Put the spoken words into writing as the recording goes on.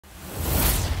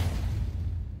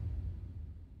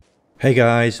Hey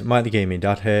guys, Mike the Gaming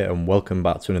Dad here and welcome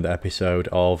back to another episode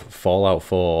of Fallout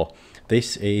 4.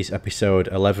 This is episode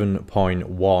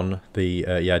 11.1,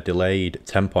 the delayed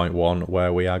 10.1,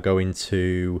 where we are going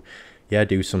to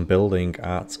do some building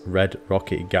at Red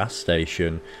Rocket gas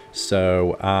station.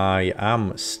 So I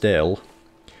am still,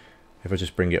 if I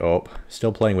just bring it up,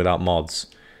 still playing without mods.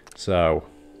 So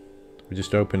we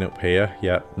just open up here,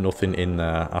 nothing in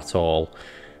there at all.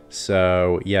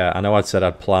 So yeah, I know I'd said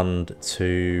I'd planned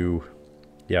to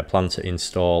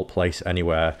install Place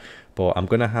Anywhere, but I'm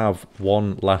gonna have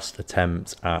one last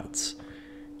attempt at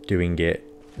doing it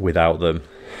without them.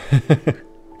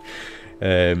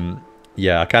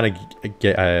 I kind of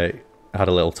had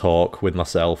a little talk with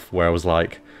myself where I was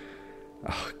like,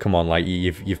 oh, come on, like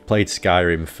you've played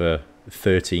Skyrim for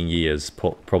 13 years,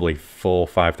 put probably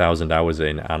 5,000 hours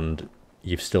in, and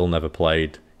you've still never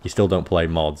played. You still don't play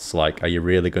mods. Like, are you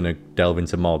really gonna delve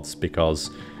into mods because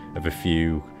of a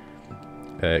few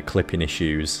clipping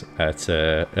issues at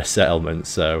a settlement?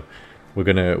 So we're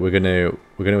gonna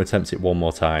attempt it one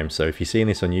more time. So if you're seeing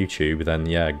this on YouTube, then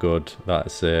yeah, good.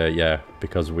 That's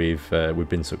because we've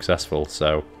been successful.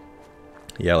 So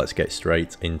yeah, let's get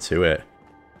straight into it.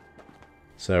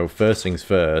 So first things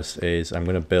first is we're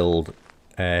gonna build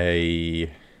a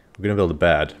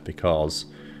bed because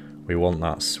we want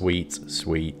that sweet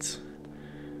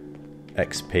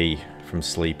XP from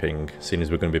sleeping, seeing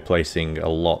as we're going to be placing a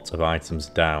lot of items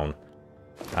down.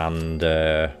 And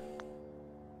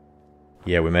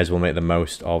we may as well make the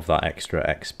most of that extra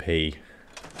XP.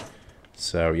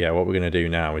 So yeah, what we're going to do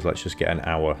now is let's just get an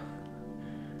hour,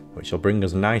 which will bring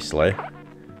us nicely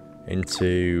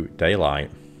into daylight.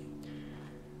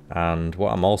 And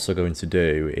what I'm also going to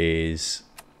do is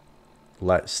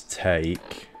let's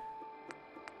take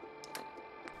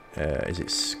is it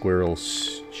squirrel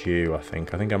stew? I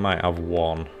think I might have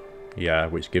one, yeah,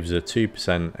 which gives a 2%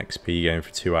 XP gain for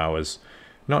 2 hours.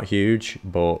 Not huge,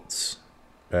 but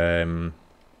I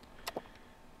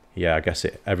guess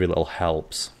every little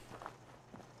helps.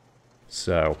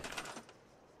 So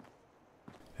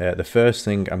the first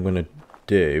thing I'm going to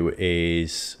do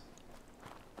is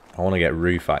I want to get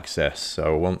roof access, so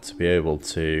I want to be able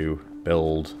to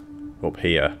build up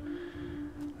here,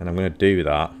 and I'm going to do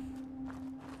that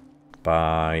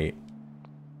by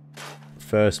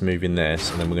first moving this,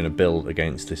 and then we're going to build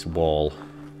against this wall.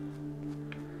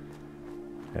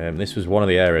 This was one of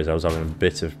the areas I was having a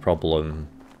bit of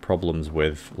problems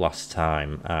with last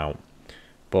time out,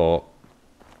 but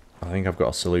I think I've got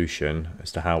a solution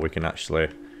as to how we can actually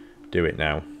do it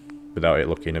now without it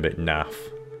looking a bit naff.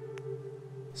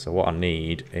 So what I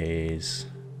need is,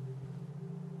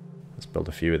 let's build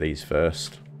a few of these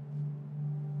first.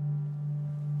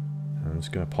 I'm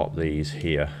just going to pop these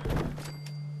here.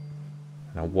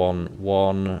 Now one,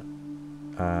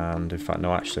 and in fact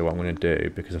no, actually what I'm going to do,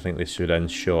 because I think this should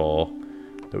ensure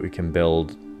that we can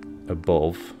build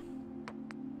above,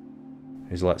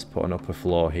 is let's put an upper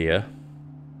floor here.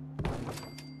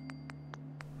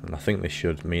 And I think this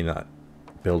should mean that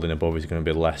building above is going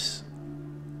to be less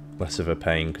of a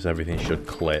pain, because everything should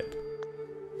clip.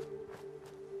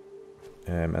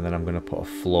 And then I'm going to put a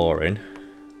floor in.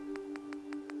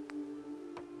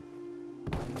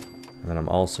 And then I'm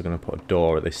also going to put a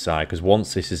door at this side, because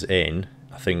once this is in,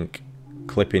 I think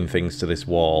clipping things to this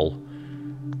wall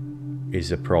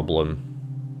is a problem.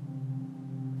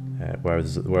 Where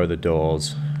are the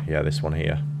doors? Yeah, this one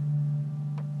here.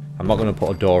 I'm not going to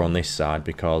put a door on this side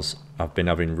because I've been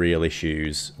having real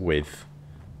issues with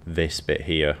this bit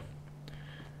here.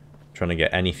 Trying to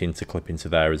get anything to clip into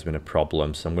there has been a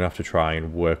problem, so I'm going to have to try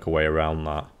and work a way around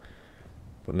that.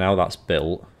 But now that's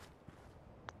built,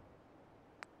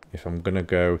 if I'm going to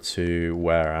go to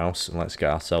warehouse and let's get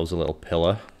ourselves a little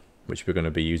pillar, which we're going to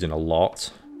be using a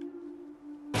lot,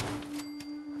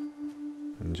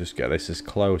 and just get this as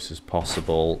close as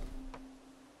possible,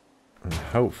 and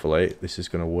hopefully this is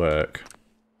going to work.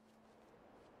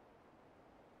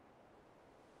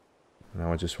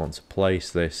 Now I just want to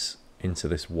place this into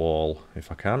this wall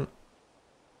if I can.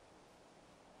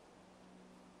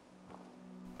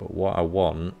 But what I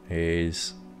want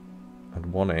is, I'd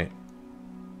want it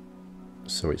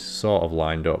so it's sort of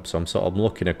lined up. So I'm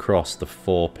looking across the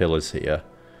 4 pillars here,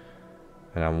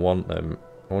 and I want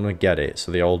to get it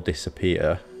so they all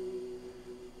disappear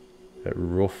at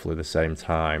roughly the same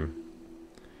time,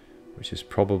 which is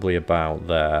probably about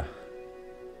there.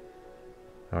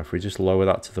 Now if we just lower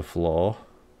that to the floor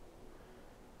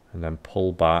and then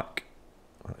pull back,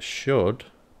 that should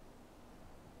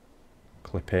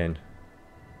clip in.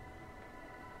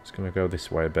 It's going to go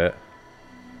this way a bit.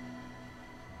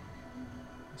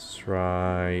 Let's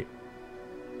try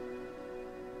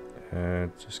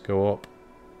Just go up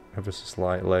ever so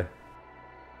slightly.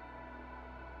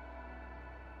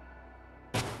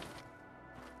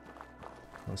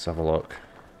 Let's have a look.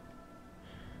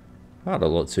 That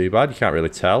don't look too bad, you can't really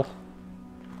tell.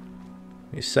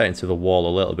 It's set into the wall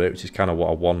a little bit, which is kind of what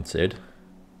I wanted.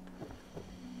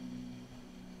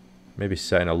 Maybe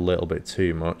setting a little bit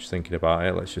too much, thinking about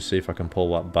it. Let's just see if I can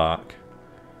pull that back.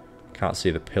 Can't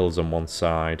see the pillars on one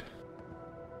side.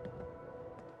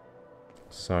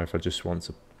 So if I just want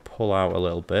to pull out a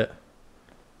little bit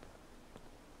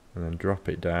and then drop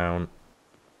it down.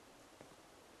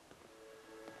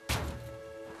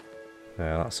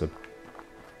 Yeah, that's a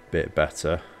bit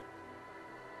better.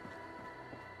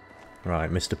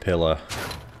 Right, Mr. Pillar.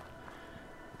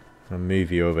 I'll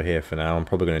move you over here for now. I'm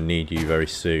probably going to need you very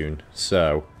soon.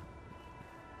 So,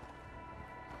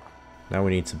 now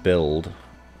we need to build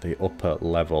the upper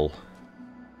level.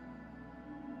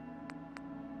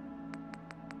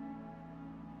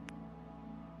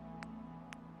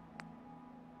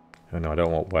 Oh no, I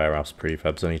don't want warehouse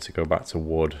prefabs. I need to go back to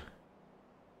wood.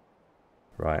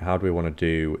 Right, how do we want to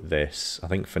do this? I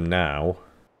think for now,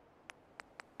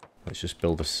 let's just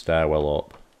build a stairwell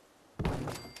up.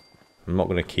 I'm not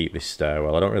going to keep this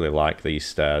stairwell. I don't really like these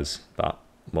stairs that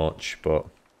much, but...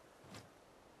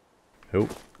 Oh,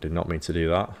 did not mean to do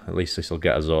that. At least this will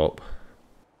get us up.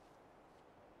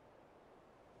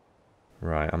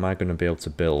 Right, am I going to be able to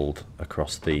build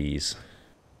across these?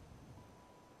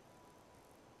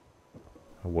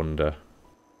 I wonder.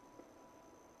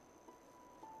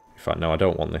 In fact, no, I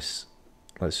don't want this.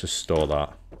 Let's just store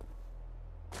that.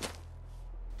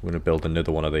 I'm going to build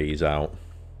another one of these out.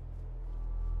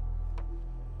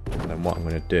 And then what I'm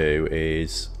going to do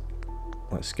is...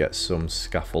 Let's get some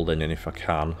scaffolding in if I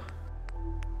can.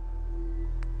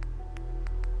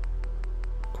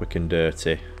 Quick and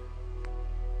dirty.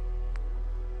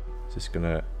 Is this going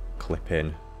to clip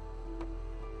in?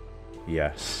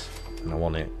 Yes. And I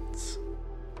want it...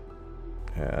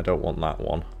 I don't want that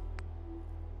one.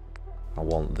 I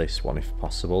want this one if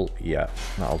possible. Yeah,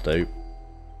 that'll do.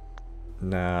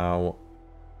 Now...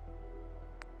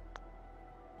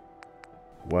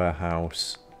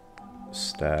 Warehouse...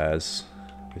 Stairs.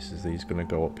 These going to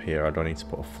go up here. I don't need to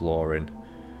put a floor in.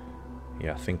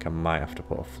 Yeah, I think I might have to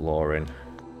put a floor in.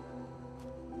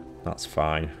 That's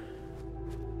fine.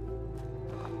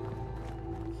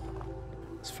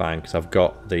 It's fine because I've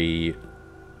got the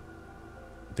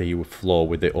floor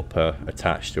with the upper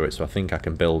attached to it, so I think I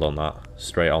can build on that,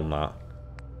 straight on that.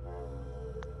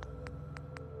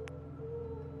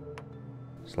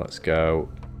 So let's go.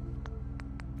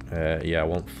 Yeah, I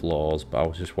want floors, but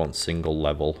I just want single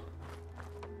level.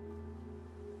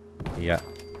 Yeah.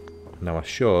 Now I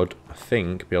should, I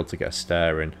think, be able to get a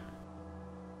stair in.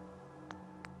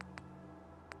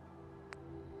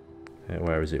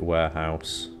 Where is it?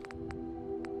 Warehouse.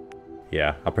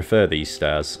 Yeah, I prefer these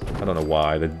stairs. I don't know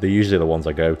why. They're usually the ones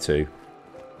I go to.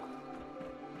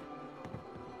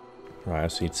 Right, I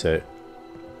just need to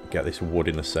get this wood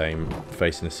in the same,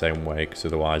 facing the same way, because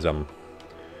otherwise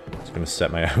it's going to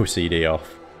set my OCD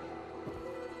off.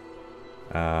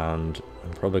 And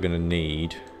I'm probably going to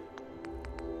need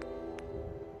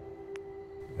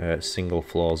single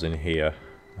floors in here,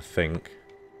 I think.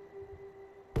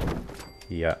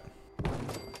 Yeah.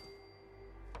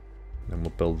 And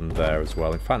we'll build them there as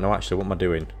well. In fact, no, actually, what am I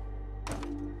doing?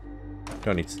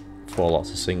 Don't need 4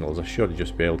 lots of singles. I should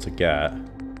just be able to get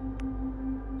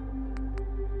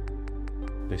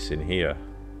this in here.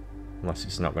 Unless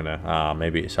it's not going to...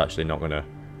 maybe it's actually not going to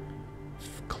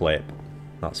clip.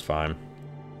 That's fine.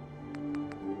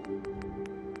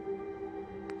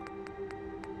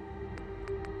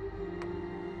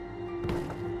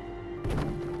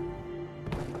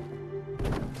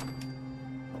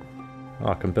 Oh,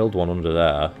 I can build one under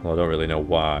there. Well, I don't really know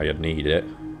why I'd need it.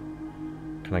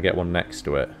 Can I get one next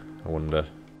to it? I wonder.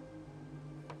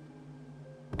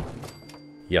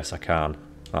 Yes, I can.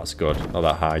 That's good. Oh,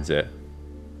 that hides it.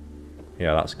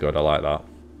 Yeah, that's good. I like that.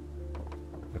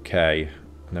 Okay.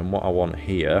 And then what I want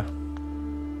here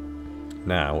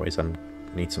now is I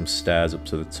need some stairs up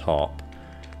to the top.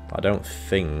 I don't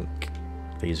think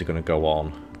these are going to go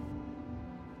on.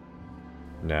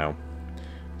 No.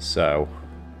 So...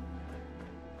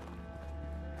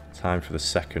 time for the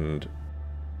second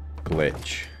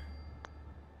glitch.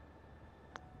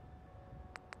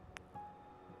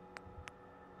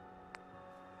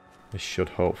 This should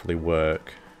hopefully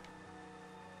work.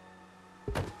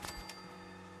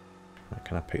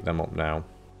 Can I pick them up now?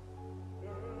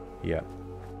 Yeah.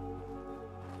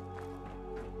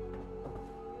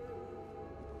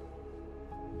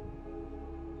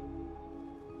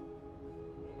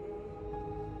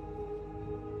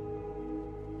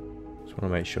 Just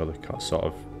want to make sure they're sort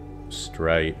of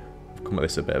straight. I've come at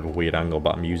this a bit of a weird angle,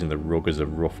 but I'm using the rug as a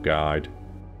rough guide.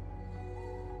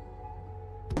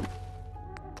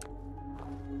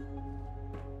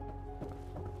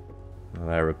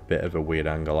 They're a bit of a weird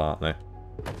angle, aren't they?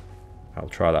 I'll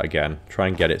try that again. Try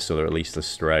and get it so they're at least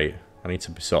straight. I need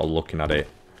to be sort of looking at it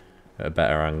at a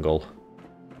better angle.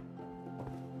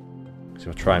 So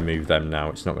if I try and move them now,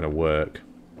 it's not going to work.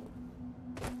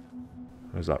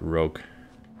 Where's that rug?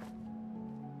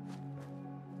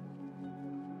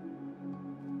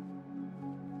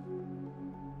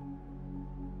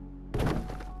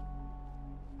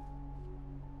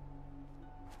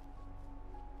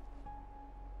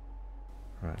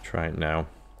 Right, try it now.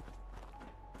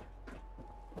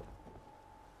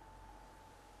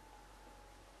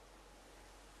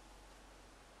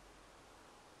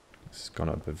 It's gone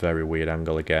at a very weird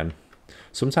angle again.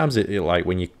 Sometimes it like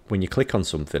when you click on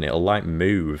something, it'll like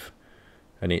move,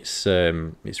 and it's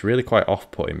really quite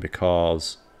off-putting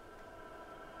because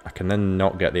I can then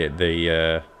not get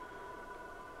the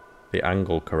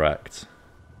angle correct.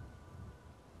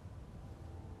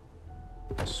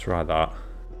 Let's try that.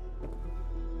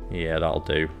 Yeah, that'll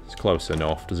do. It's close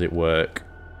enough. Does it work?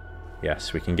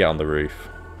 Yes, we can get on the roof.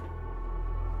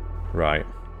 Right.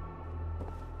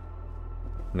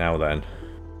 Now then.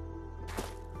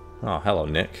 Oh, hello,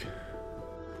 Nick.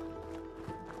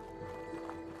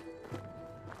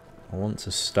 I want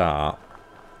to start.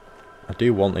 I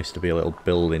do want this to be a little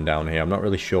building down here. I'm not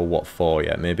really sure what for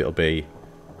yet. Maybe it'll be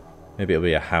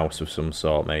a house of some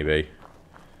sort, maybe.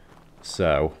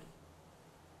 So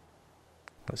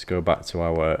let's go back to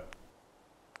our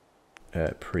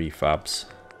prefabs.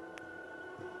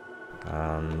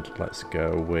 And let's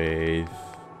go with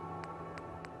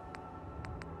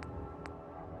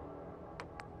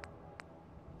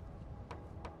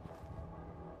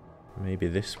maybe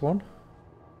this one.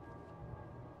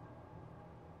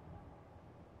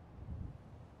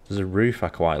 There's a roof I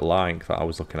quite like that I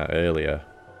was looking at earlier.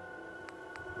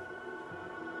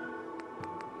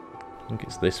 I think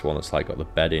it's this one that's like got the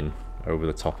bedding over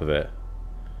the top of it.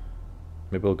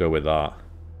 Maybe we'll go with that.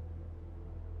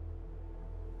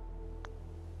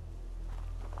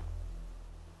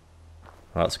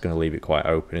 That's going to leave it quite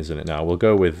open, isn't it now?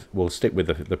 We'll stick with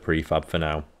the prefab for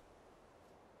now.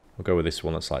 We'll go with this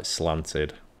one that's like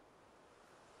slanted.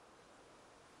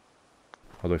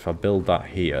 Although if I build that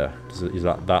here,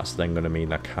 that's then going to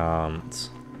mean I can't.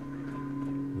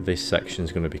 This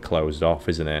section's going to be closed off,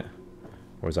 isn't it?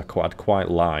 Whereas I'd quite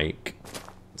like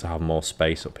to have more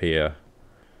space up here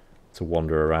to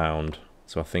wander around.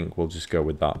 So I think we'll just go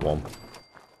with that one.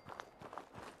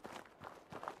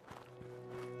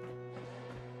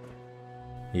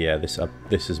 Yeah,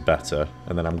 this is better.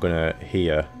 And then I'm gonna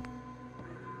here.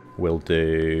 We'll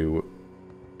do.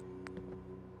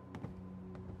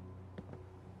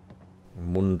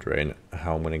 I'm wondering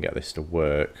how I'm gonna get this to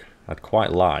work. I'd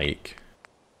quite like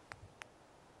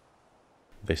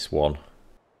this one.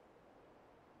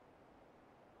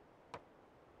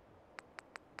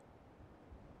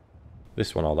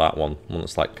 This one or that one. One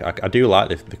that's like I do like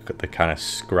the kind of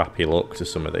scrappy look to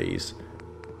some of these.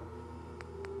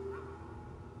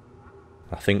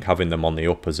 I think having them on the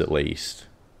uppers at least.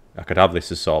 I could have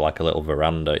this as sort of like a little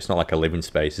veranda. It's not like a living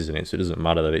space, isn't it? So it doesn't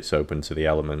matter that it's open to the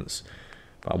elements.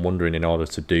 But I'm wondering, in order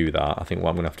to do that, I think what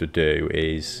I'm going to have to do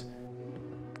is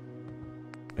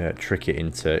trick it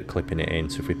into clipping it in.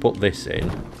 So if we put this in,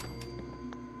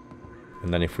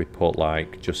 and then if we put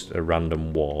like just a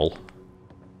random wall,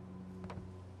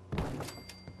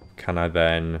 can I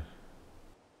then...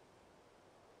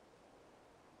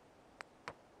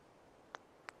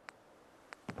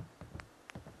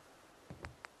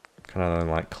 Can I then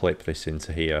like clip this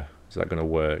into here? Is that going to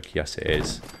work? Yes, it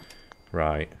is.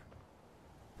 Right.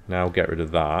 Now get rid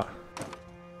of that.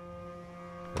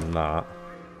 And that.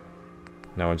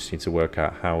 Now I just need to work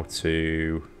out how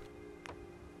to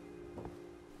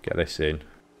get this in.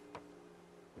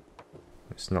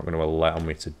 It's not going to allow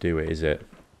me to do it, is it?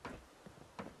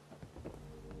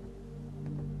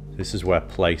 This is where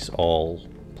place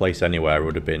anywhere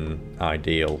would have been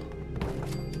ideal.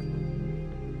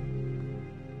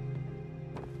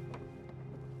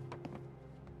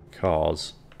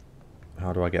 Because,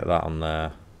 how do I get that on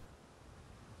there?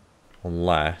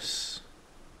 Unless...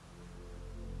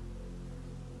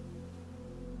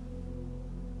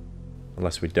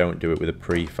 Unless we don't do it with a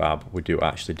prefab, we do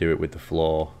actually do it with the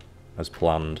floor as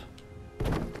planned.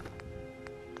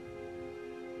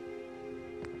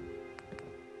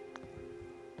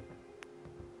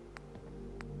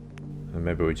 And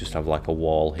maybe we just have like a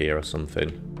wall here or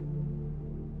something.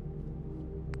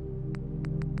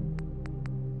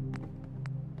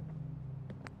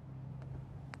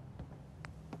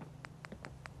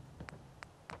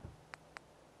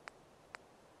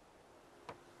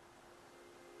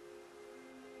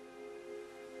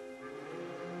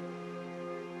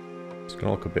 It's going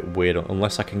to look a bit weird.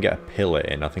 Unless I can get a pillar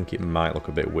in, I think it might look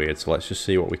a bit weird. So let's just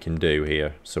see what we can do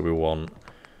here. So we want...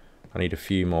 I need a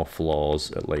few more floors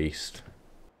at least.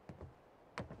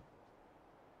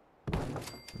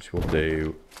 Which we'll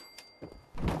do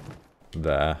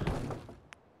there.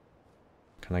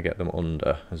 Can I get them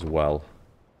under as well?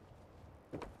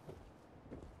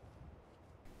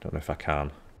 Don't know if I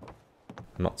can.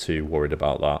 I'm not too worried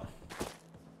about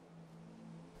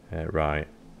that. Right.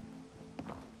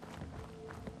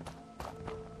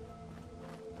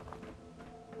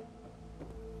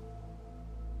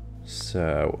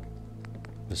 So,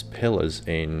 there's pillars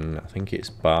in, I think it's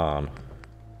barn.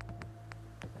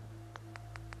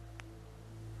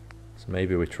 So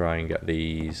maybe we try and get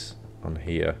these on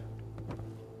here.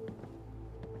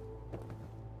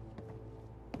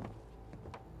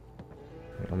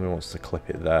 Emily wants to clip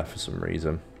it there for some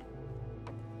reason.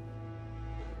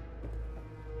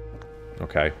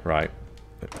 Okay, right.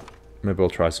 Maybe we'll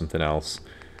try something else.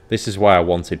 This is why I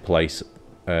wanted place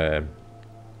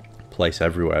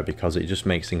everywhere, because it just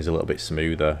makes things a little bit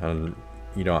smoother and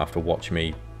you don't have to watch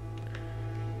me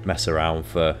mess around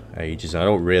for ages. And I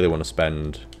don't really want to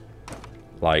spend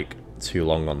like too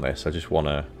long on this. I just want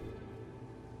to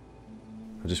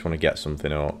get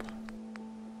something up.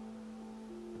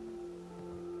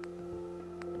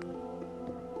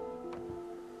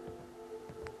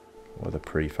 What other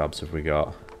prefabs have we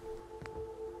got?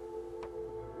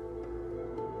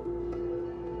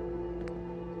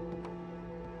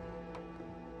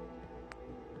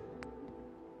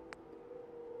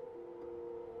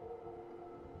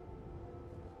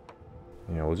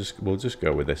 Yeah, we'll just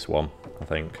go with this one, I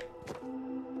think.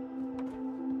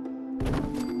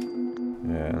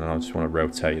 Yeah, and I just want to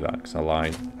rotate that because I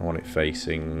want it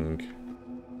facing.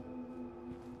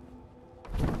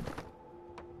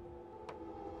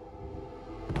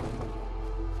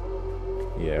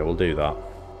 Yeah, we'll do that.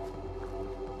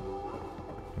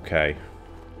 Okay.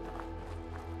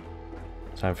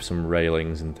 Time for some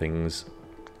railings and things.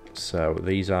 So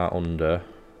these are under.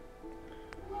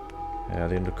 Yeah,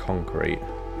 they're under concrete.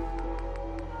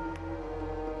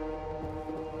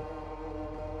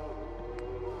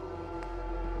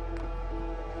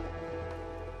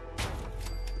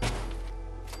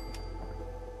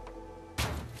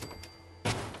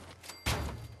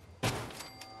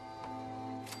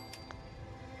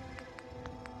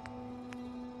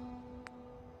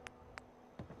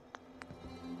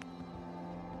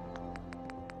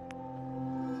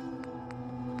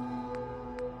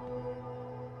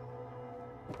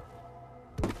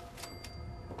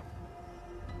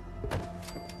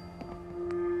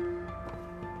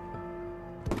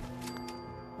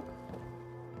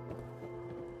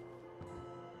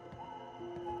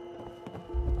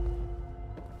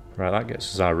 Right, that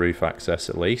gets us our roof access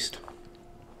at least.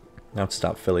 Now to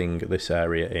start filling this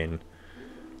area in.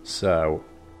 So,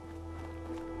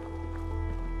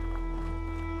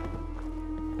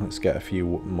 let's get a few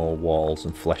more walls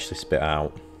and flesh this bit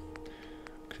out.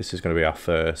 This is going to be our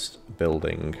first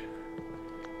building.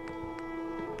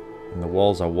 And the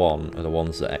walls I want are the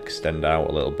ones that extend out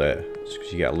a little bit, just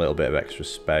because you get a little bit of extra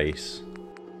space.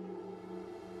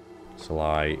 So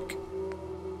like...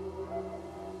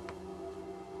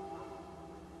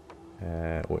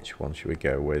 which one should we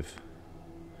go with?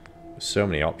 There's so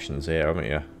many options here, haven't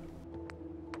you?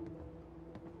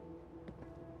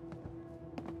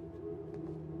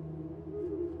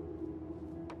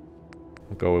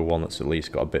 We'll go with one that's at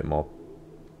least got a bit more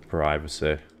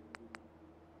privacy.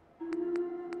 We'll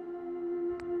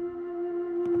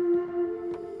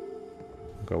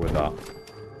go with that.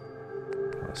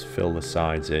 Let's fill the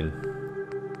sides in.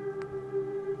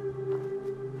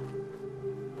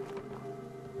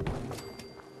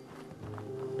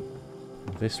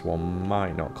 This one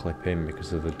might not clip in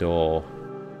because of the door. I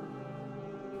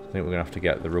think we're going to have to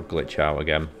get the rug glitch out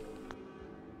again.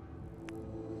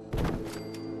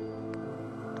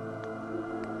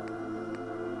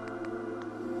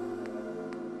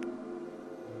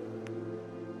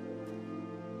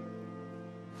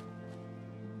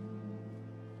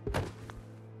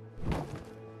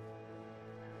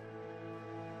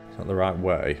 Is that the right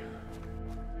way?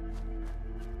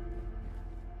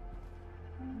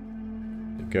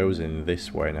 Goes in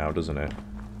this way now, doesn't it?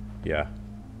 Yeah.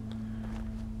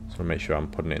 So I'll make sure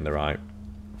I'm putting it in the right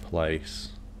place.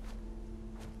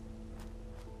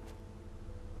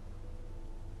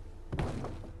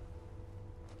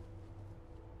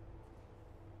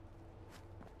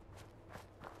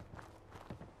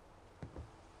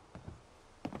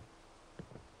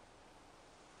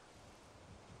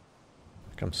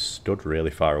 I'm stood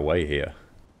really far away here.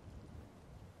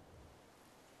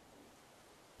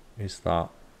 Is that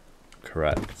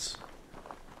correct.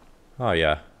 Oh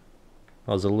yeah.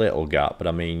 There's a little gap, but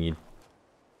I mean, you're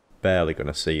barely going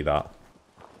to see that.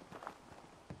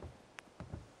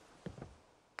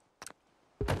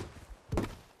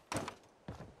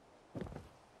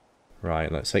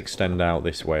 Right, let's extend out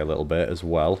this way a little bit as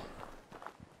well.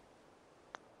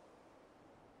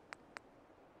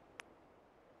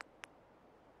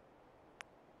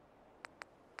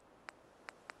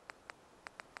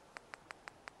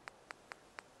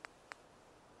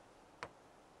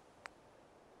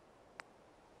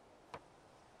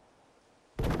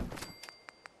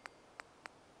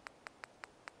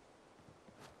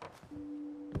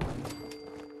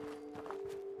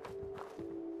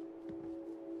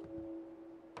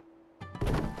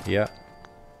 Yeah,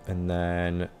 and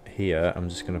then here I'm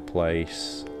just going to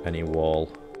place any wall.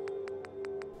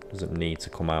 Doesn't need to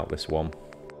come out this one.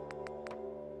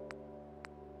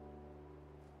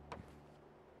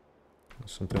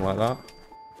 Something like that.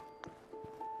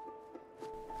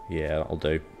 Yeah, that'll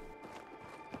do.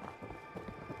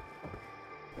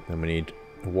 Then we need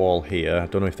a wall here. I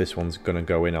don't know if this one's going to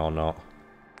go in or not.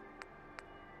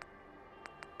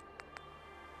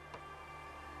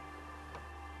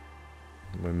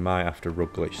 We might have to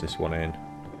rug glitch this one in.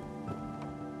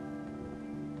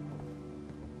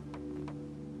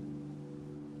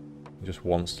 It just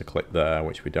wants to clip there,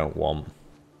 which we don't want. Do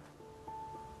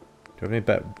you have any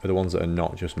bet for the ones that are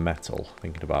not just metal,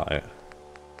 thinking about it?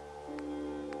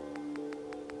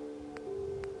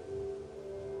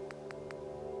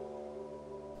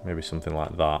 Maybe something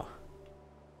like that.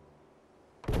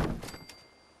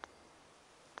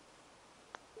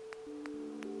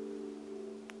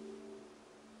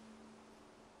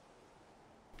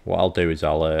 What I'll do is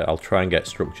I'll try and get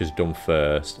structures done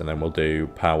first, and then we'll do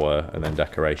power and then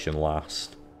decoration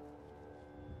last.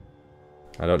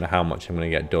 I don't know how much I'm going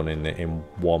to get done in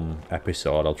one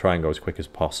episode. I'll try and go as quick as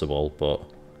possible, but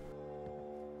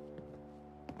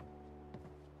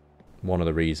one of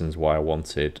the reasons why I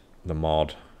wanted the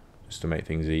mod, just to make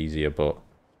things easier, but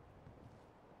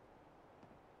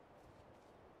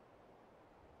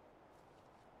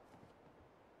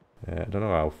I don't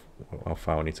know how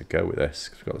far I need to go with this,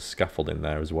 because we've got the scaffold in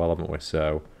there as well, haven't we?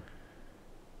 So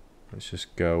let's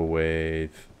just go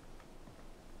with,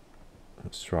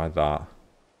 let's try that.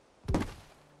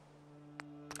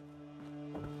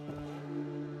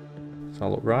 Does that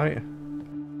look right?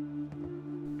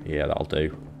 Yeah, that'll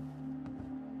do.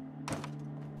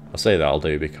 I say that'll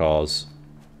do because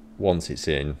once it's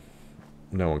in,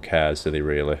 no one cares, do they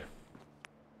really?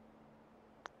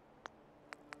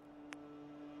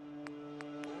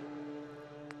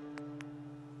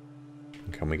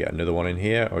 Can we get another one in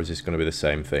here, or is this going to be the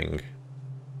same thing?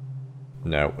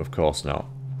 No, of course not.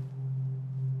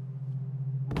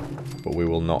 But we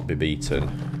will not be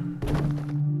beaten.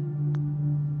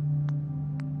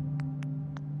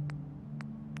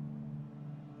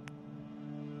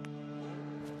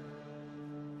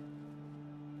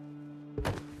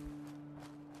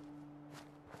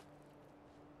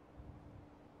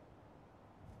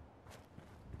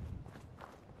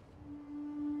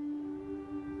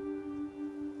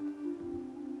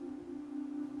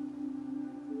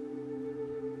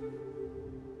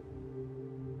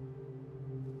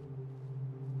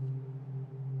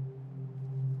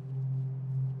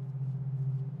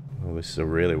 This is a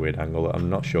really weird angle. I'm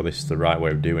not sure this is the right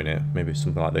way of doing it. Maybe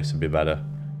something like this would be better.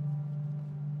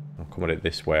 I'll come at it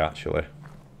this way, actually.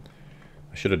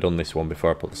 I should have done this one before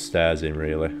I put the stairs in,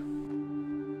 really.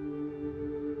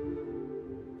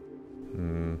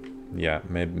 Yeah,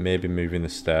 maybe moving the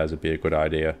stairs would be a good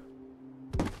idea.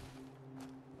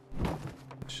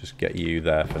 Let's just get you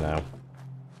there for now.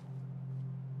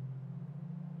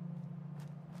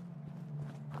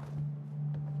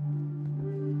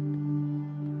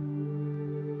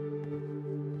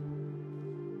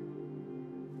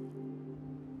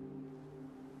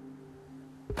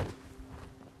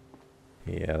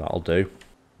 Yeah, that'll do.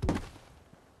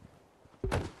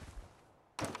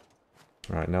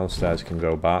 Right, now the stairs can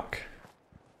go back.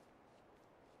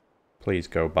 Please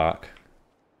go back.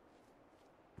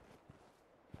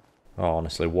 Oh,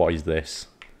 honestly, what is this?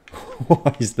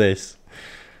 What is this?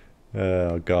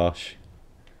 Oh, gosh.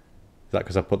 Is that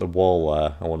because I put the wall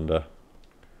there, I wonder?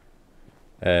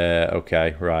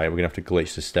 Okay, right, we're going to have to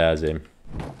glitch the stairs in.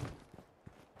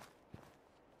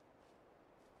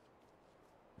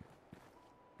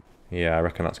 Yeah, I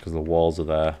reckon that's because the walls are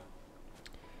there.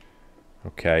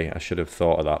 Okay, I should have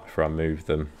thought of that before I moved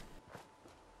them.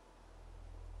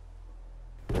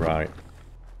 Right.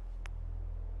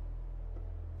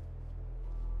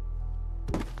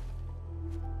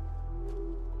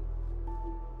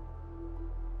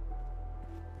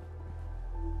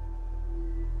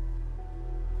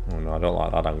 No, I don't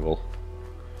like that angle.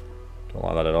 Don't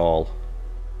like that at all.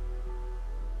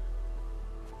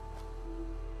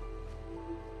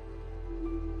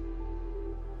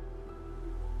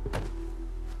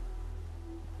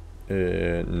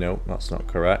 Nope, that's not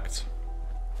correct.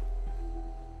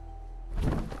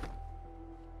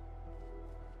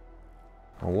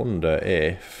 I wonder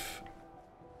if...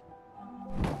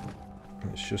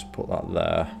 Let's just put that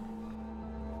there.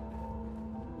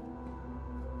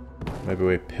 Maybe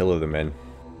we pillar them in.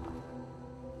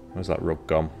 Where's that rug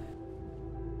gone?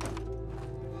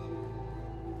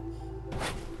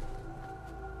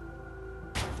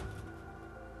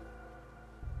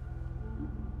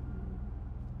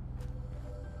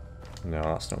 No,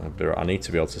 that's not going to be right. I need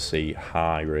to be able to see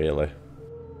high, really.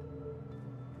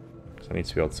 So I need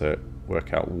to be able to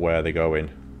work out where they're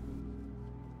going.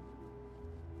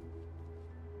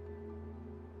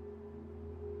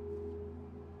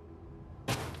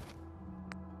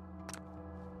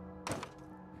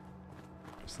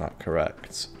 Is that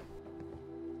correct?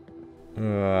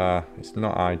 It's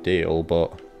not ideal,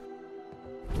 but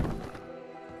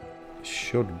it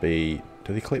should be.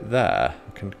 Do they clip there?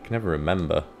 I can never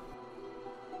remember.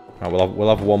 Right, we'll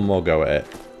have one more go at it,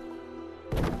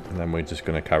 and then we're just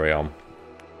going to carry on.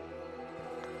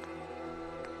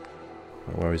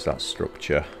 Where is that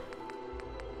structure?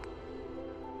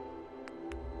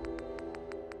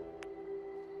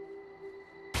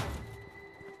 I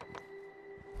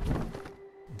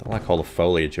don't like all the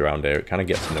foliage around here. It kind of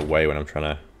gets in the way when I'm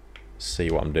trying to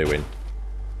see what I'm doing.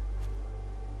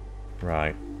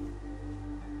 Right.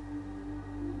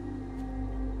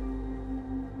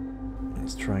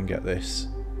 Let's try and get this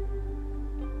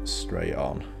straight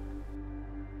on.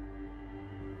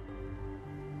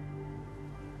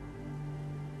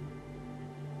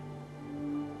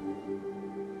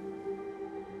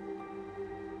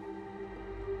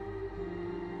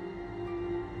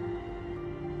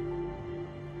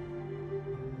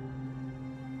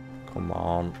 Come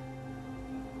on.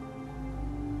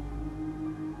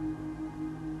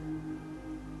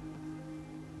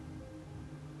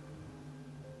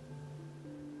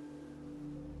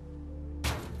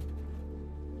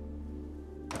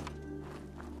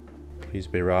 Please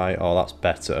be right. Oh, that's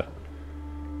better.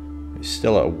 It's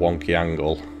still at a wonky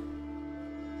angle.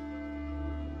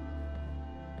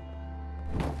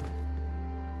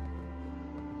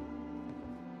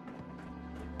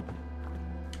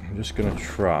 I'm just going to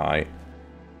try.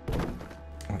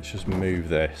 Let's just move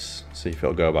this. See if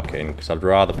it'll go back in. Because I'd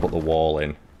rather put the wall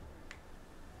in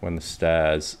when the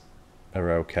stairs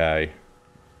are okay.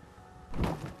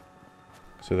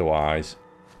 So otherwise,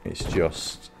 it's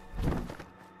just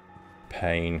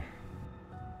pain.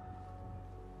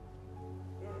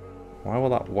 Why will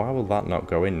that not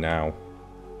go in now?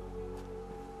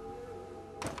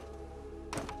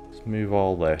 Let's move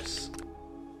all this.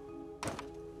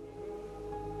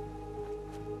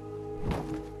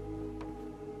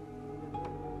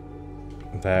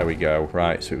 There we go.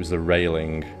 Right, so it was the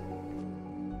railing.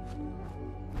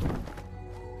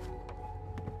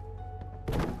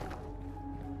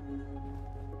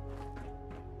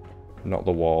 Not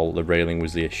the wall, the railing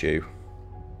was the issue.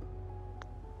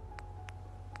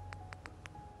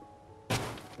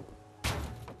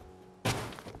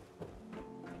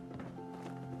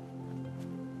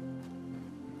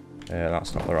 Yeah,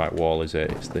 that's not the right wall, is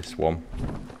it? It's this one.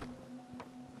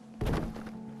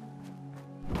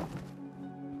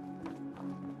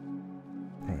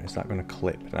 Right, is that going to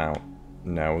clip now?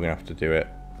 No, we're going to have to do it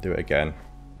again.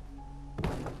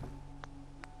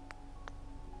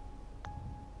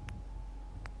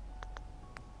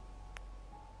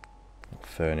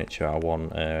 Furniture, I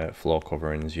want floor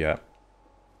coverings, yeah.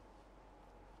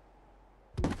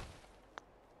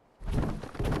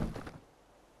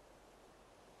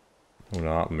 Oh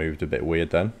no, that moved a bit weird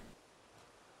then.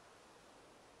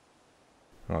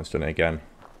 Oh, it's done it again.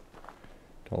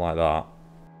 Don't like that.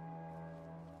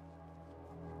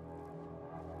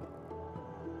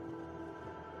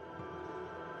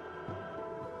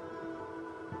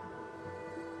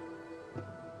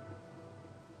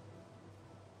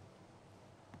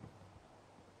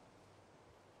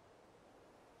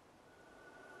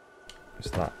 Is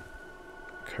that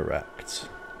correct?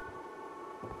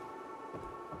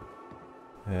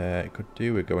 It could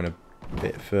do with going a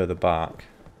bit further back.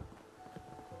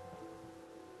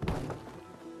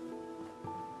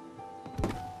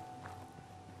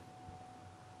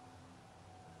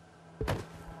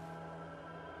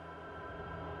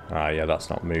 Ah, yeah, that's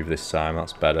not moved this time.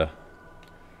 That's better. I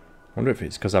wonder if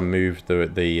it's because I moved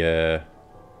the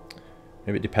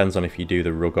maybe it depends on if you do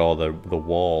the rug or the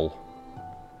wall.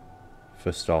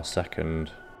 First or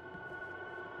second.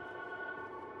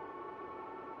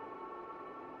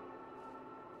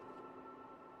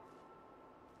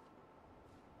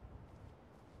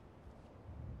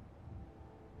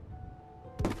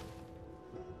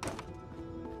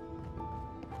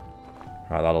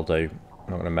 Right, that'll do. I'm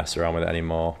not going to mess around with it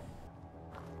anymore.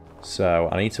 So,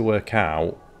 I need to work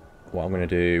out what I'm going to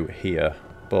do here,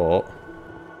 but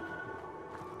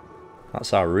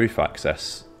that's our roof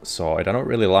access sorted. I don't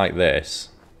really like this.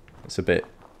 It's a bit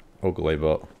ugly,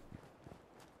 but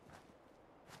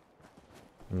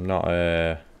I'm not,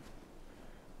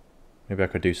 maybe I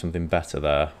could do something better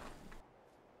there.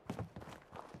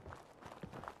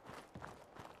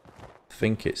 I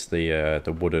think it's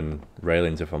the wooden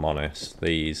railings, if I'm honest.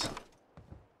 These,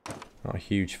 not a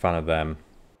huge fan of them.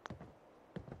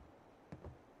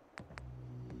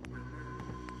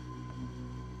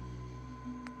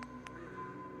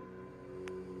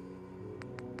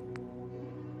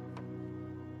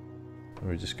 Or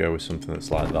we just go with something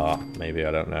that's like that, maybe, I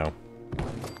don't know.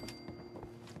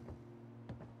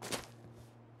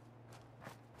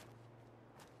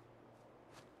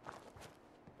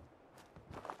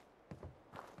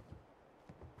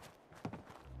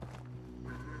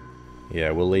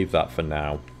 Yeah, we'll leave that for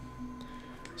now.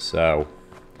 So,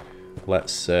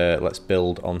 let's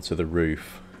build onto the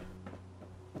roof.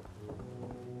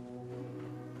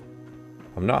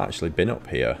 I've not actually been up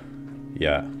here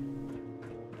yet.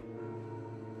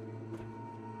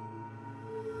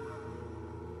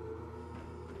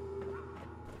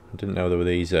 I didn't know there were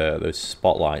these those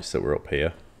spotlights that were up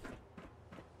here.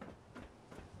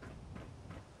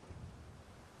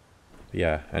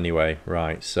 Yeah, anyway,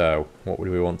 right, so what would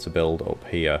we want to build up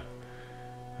here?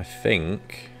 I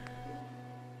think...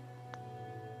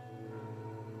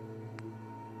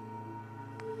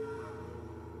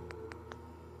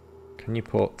 Can you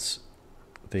put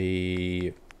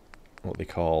the... what they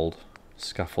called?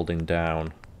 Scaffolding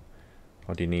down?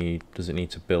 Or do you need... does it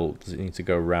need to build... does it need to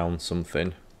go around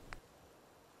something?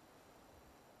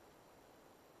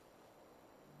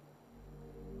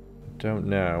 I don't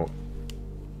know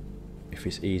if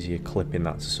it's easier clipping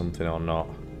that to something or not.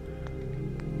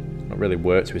 Not really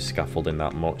worked with scaffolding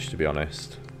that much, to be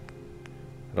honest.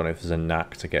 I don't know if there's a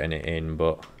knack to getting it in,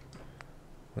 but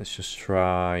let's just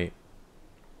try.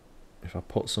 If I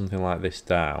put something like this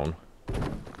down,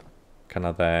 can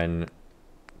I then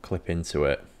clip into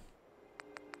it?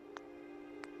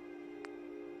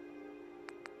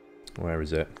 Where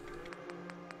is it?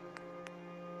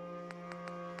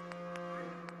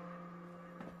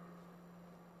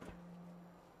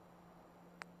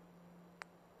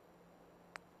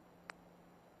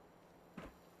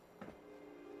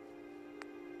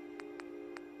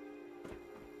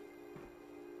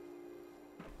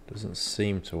 Doesn't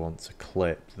seem to want to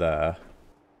clip there.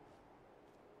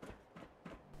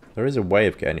 There is a way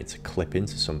of getting it to clip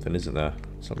into something, isn't there?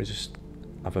 So let me just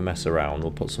have a mess around.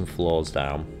 We'll put some floors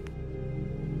down.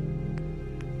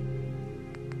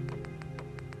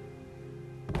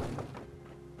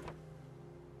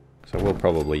 So we'll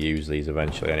probably use these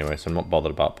eventually anyway, so I'm not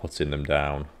bothered about putting them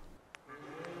down.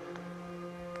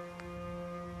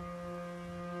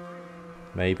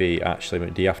 Maybe actually,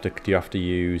 do you have to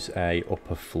use a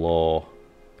upper floor?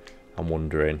 I'm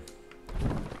wondering.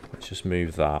 Let's just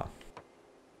move that.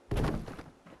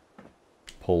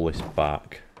 Pull this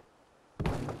back.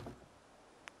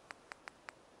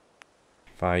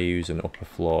 If I use an upper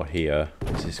floor here,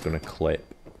 this is going to clip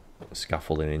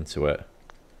scaffolding into it.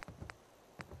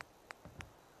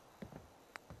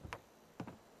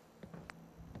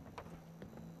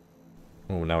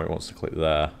 Oh, now it wants to clip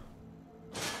there.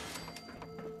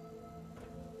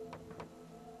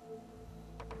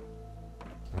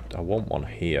 I want one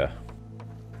here.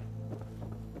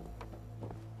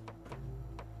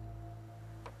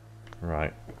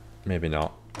 Right, maybe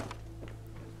not.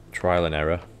 Trial and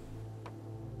error.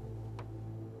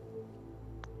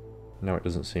 No, it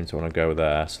doesn't seem to want to go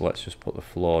there, so let's just put the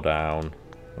floor down.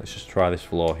 Let's just try this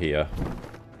floor here.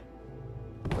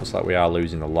 Looks like we are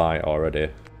losing the light already.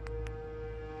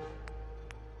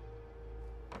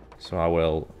 So I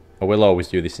will always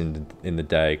do this in the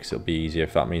day because it'll be easier.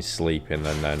 If that means sleeping,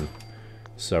 then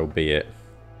so be it.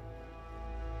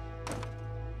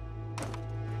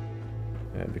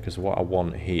 Yeah, because what I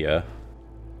want here.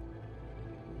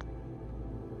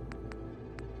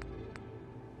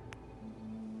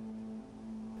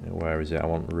 Where is it? I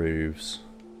want roofs.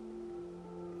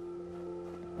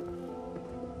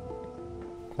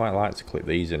 Quite like to clip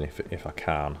these in if I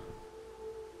can.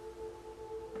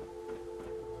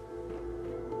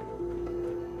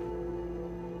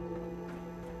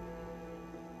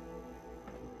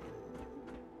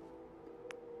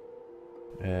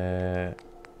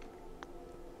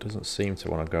 Doesn't seem to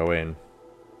want to go in.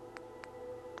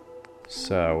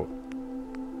 So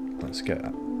let's get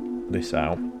this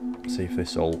out. See if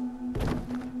this will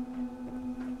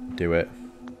do it.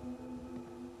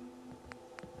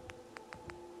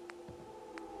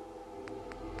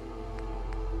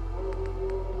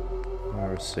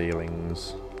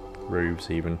 ceilings,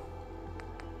 roofs even.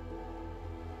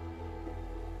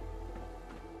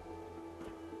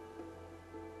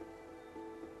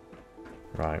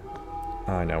 Right,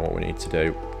 I know what we need to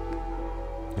do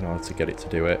in order to get it to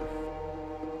do it.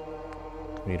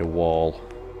 We need a wall.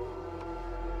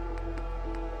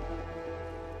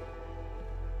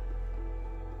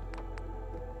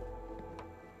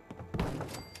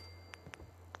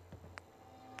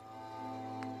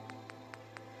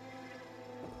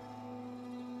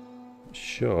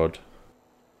 Should.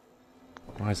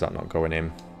 Why is that not going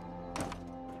in?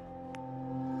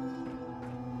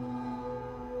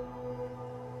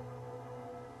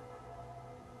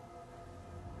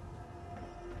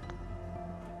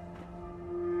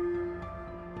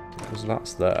 Because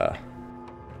that's there.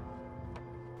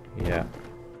 Yeah.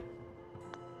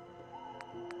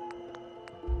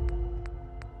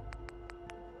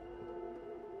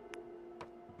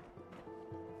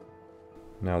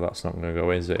 No, that's not going to go,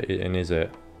 is it? Is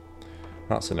it?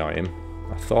 That's annoying.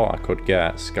 I thought I could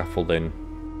get scaffolding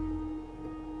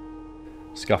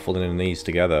in these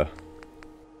together.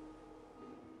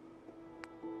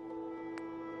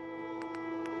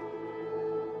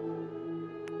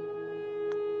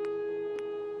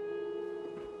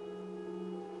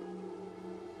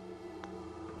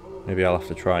 Maybe I'll have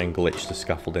to try and glitch the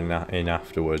scaffolding in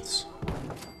afterwards.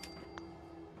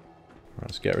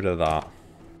 Let's get rid of that.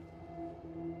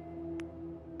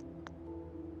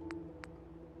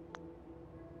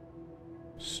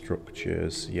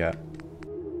 Structures, yeah.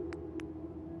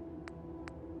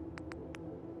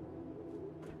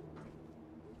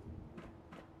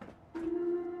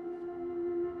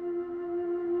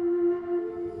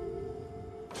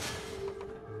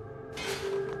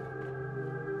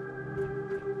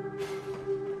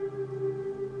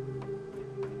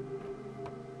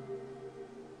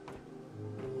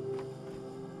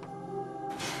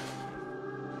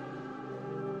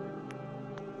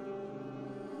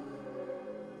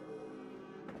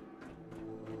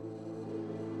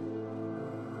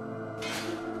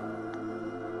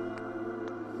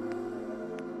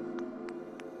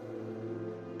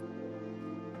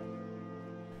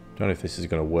 Don't know if this is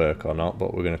going to work or not,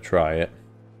 but we're going to try it.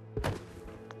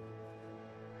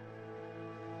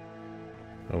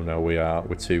 Oh no,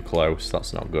 we're too close.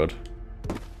 That's not good.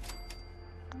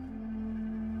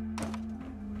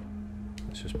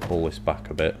 Let's just pull this back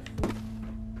a bit.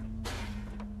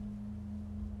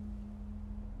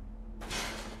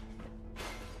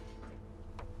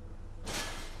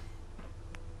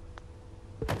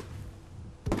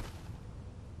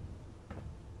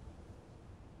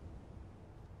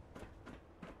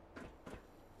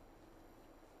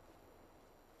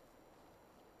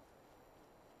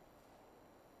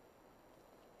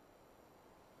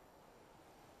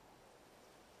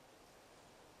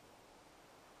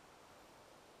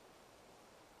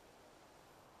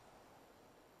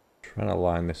 Trying to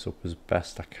line this up as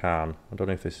best I can. I don't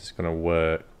know if this is going to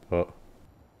work, but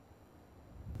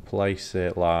place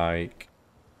it like...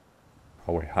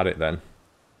 Oh, we had it then.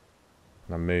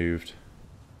 And I moved.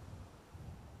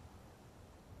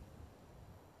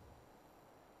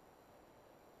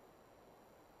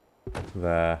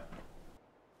 There.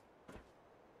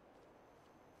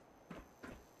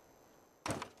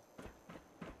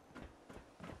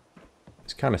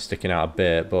 It's kind of sticking out a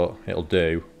bit, but it'll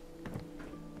do.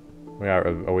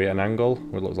 Are we at an angle?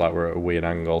 It looks like we're at a weird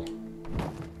angle.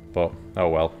 But, oh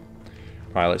well.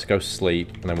 Right, let's go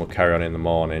sleep, and then we'll carry on in the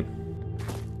morning.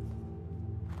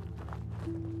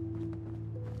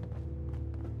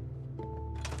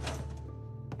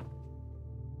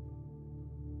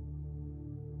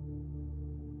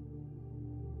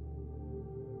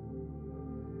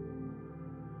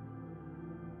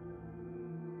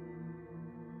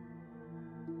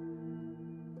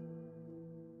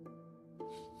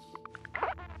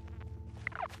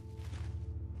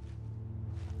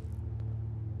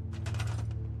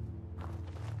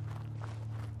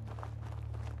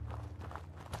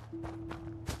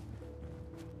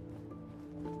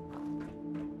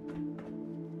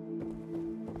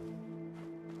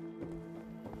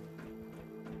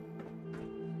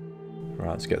 Right,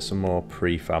 let's get some more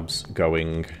prefabs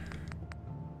going.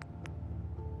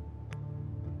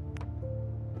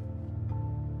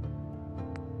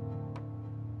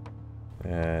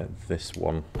 This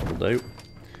one will do.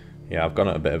 Yeah, I've gone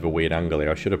at a bit of a weird angle here.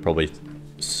 I should have probably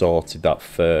sorted that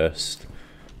first.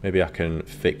 Maybe I can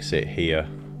fix it here.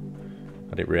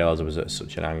 I didn't realise I was at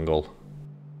such an angle.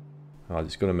 Oh,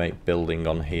 it's going to make building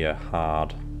on here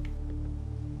hard.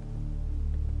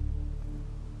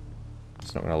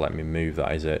 It's not going to let me move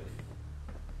that, is it?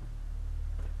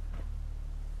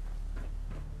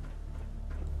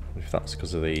 if that's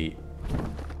because of the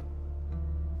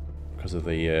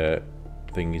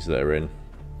thingies that are in.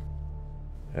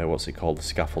 What's it called? The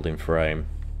scaffolding frame.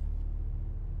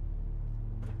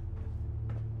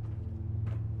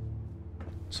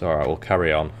 So alright, we'll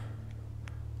carry on.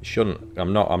 It shouldn't.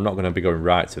 I'm not going to be going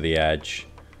right to the edge,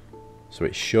 so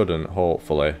it shouldn't,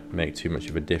 hopefully, make too much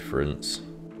of a difference.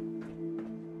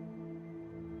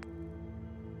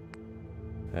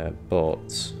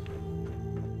 But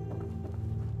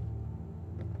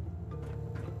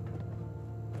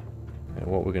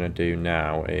what we're going to do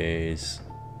now is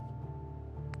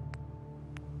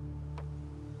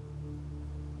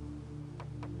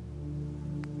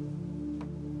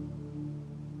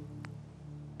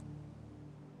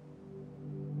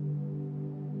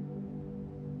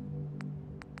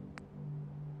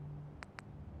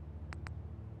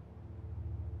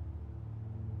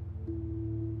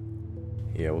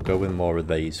yeah, we'll go with more of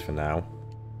these for now.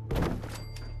 I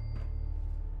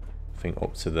think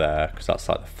up to there, because that's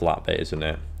like the flat bit, isn't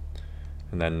it?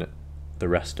 And then the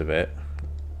rest of it,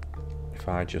 if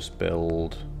I just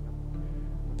build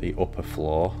the upper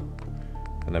floor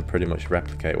and then pretty much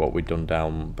replicate what we've done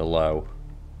down below.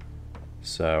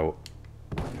 So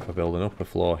if I build an upper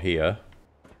floor here,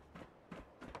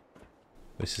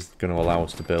 this is going to allow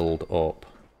us to build up.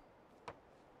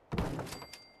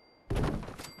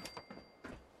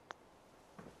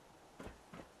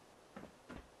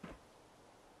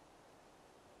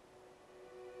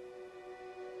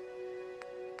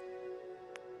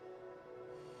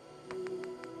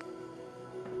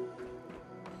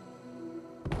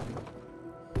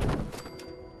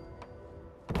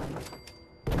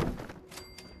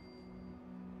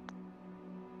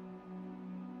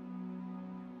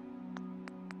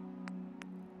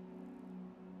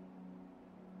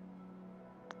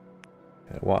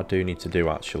 What I do need to do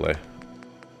actually,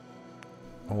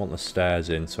 I want the stairs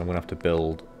in, so I'm going to have to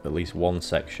build at least one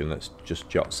section that's just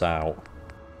jots out.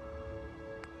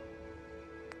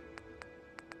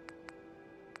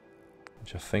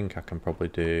 Which I think I can probably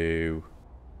do.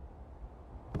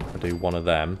 I'll do one of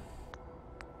them.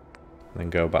 And then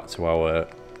go back to our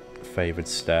favoured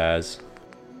stairs.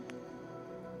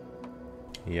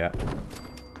 Yeah.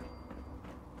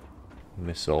 And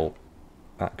this will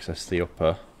access the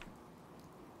upper.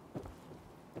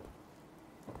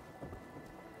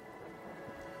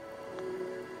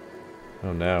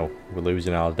 Oh no, we're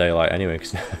losing our daylight anyway,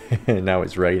 because now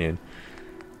it's raining.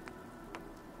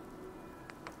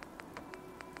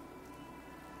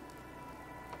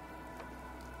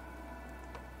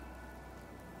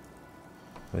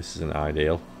 This isn't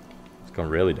ideal. It's gone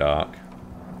really dark.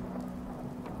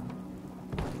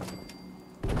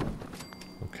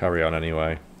 We'll carry on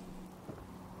anyway.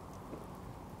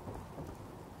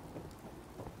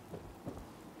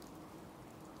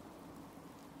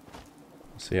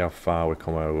 See how far we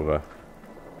come over.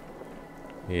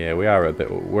 Yeah, we are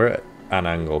we're at an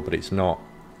angle, but it's not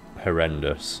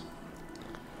horrendous.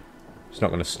 It's not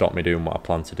going to stop me doing what I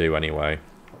plan to do anyway.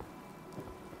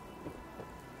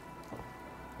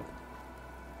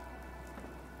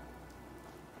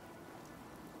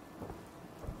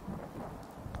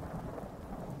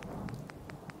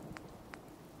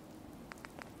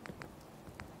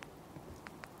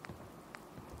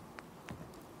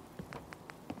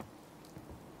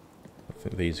 I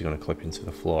think these are going to clip into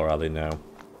the floor, are they now?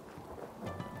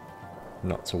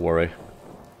 Not to worry.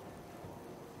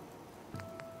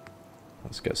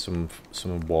 Let's get some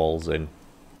walls in.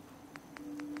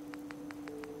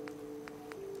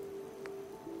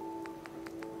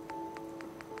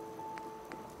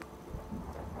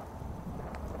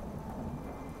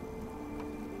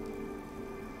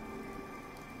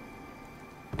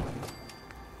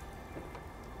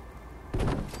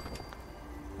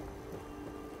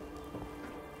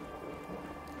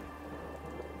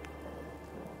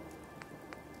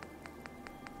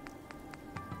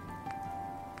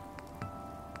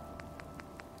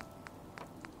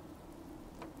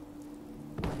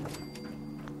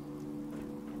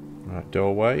 Right,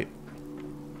 doorway.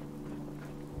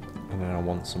 And then I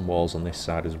want some walls on this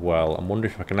side as well. I'm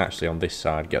wondering if I can actually on this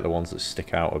side get the ones that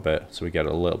stick out a bit so we get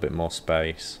a little bit more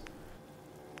space.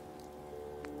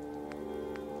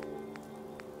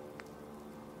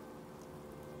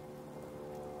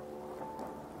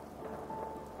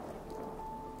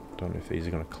 Don't know if these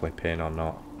are going to clip in or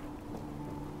not.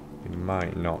 They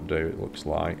might not do, it looks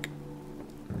like.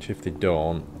 Which if they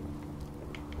don't,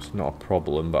 it's not a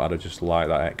problem, but I'd just like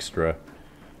that extra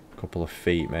couple of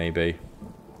feet maybe.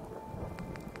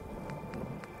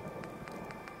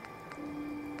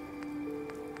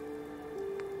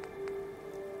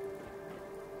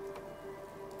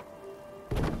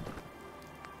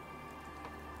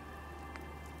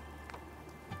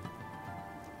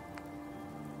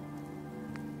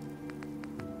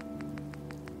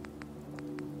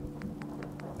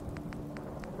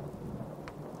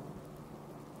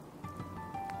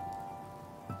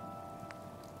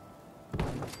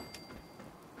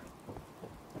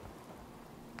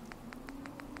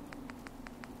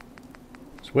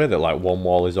 It's weird that like one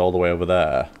wall is all the way over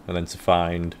there, and then to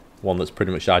find one that's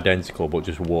pretty much identical but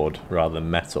just wood rather than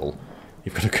metal,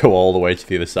 you've got to go all the way to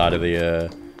the other side of the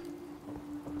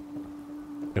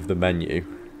menu.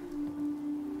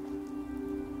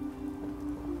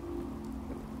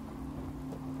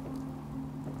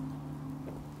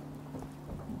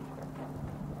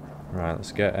 Right,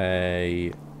 let's get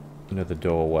another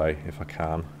doorway if I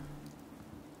can.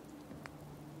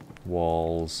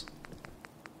 Walls.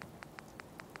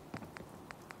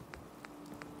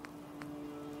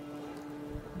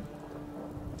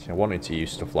 See, I wanted to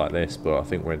use stuff like this, but I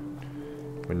think we're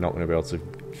not going to be able to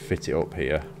fit it up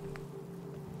here.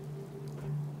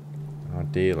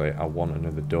 Ideally, I want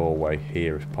another doorway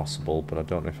here if possible, but I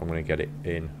don't know if I'm going to get it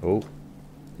in. Oh,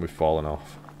 we've fallen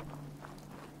off.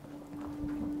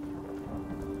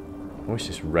 I wish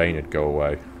this rain would go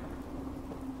away.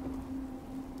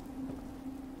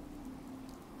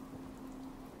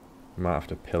 Might have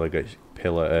to rug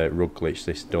glitch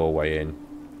this doorway in,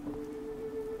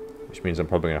 which means I'm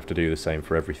probably going to have to do the same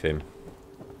for everything.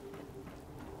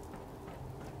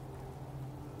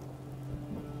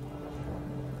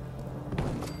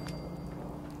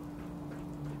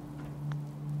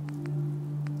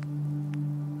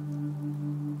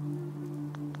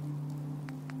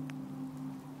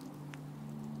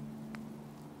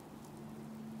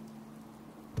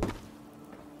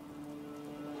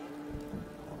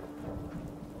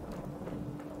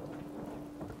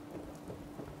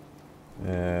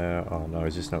 Oh no,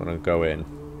 is this not going to go in?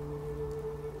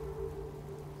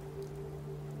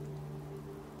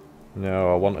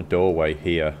 No, I want a doorway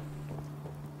here.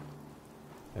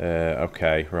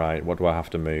 Okay, right, what do I have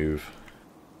to move?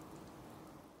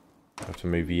 I have to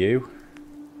move you?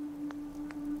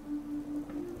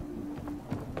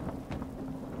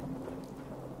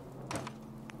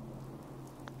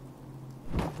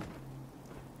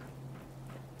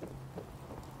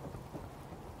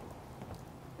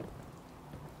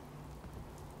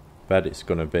 Bet it's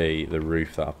going to be the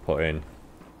roof that I've put in.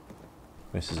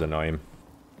 This is annoying.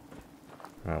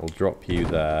 Right, we'll drop you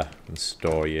there and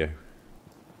store you.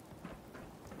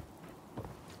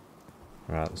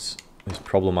 Right, these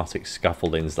problematic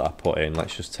scaffoldings that I put in,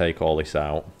 let's just take all this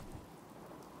out.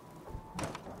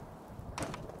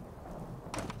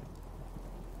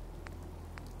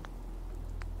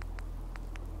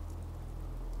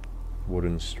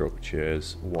 Wooden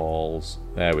structures, walls.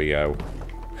 There we go.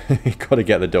 Gotta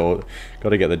get the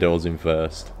doors in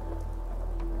first.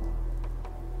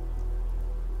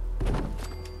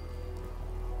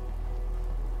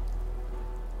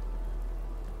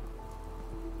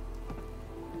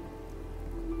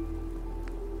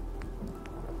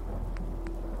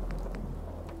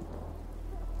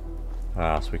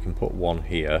 So we can put one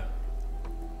here.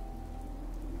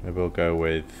 Maybe we'll go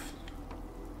with...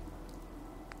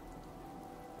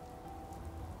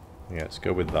 yeah, let's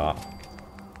go with that.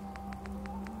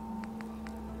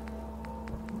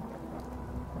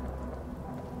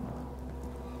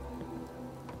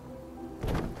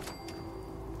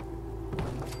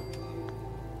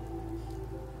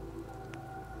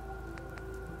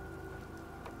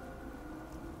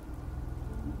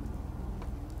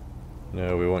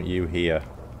 No, we want you here.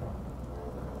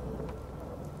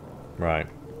 Right.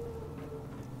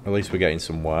 At least we're getting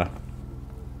somewhere.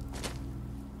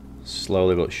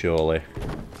 Slowly but surely.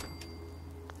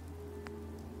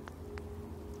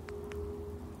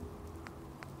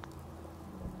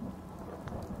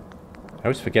 I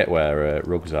always forget where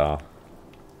rugs are.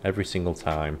 Every single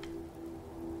time.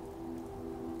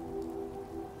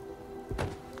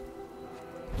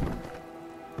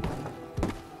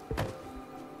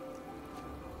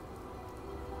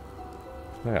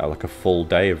 Yeah, like a full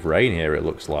day of rain here it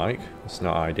looks like. It's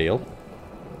not ideal.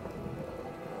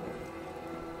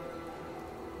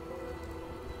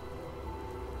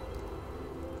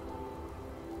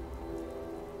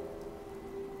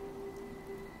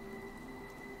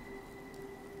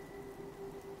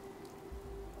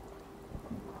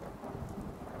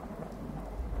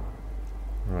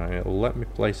 Right, it'll let me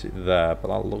place it there, but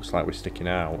that looks like we're sticking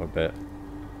out a bit.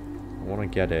 I want to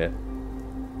get it.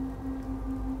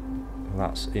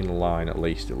 That's in line at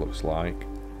least, it looks like.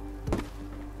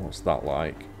 What's that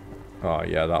like? Oh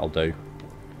yeah, that'll do.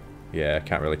 Yeah, I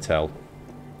can't really tell.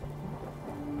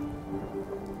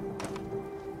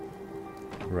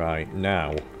 Right,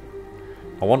 now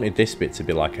I wanted this bit to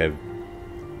be like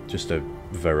just a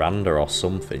veranda or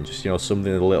something, just, you know,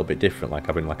 something a little bit different, like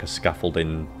having like a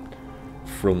scaffolding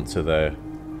front to the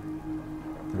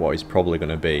what is probably going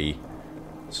to be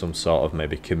some sort of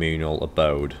maybe communal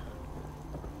abode.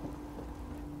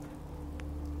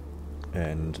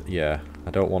 And yeah,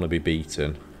 I don't want to be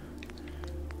beaten.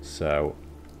 So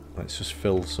let's just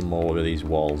fill some more of these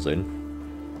walls in.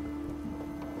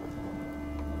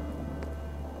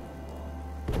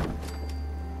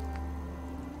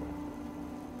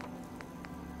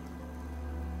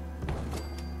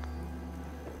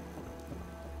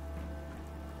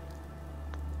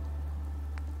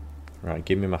 Right,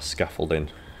 give me my scaffolding.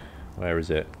 Where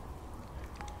is it?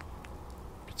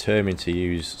 Determined to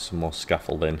use some more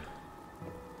scaffolding.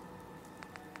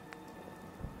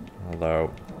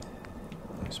 Although,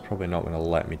 it's probably not going to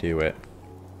let me do it.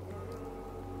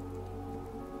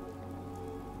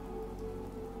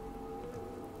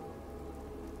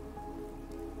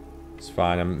 It's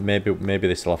fine, maybe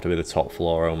this will have to be the top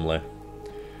floor only.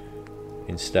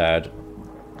 Instead,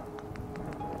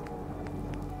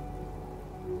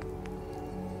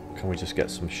 can we just get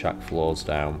some shack floors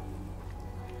down?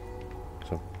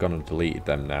 So I've gone and deleted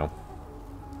them now.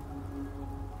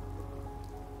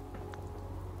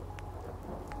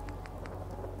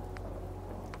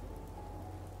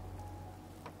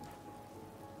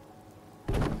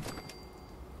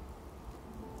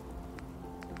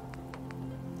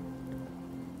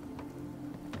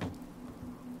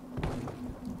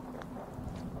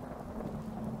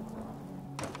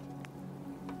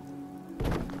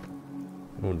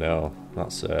 Oh no,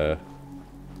 that's done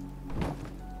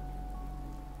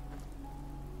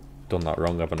that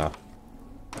wrong, haven't I?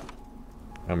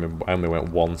 I only went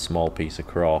one small piece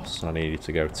across, I needed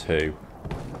to go two.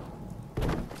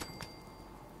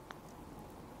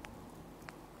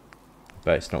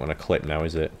 Bet it's not going to clip now,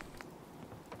 is it?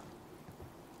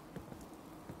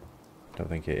 Don't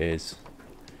think it is.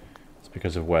 It's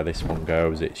because of where this one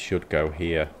goes, it should go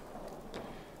here.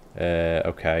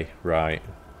 Okay, right.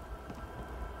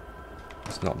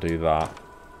 Let's not do that.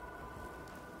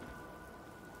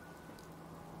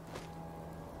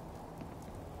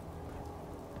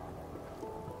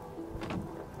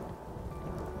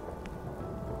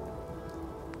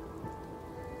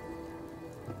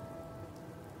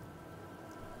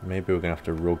 Maybe we're gonna have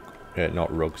to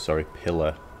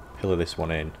pillar this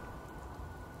one in.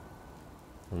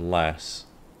 Unless,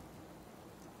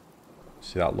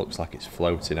 see, that looks like it's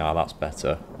floating. Ah, that's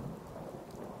better.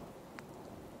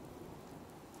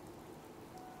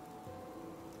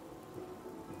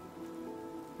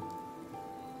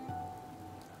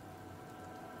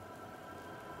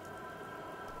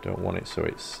 Don't want it so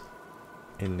it's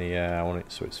in the air, I want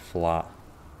it so it's flat.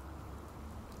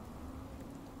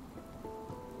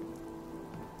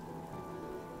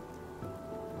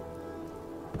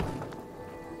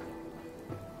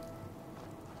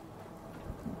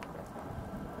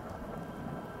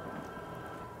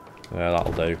 Yeah,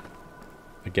 that'll do.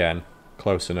 Again,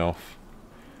 close enough.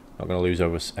 Not going to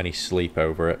lose any sleep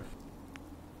over it.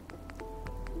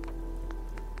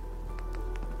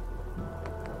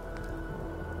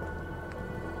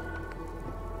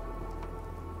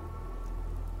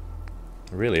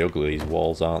 Really ugly, these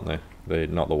walls, aren't they? They're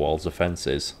not the walls, the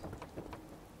fences.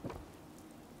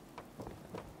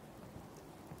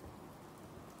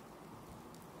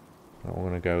 I'm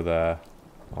going to go there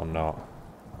or not.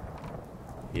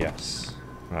 Yes.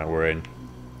 Right, we're in.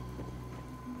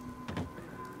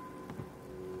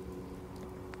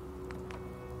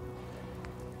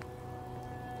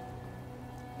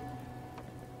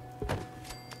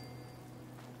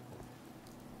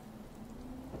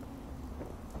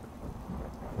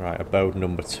 Right, abode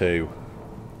number 2.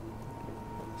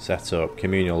 Set up,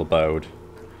 communal abode.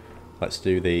 Let's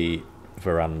do the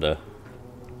veranda.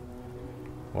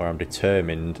 Where I'm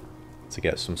determined to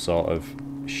get some sort of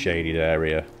shaded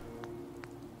area.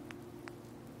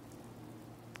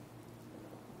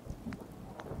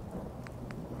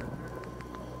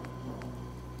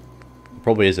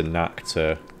 Probably is a knack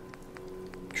to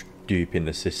duping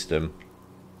the system,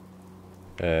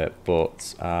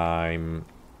 but I'm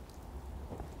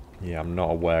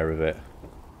not aware of it.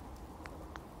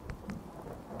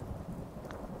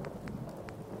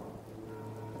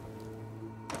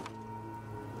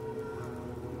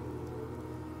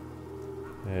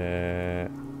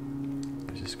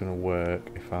 Is this going to work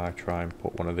if I try and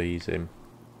put one of these in?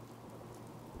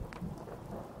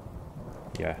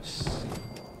 Yes.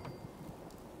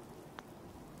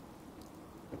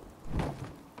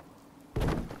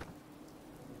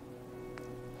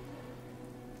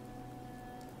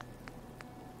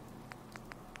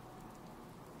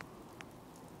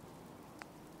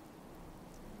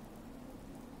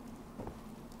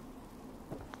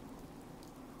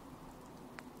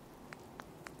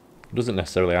 It doesn't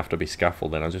necessarily have to be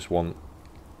scaffolding, I just want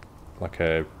like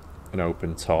an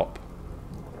open top,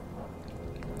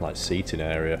 like seating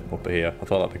area up here. I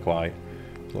thought that'd be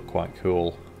look quite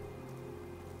cool.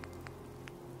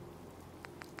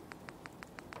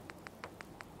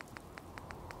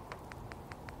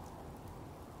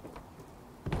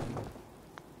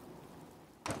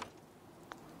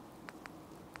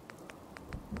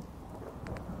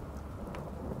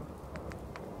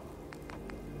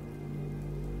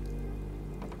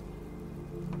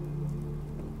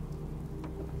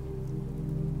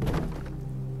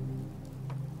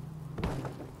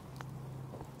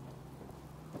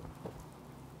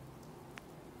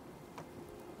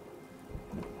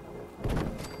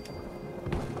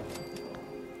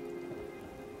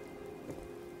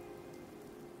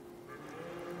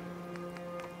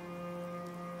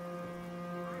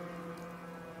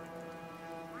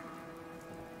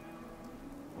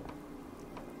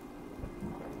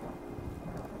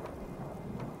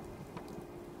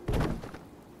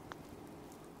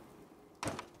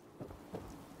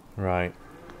 Right.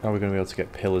 Are we going to be able to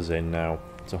get pillars in now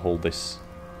to hold this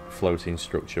floating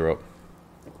structure up?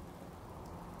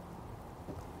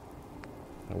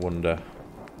 I wonder.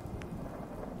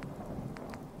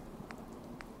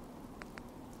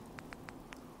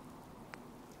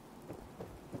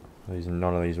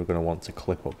 None of these we're going to want to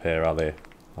clip up here, are they?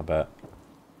 I bet.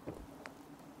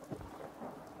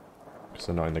 Because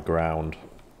they're not in the ground.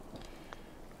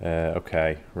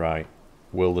 Okay, right.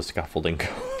 Will the scaffolding go?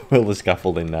 Will the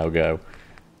scaffolding now go?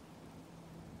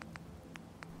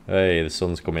 Hey, the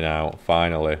sun's coming out,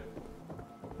 finally.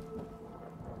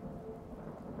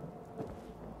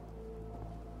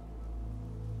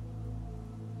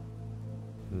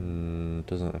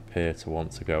 Doesn't appear to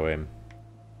want to go in.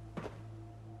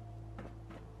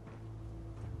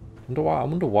 I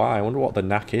wonder why. I wonder what the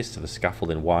knack is to the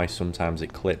scaffolding. Why sometimes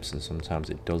it clips and sometimes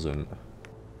it doesn't.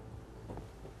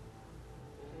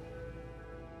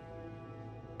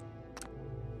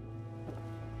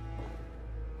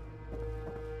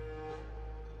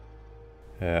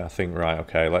 I think, right,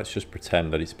 okay, let's just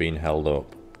pretend that it's been held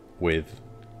up with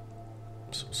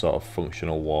some sort of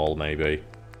functional wall, maybe.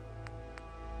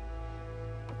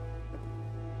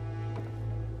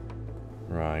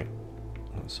 Right,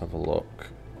 let's have a look.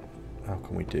 How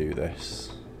can we do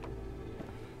this?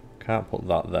 Can't put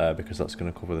that there because that's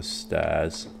going to cover the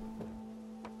stairs.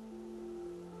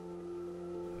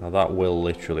 Now that will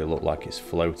literally look like it's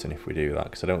floating if we do that,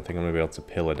 because I don't think I'm going to be able to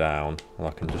pillar down. Well,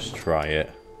 I can just try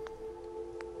it.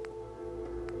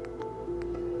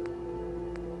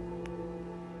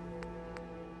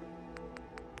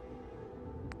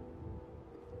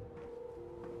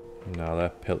 No, their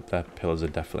pillars are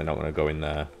definitely not going to go in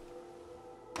there.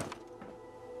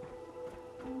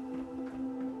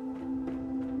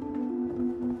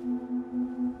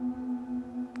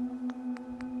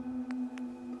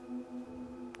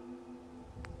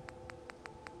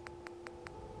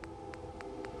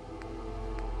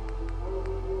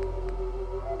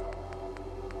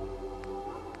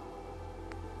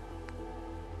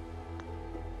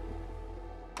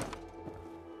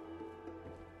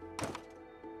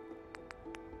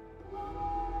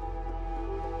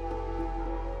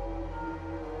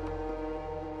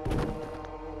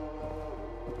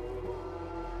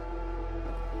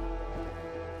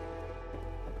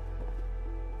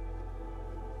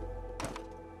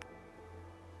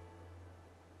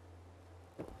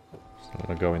 Not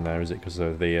going to go in there, is it? Because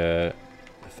of the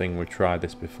thing we tried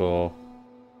this before.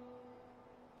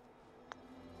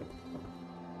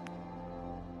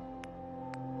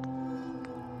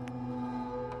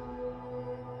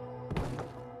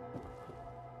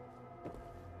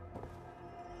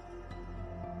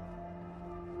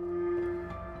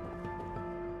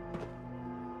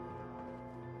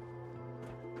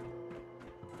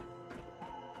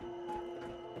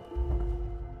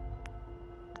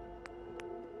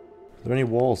 Are there any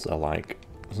walls that are like...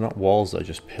 There's not walls that are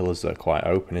just pillars that are quite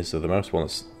open, is there? The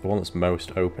one that's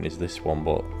most open is this one,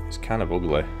 but it's kind of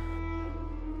ugly.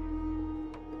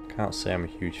 Can't say I'm a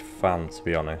huge fan, to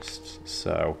be honest,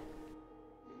 so...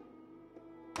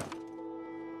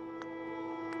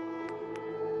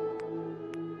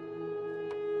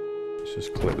 Let's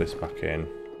just clip this back in.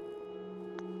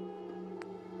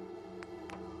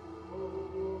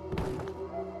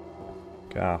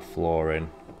 Get our floor in.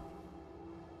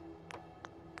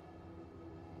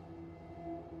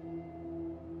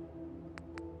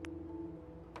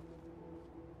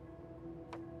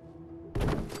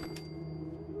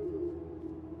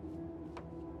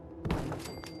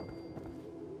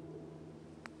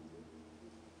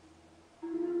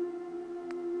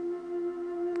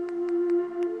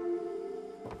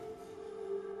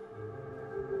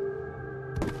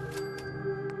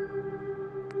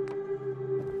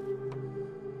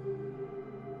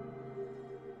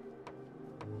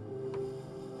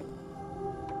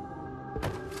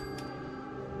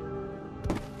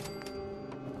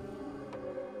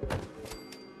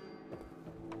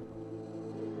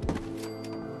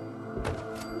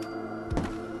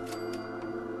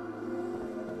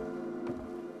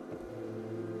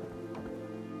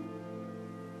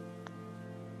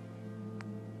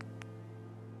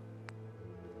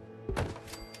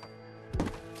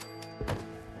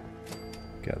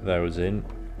 Get those in,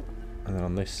 and then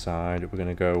on this side we're going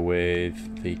to go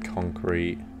with the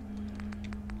concrete,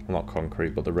 well, not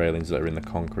concrete, but the railings that are in the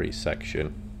concrete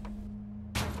section.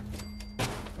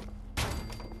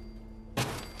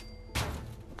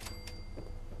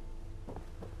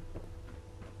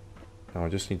 Now I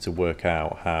just need to work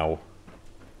out how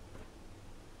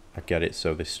I get it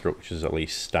so this structure's at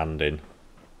least standing,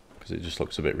 because it just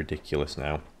looks a bit ridiculous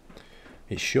now.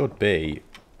 It should be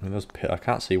I mean, I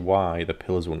can't see why the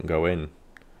pillars wouldn't go in,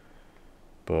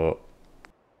 but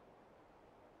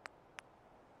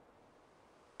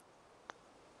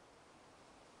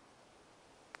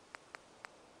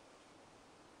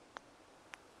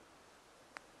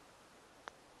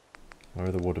where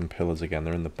are the wooden pillars again?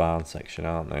 They're in the barn section,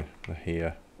 aren't they? They're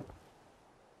here.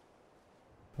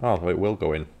 Oh, it will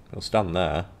go in. It'll stand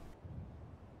there.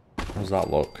 How's that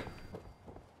look?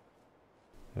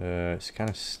 It's kind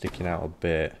of sticking out a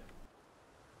bit. I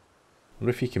wonder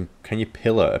if you can you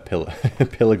pillar pillar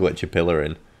glitch a pillar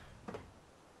in?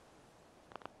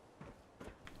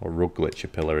 Or rug glitch a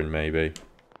pillar in, maybe.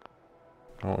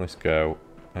 I don't want this to go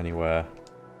anywhere.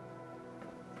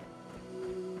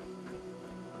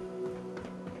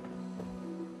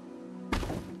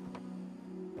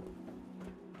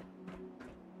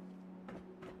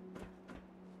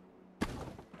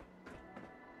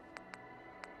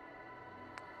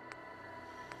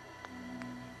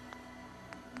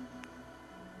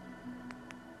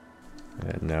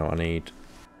 No, I need...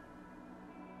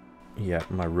 yeah,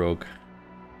 my rug.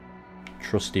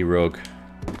 Trusty rug.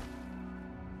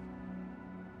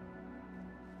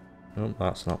 Oh,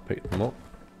 that's not picked them up.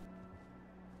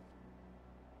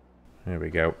 There we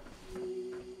go.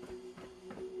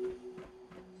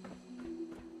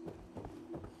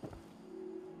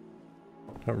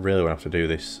 I don't really want to have to do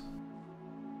this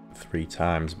 3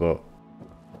 times, but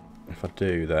if I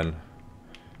do, then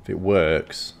if it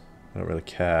works, I don't really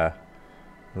care.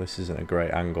 Well, this isn't a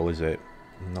great angle, is it?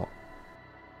 Not.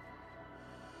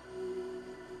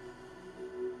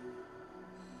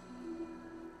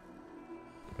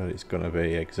 But it's going to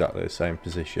be exactly the same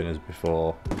position as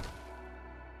before.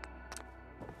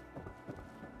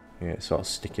 Yeah, it's sort of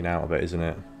sticking out a bit, isn't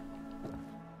it?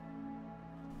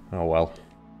 Oh well.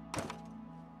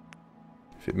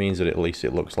 If it means that at least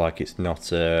it looks like it's not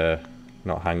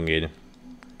hanging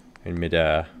in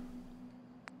midair,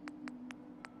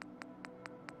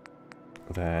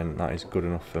 then that is good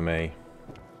enough for me.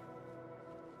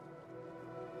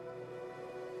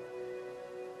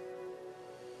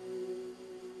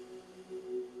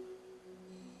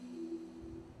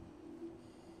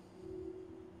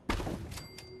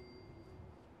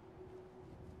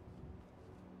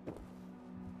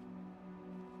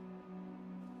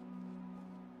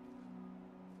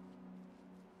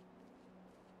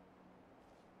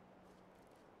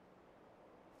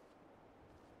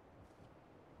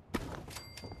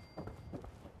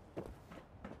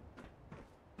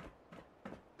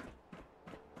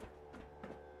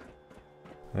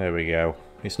 There we go.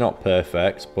 It's not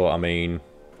perfect, but I mean,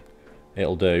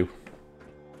 it'll do.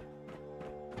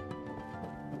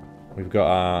 We've got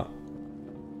our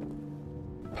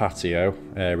patio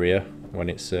area when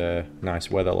it's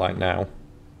nice weather like now.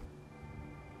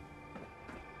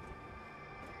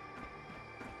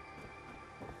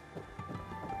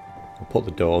 I'll put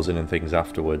the doors in and things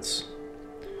afterwards.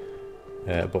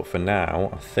 But for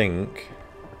now, I think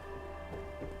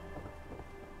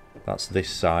that's this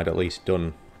side at least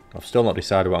done. I've still not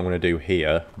decided what I'm going to do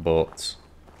here, but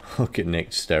look at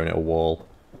Nick staring at a wall.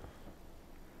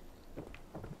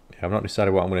 Yeah, I've not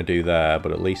decided what I'm going to do there,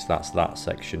 but at least that's that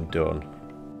section done.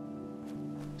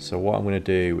 So what I'm going to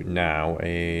do now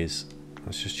is,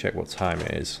 let's just check what time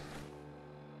it is.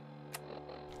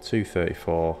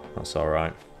 2:34, that's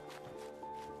alright.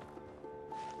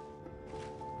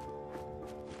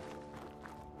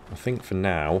 I think for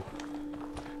now,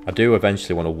 I do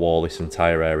eventually want to wall this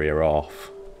entire area off.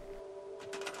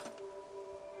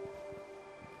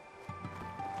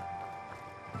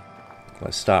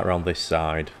 Let's start around this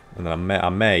side, and then I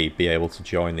may be able to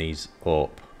join these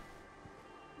up.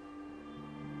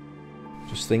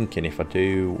 Just thinking if I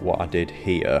do what I did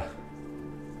here,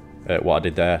 what I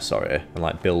did there, sorry, and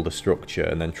like build a structure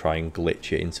and then try and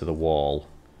glitch it into the wall.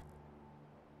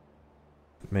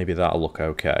 Maybe that'll look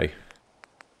okay.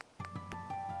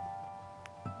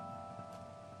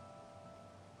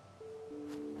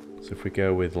 So if we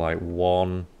go with like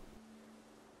 1,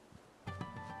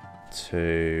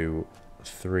 2,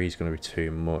 3 is going to be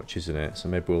too much, isn't it? So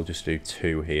maybe we'll just do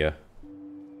 2 here.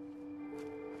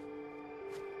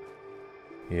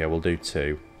 Yeah, we'll do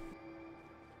 2.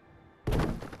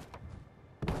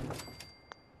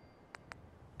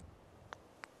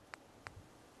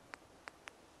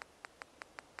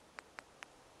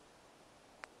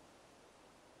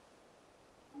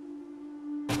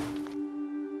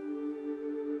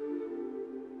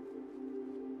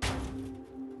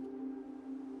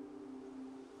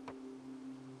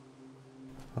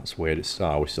 That's weird.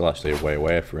 We're still actually way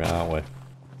away from it, aren't we?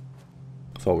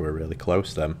 I thought we were really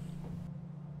close then.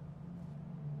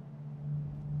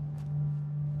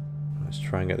 Let's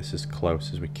try and get this as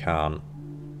close as we can,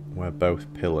 where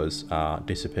both pillars are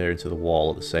disappearing to the wall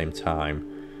at the same time.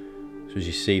 So as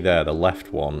you see there, the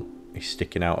left one is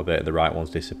sticking out a bit, the right one's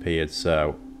disappeared,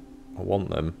 so I want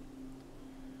them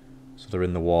so they're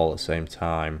in the wall at the same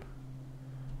time.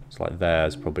 It's like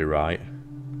there's probably right.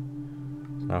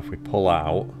 So now if we pull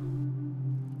out,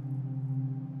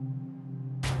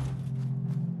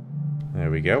 there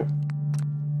we go.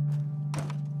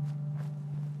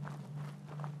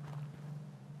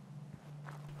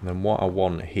 And then what I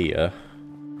want here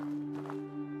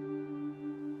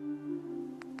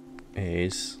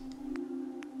is,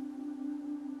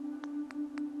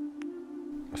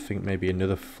 I think maybe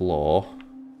another floor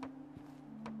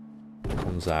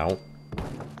comes out.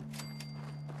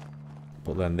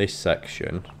 But then this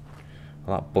section,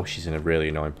 well, that bush is in a really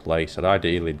annoying place. I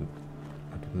do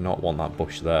not want that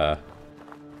bush there.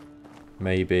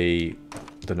 Maybe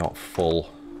they're not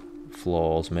full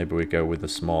floors. Maybe we go with the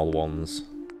small ones.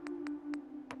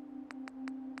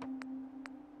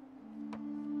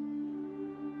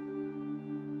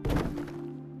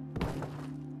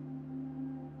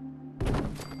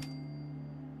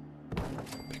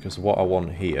 Because what I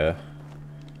want here,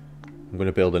 I'm going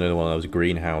to build another one of those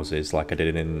greenhouses like I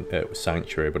did in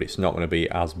Sanctuary, but it's not going to be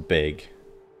as big.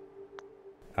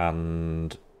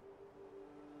 And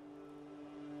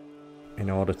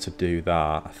in order to do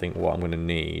that, I think what I'm going to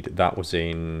need, that was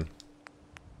it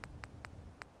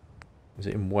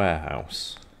in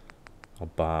warehouse or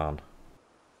barn?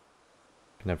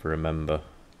 I can never remember.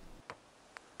 I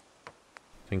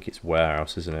think it's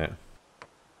warehouse, isn't it?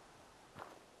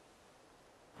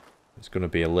 It's going to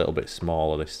be a little bit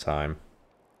smaller this time.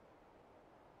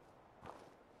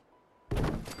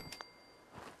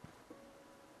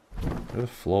 The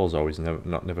floors always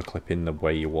never clip in the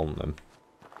way you want them.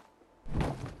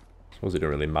 I suppose it don't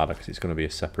really matter because it's going to be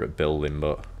a separate building,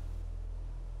 but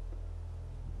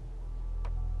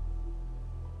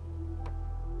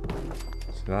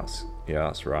so that's, yeah,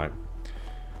 that's right.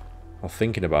 I'm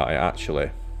thinking about it actually.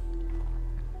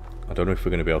 I don't know if we're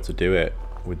going to be able to do it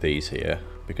with these here.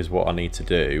 Because what I need to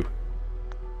do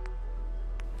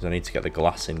is I need to get the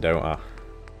glass in, don't I?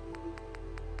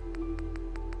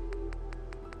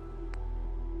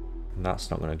 And that's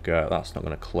not going to go, that's not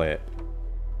going to clip.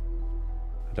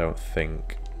 I don't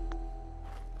think.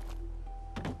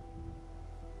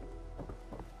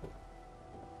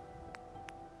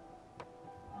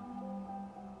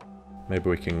 Maybe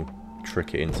we can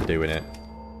trick it into doing it.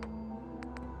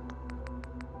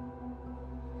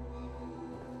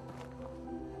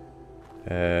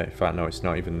 In fact, no, it's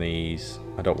not even these.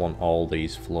 I don't want all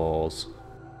these floors.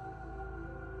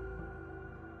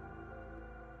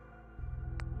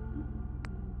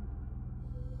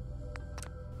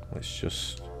 Let's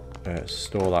just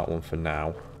store that one for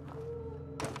now.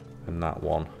 And that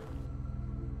one.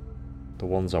 The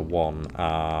ones I want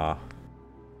are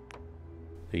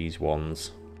these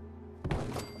ones.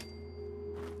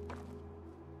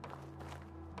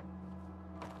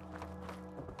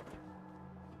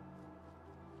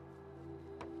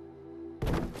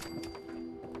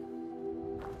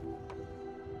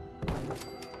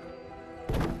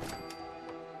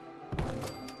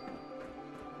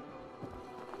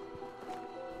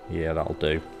 Yeah, that'll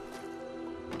do.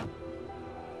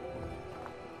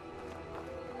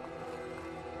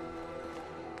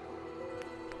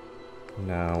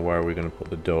 Now, where are we going to put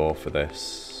the door for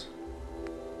this?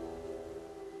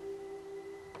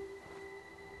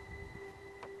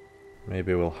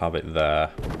 Maybe we'll have it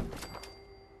there.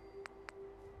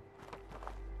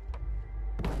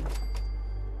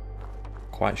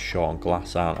 Quite short on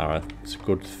glass, aren't I? It's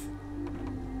good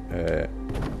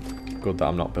that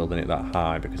I'm not building it that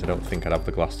high because I don't think I'd have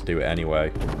the glass to do it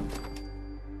anyway.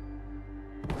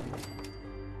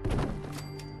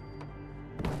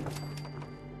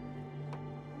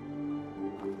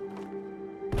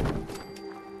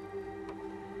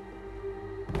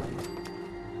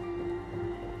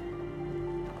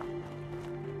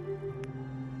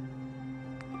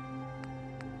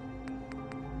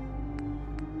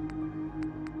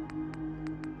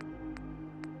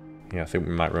 Yeah, I think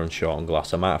we might run short on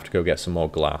glass. I might have to go get some more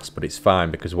glass, but it's fine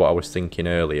because what I was thinking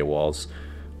earlier was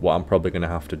what I'm probably going to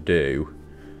have to do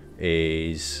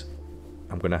is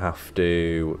I'm going to have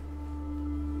to...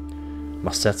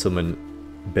 My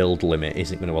settlement build limit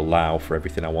isn't going to allow for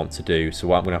everything I want to do. So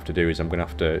what I'm going to have to do is I'm going to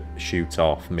have to shoot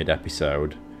off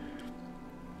mid-episode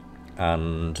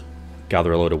and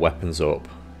gather a load of weapons up,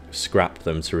 scrap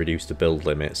them to reduce the build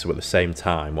limit. So at the same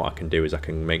time, what I can do is I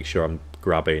can make sure I'm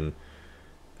grabbing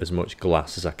as much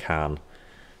glass as I can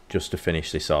just to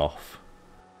finish this off.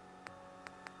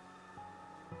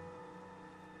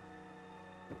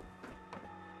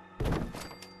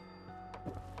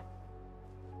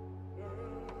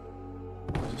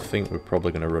 think we're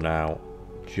probably going to run out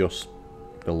just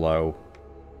below.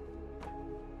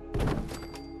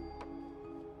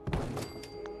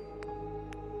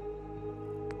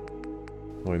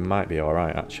 Well, we might be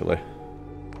alright actually.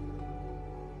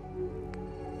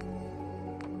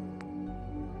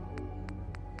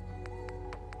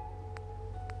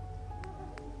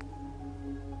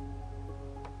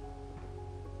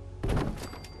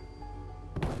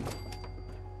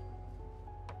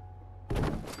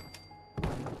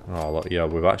 Oh, look, yeah,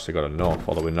 we've actually got enough,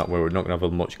 although we're not going to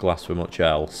have much glass for much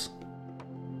else.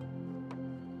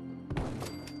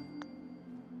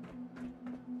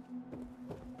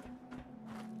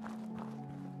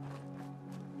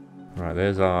 Right,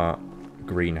 there's our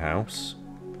greenhouse.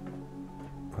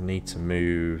 I need to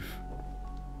move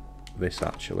this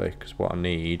actually, because what I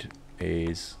need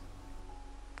is...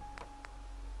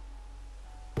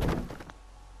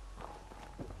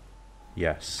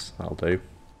 Yes, that'll do.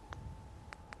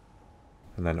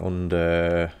 And then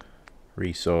under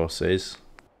resources,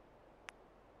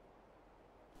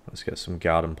 let's get some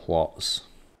garden plots.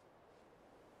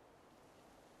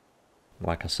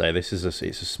 Like I say, this is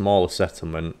it's a smaller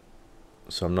settlement,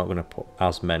 so I'm not going to put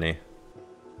as many.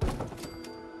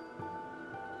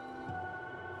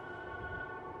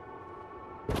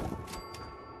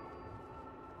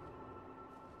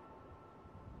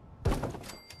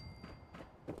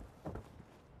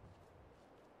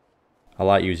 I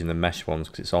like using the mesh ones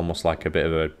because it's almost like a bit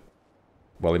of a,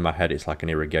 well, in my head it's like an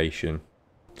irrigation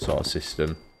sort of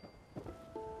system.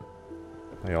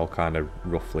 They all kind of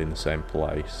roughly in the same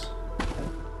place.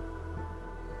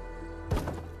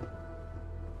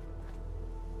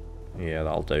 Yeah,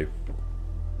 that'll do.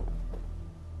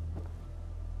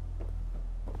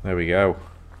 There we go.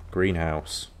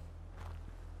 Greenhouse.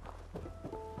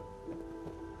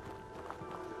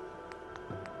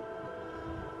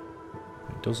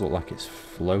 It does look like it's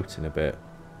floating a bit,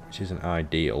 which isn't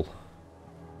ideal.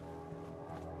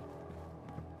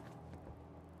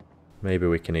 Maybe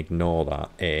we can ignore that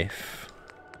if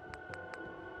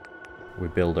we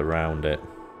build around it.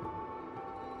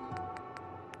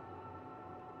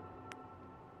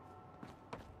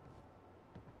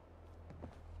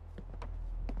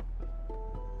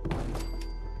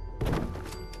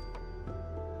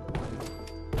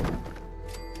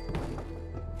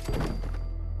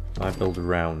 I build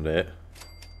around it,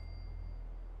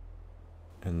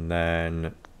 and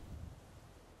then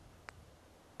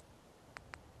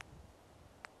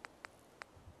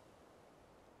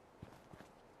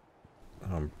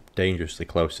I'm dangerously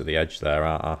close to the edge there,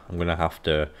 aren't I? I'm gonna have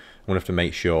to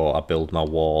make sure I build my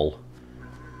wall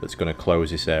that's gonna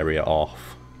close this area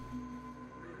off.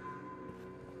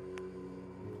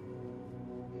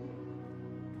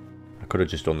 I could have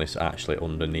just done this actually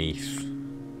underneath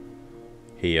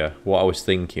here. What I was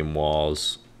thinking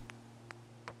was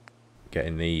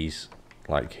getting these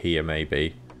like here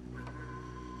maybe.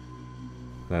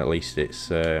 Then at least it's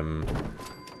I'm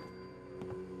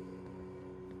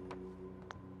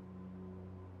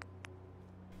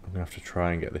gonna have to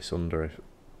try and get this under if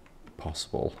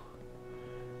possible.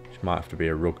 Which might have to be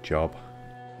a rug job.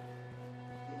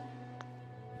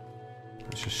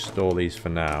 Let's just store these for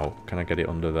now. Can I get it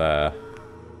under there?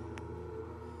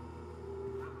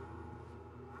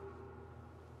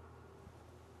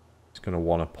 It's going to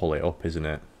want to pull it up, isn't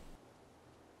it?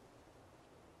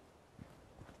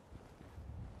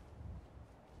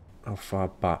 How far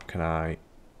back can I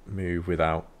move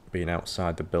without being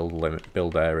outside the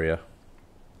build area?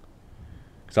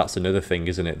 Because that's another thing,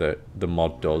 isn't it, that the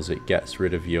mod does. It gets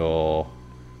rid of your...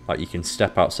 Like, you can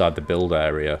step outside the build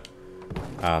area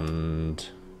and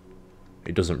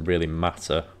it doesn't really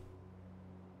matter.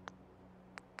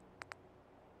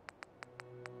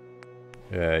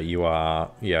 You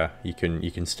are, yeah, you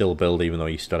can still build even though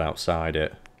you stood outside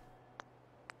it.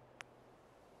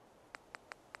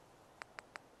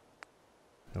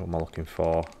 What am I looking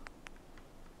for?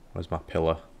 Where's my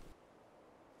pillar?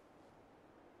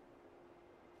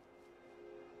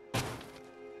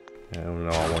 Oh no,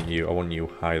 I want you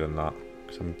higher than that,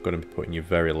 because I'm going to be putting you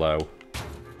very low.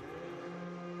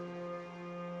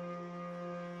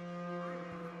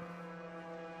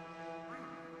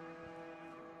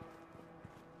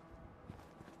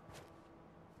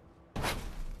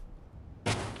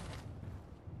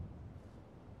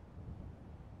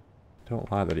 Don't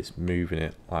like that it's moving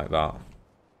it like that.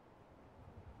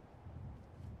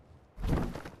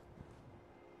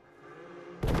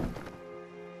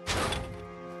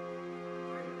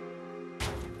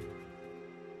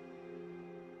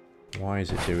 Why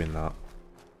is it doing that?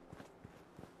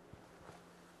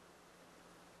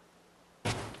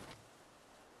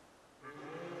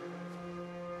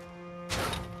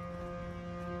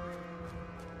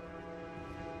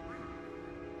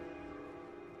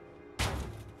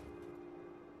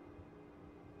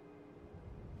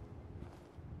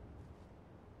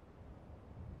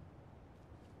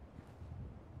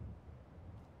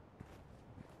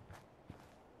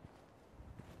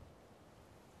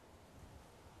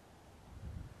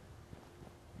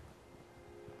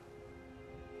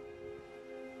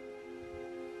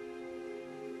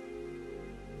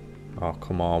 Oh,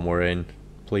 come on, we're in.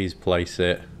 Please place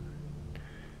it.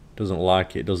 Doesn't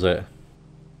like it, does it?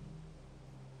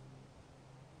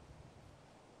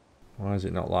 Why is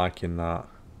it not liking that?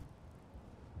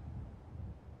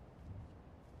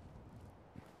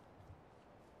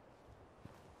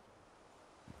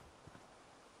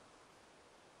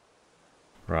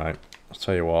 Right, I'll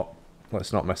tell you what.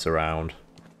 Let's not mess around.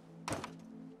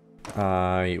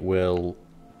 I will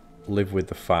live with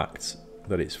the fact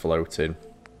that it's floating.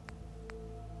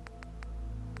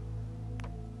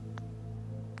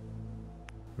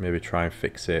 Maybe try and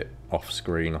fix it off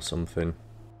screen or something.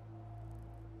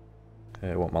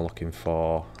 What am I looking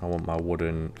for? I want my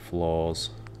wooden floors.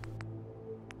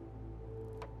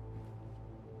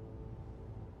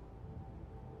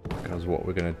 Because what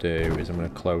we're going to do is I'm going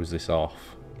to close this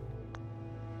off.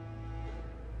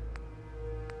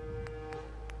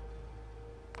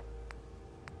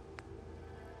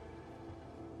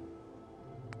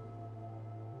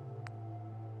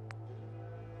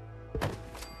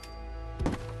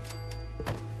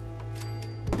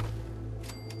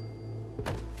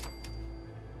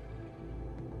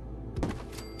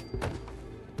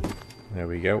 There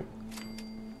we go.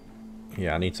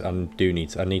 Yeah, I need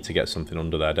to get something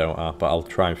under there, don't I? But I'll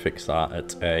try and fix that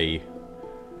at a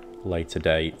later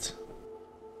date.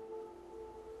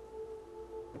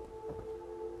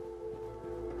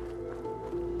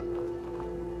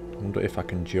 I wonder if I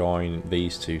can join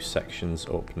these two sections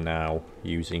up now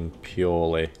using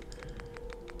purely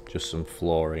just some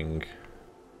flooring.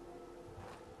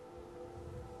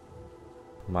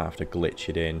 Might have to glitch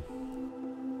it in.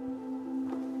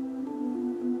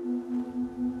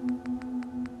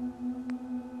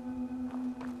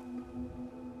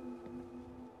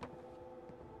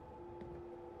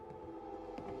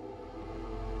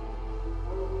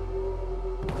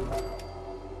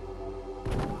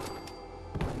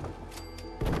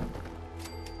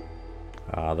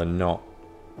 Ah, they're not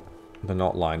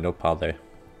lined up, are they?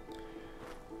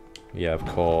 Yeah, of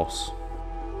course.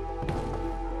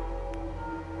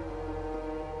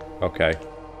 Okay,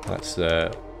 let's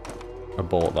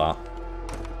abort that.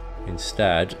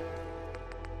 Instead,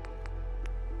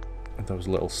 those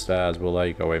little stairs, will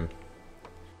they go in?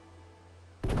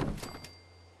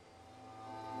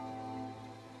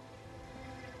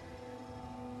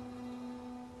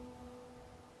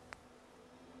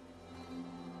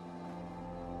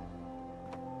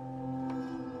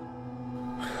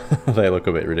 They look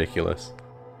a bit ridiculous.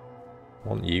 I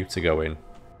want you to go in.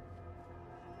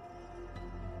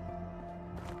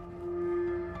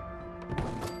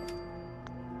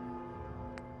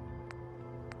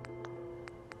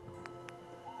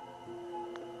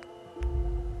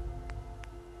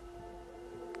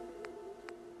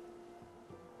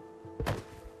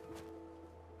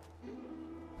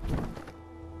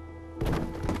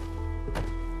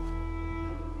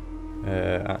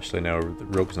 Actually, no, the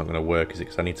rug's not going to work, is it?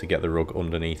 Because I need to get the rug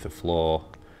underneath the floor.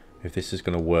 If this is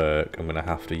going to work, I'm going to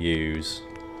have to use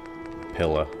a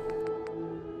pillar.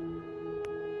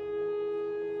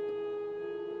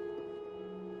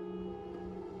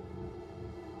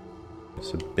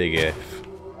 It's a big if.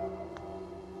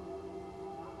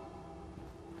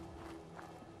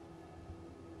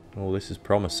 Oh, this is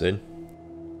promising.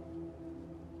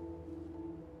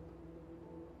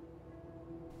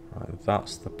 Right,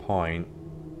 that's the point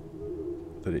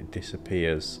that it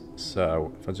disappears.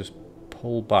 So if I just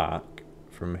pull back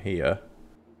from here,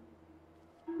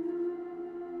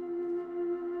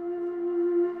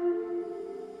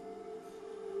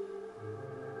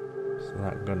 is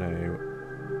that gonna...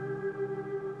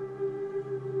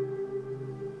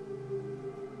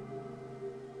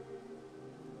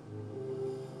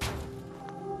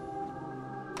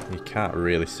 You can't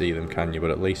really see them, can you? But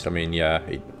at least, I mean, yeah,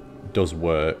 it does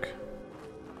work.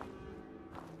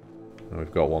 And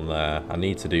we've got one there. I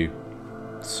need to do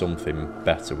something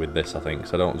better with this, I think,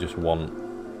 because I don't just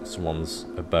want someone's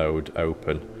abode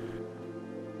open.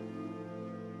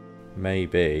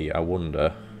 Maybe, I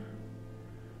wonder,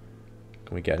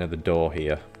 can we get another door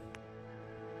here?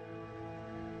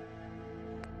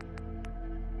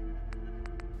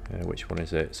 Which one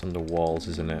is it? It's under walls,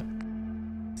 isn't it?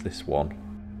 It's this one.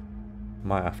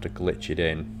 Might have to glitch it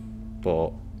in,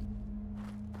 but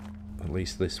at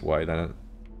least this way then.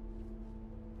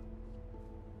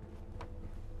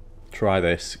 Try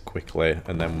this quickly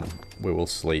and then we will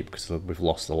sleep because we've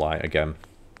lost the light again.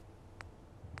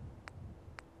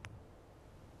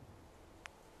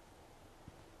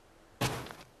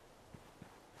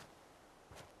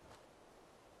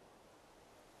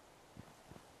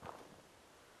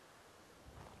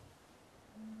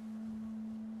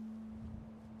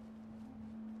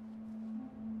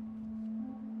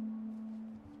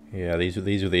 Yeah, these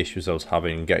were the issues I was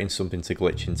having. Getting something to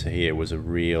glitch into here was a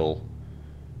real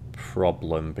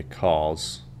problem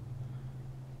because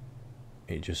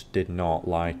it just did not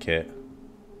like it.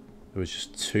 There was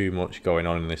just too much going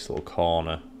on in this little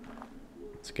corner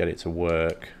to get it to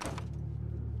work.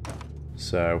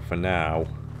 So for now,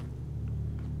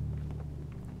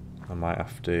 I might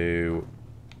have to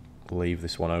leave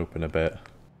this one open a bit.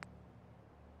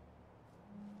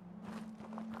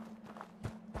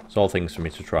 It's all things for me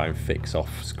to try and fix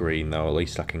off screen though. At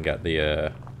least I can get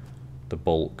the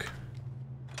bulk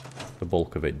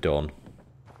of it done.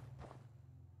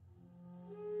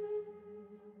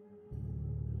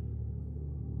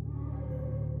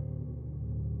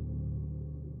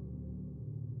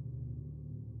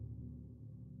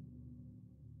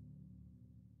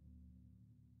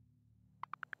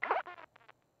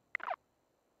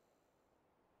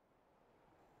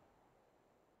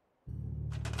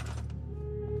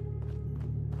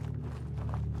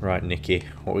 Right, Nikki,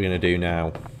 what are we going to do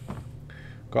now?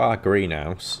 Got our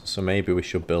greenhouse, so maybe we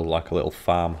should build like a little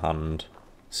farmhand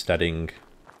steading.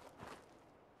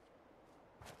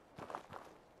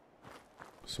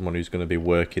 Someone who's going to be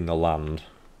working the land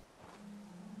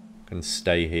can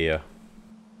stay here.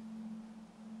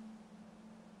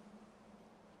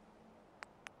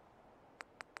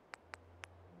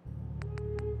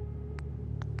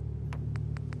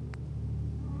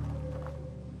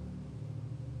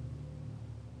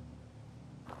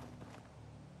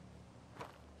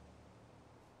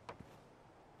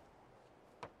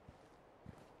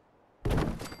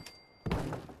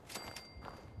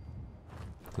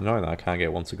 Annoying that I can't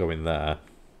get one to go in there.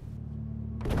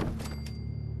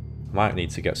 Might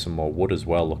need to get some more wood as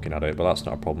well looking at it, but that's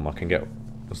not a problem. I can get...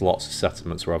 There's lots of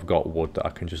settlements where I've got wood that I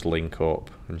can just link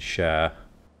up and share.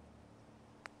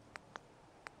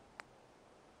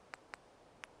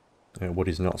 Yeah, wood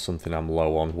is not something I'm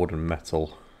low on. Wood and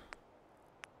metal.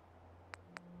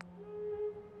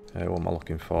 What am I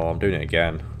looking for? I'm doing it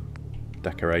again.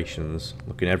 Decorations.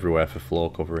 Looking everywhere for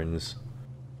floor coverings.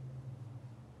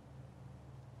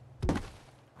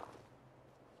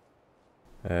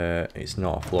 It's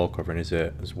not a floor covering, is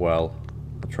it, as well?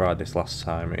 I tried this last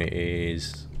time. It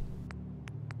is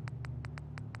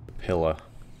pillar.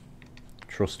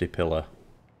 Trusty pillar.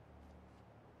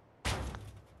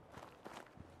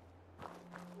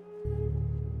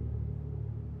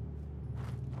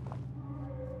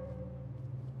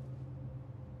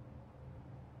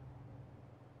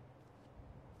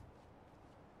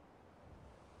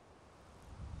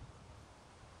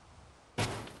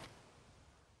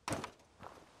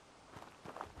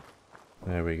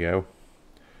 There we go.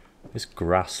 This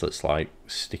grass that's like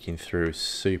sticking through is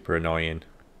super annoying.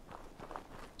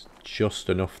 It's just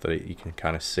enough that you can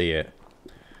kind of see it.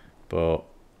 But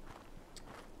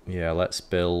yeah, let's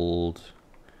build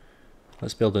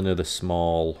another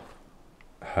small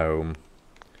home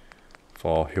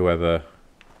for whoever's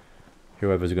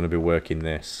going to be working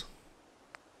this.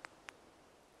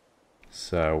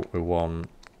 So we want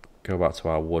go back to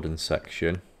our wooden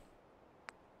section.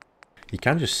 You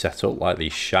can just set up like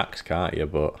these shacks, can't you?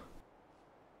 But I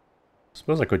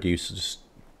suppose I could use just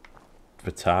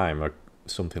for time or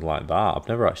something like that. I've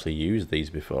never actually used these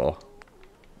before.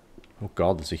 Oh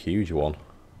god, there's a huge one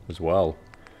as well.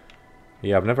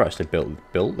 Yeah, I've never actually built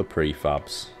the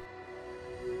prefabs.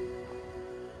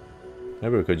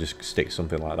 Maybe we could just stick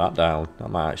something like that down. That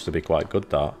might actually be quite good,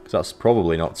 that, because that's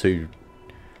probably not too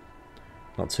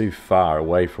far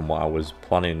away from what I was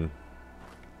planning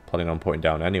on putting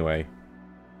down anyway.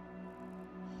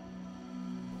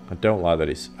 I don't like that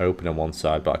it's open on one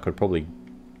side, but I could probably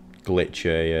glitch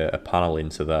a panel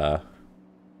into there.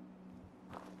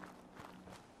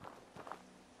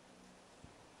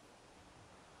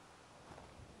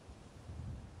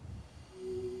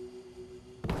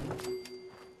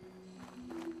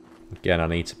 Again, I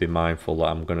need to be mindful that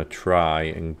I'm going to try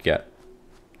and get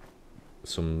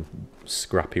some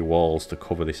scrappy walls to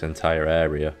cover this entire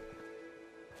area.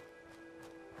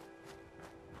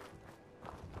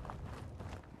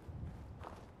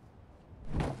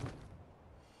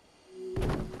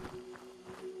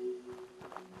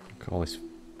 All this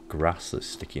grass that's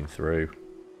sticking through.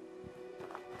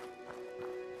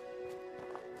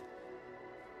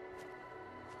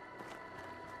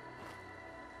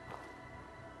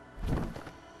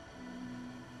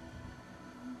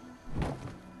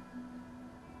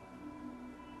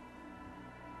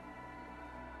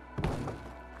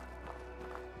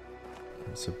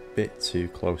 It's a bit too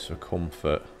close for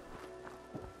comfort.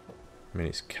 I mean,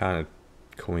 it's kind of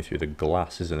coming through the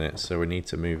glass, isn't it? So we need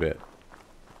to move it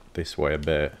this way a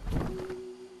bit.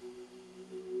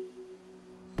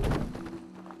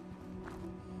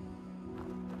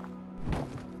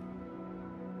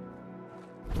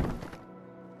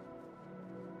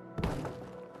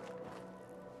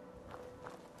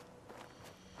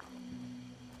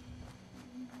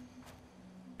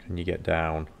 Can you get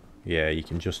down? Yeah, you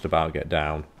can just about get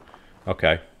down.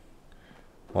 Okay.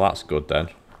 Well, that's good then.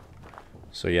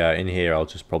 So yeah, in here I'll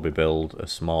just probably build a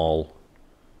small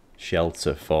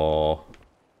shelter for,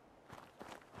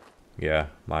 yeah,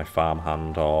 my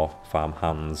farmhand or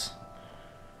farmhands.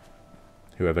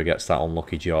 Whoever gets that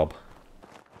unlucky job.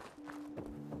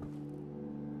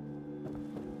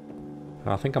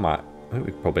 I think we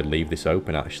could probably leave this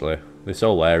open actually. This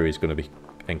whole area is going to be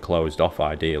enclosed off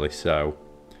ideally, so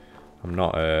I'm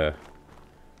not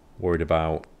worried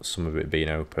about some of it being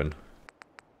open.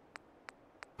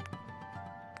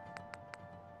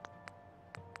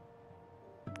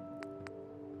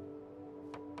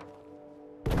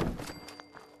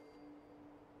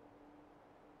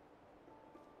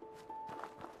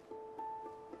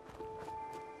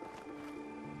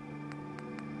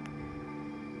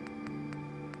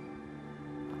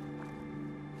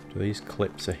 Do these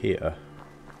clips are here?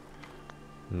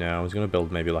 No, I was going to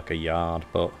build maybe like a yard,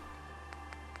 but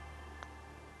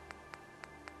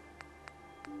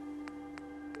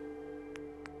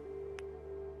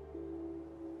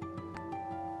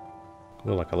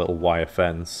well, like a little wire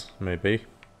fence, maybe.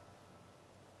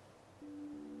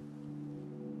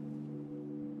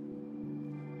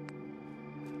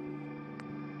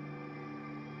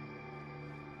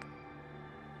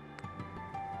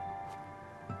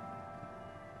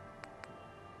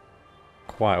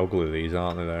 Quite ugly these,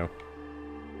 aren't they though?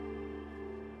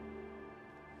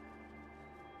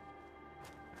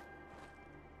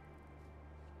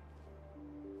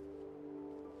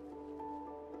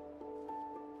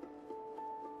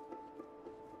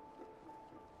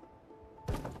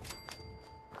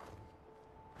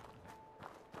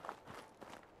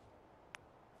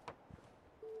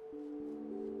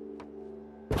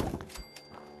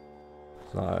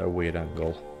 Is that a weird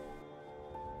angle?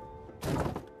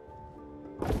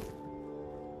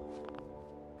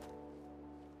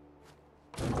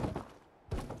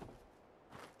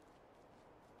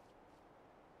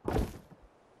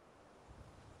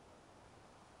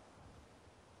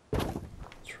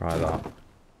 Try that.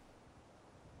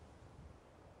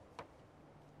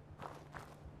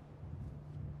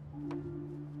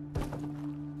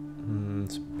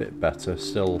 It's a bit better.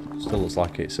 Still looks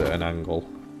like it's at an angle.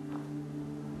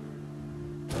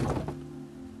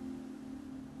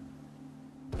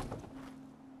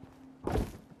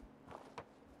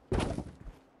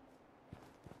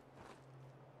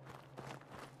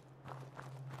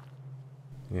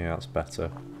 Yeah, that's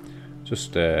better.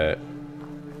 Just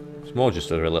it's more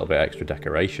just a little bit extra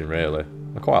decoration, really.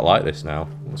 I quite like this now.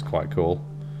 It's quite cool.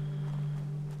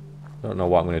 Don't know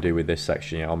what I'm going to do with this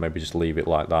section yet. I'll maybe just leave it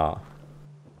like that.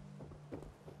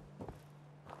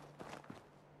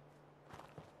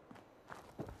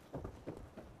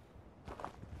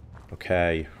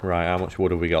 Okay, right, how much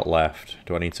wood have we got left?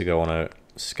 Do I need to go on a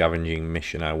scavenging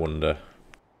mission, I wonder?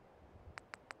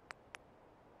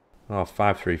 Oh,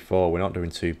 534, we're not doing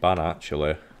too bad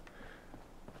actually.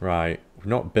 Right, we've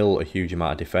not built a huge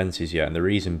amount of defences yet, and the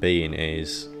reason being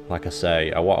is, like I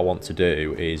say, what I want to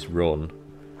do is run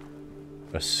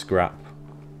a scrappy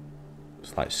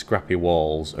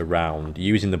walls around,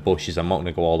 using the bushes. I'm not going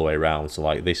to go all the way around, so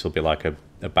like this will be like a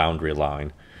boundary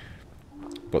line.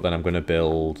 But then I'm going to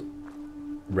build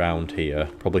round here,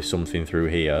 probably something through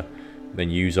here, then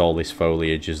use all this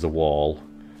foliage as the wall,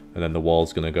 and then the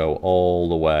wall's going to go all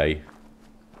the way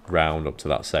round up to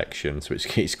that section. So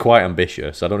it's quite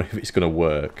ambitious. I don't know if it's going to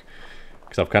work,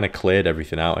 because I've kind of cleared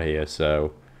everything out here,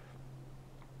 so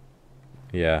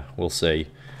yeah, we'll see.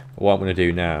 What I'm going to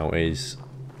do now is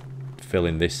fill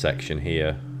in this section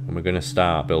here, and we're going to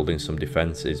start building some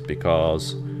defences,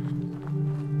 because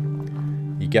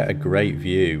you get a great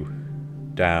view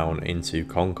down into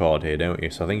Concord here, don't you?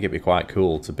 So I think it'd be quite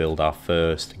cool to build our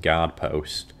first guard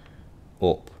post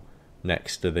up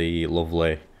next to the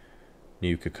lovely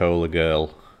new Coca-Cola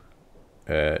girl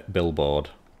billboard.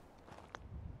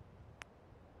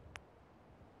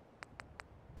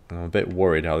 I'm a bit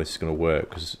worried how this is going to work,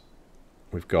 because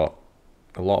we've got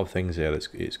a lot of things here that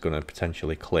it's going to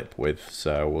potentially clip with,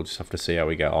 so we'll just have to see how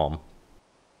we get on.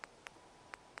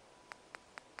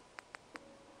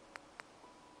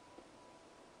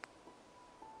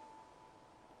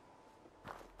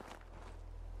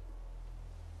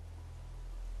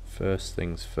 First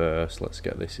things first, let's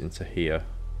get this into here.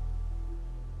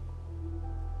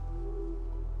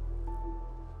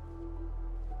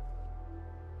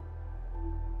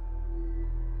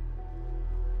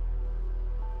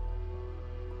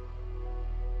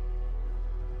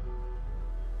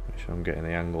 Make sure I'm getting the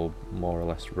angle more or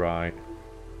less right.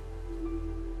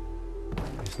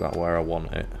 Is that where I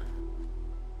want it?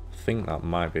 I think that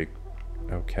might be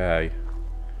okay.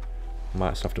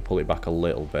 Might just have to pull it back a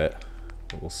little bit,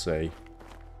 but we'll see.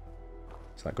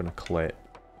 Is that going to clip?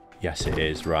 Yes, it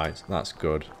is. Right, that's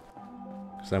good.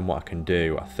 Because then what I can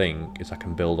do, I think, is I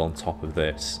can build on top of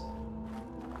this.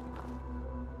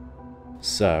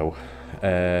 So,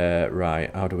 right,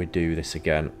 how do we do this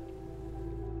again?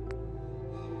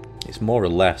 It's more or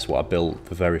less what I built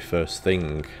the very first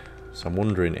thing. So I'm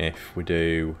wondering if we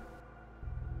do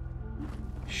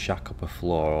shack up a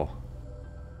floor.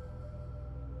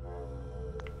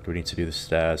 Do we need to do the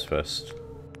stairs first?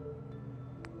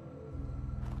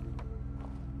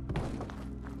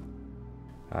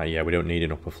 Ah, yeah, we don't need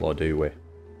an upper floor, do we?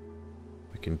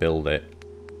 We can build it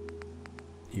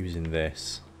using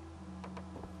this.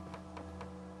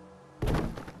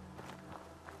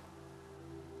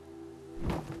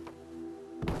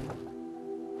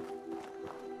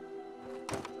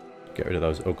 Get rid of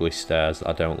those ugly stairs that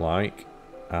I don't like,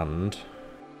 and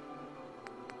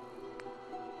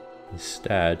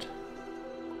instead,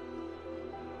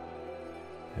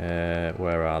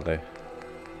 where are they?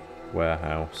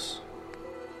 Warehouse.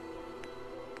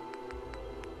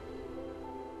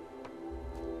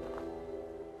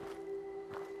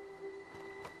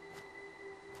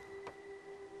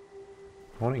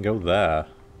 I want to go there.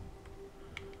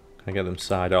 Can I get them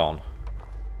side on?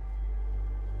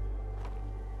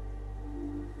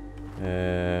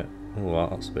 Oh,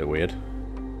 that's a bit weird.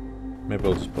 Maybe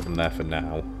we'll just put them there for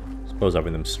now. I suppose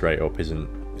having them straight up it's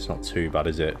not too bad,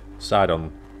 is it? Side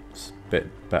on, it's a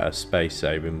bit better space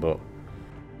saving, but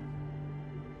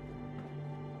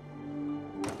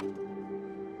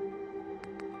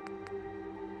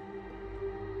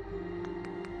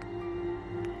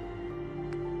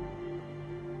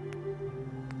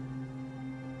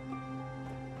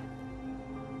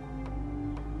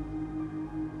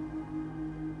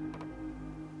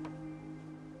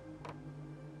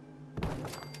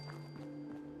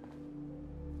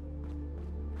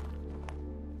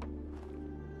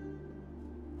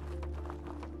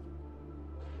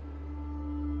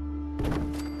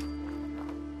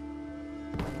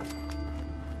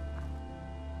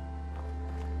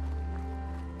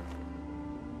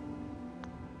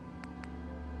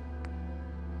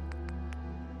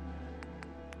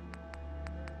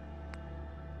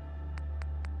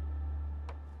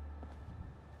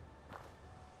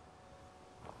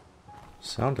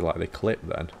sounded like they clipped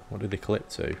then. What did they clip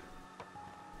to?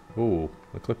 Ooh,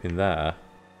 they're clipping there.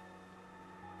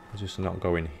 They're just not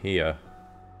going here.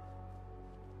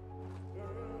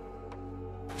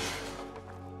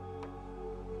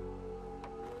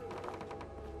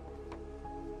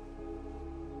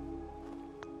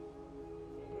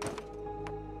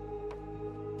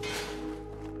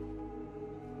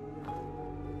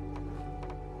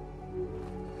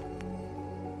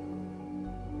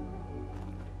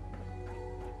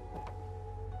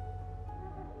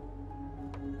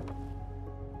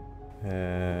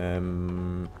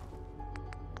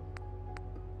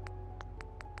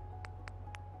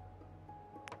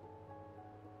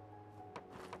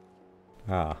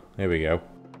 Ah, here we go.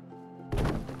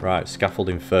 Right,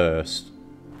 scaffolding first,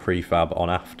 prefab on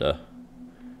after.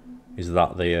 Is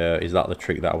that the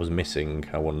trick that I was missing,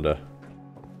 I wonder?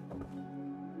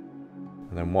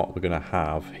 And then what we're gonna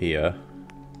have here,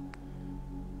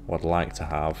 what I'd like to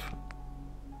have,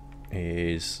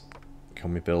 is,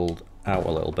 can we build out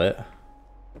a little bit?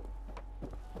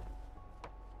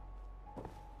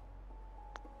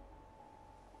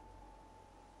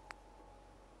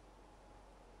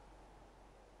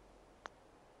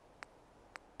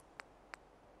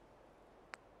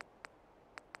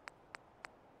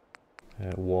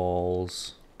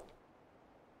 Walls.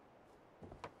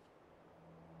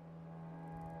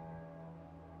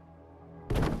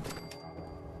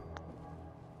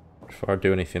 Before I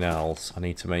do anything else, I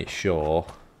need to make sure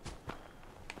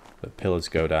that pillars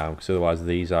go down, because otherwise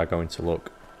these are going to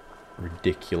look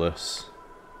ridiculous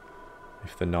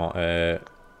if they're not, if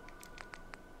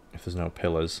there's no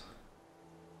pillars.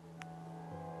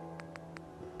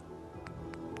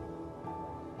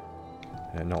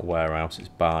 Not warehouse, it's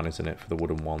barn, isn't it, for the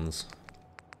wooden ones?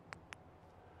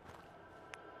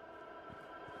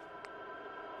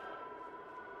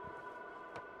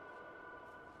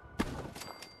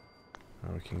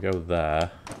 And we can go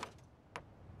there.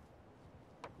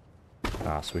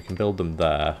 Ah, so we can build them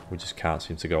there, we just can't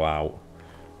seem to go out.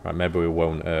 Right, maybe we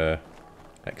won't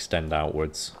extend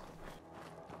outwards.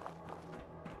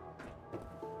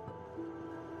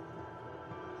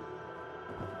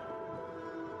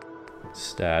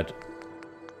 Instead,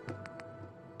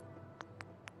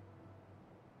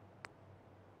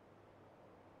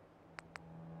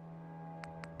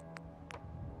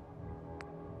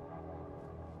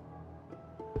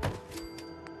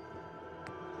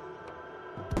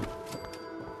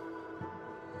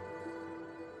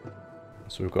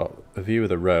 So we've got a view of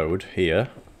the road here.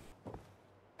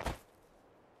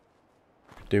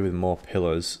 Do with more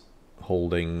pillars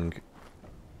holding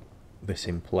this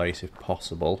in place if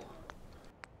possible.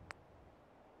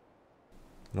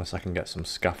 Unless I can get some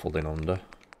scaffolding under.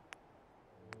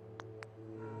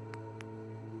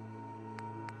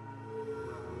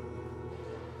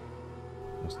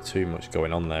 There's too much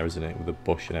going on there, isn't it, with the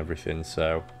bush and everything,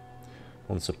 so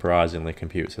unsurprisingly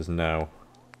computer says no.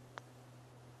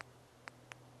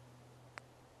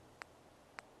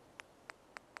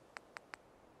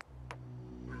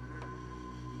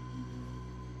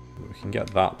 We can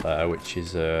get that there, which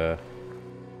is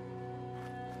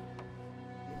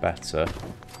better.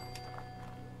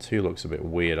 2 looks a bit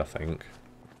weird, I think.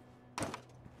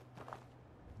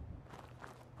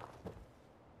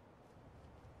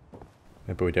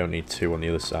 Maybe we don't need 2 on the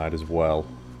other side as well.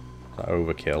 Is that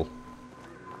overkill?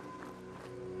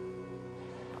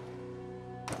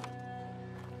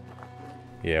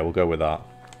 Yeah, we'll go with that.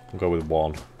 We'll go with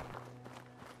 1.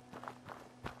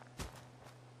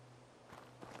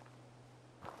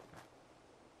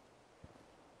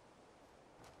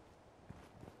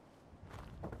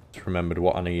 Just remembered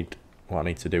what I need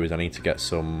to do is I need to get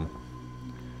some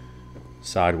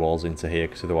sidewalls into here,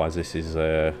 because otherwise this is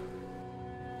yeah,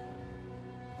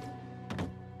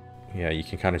 you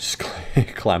can kind of just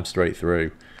climb straight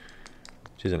through,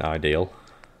 which isn't ideal.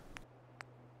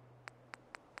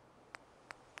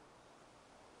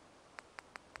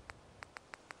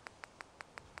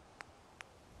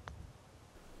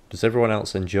 Does everyone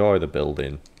else enjoy the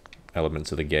building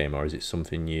elements of the game, or is it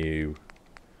something you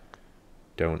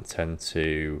don't tend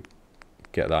to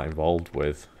get that involved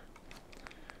with?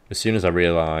 As soon as I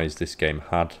realised this game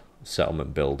had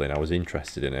settlement building, I was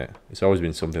interested in it. It's always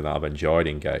been something that I've enjoyed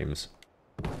in games.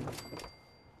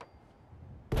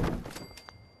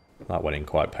 That went in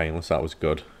quite painless, that was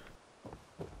good.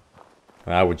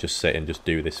 I would just sit and just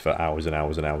do this for hours and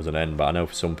hours and hours on end, but I know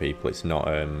for some people it's not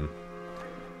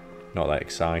that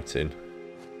exciting.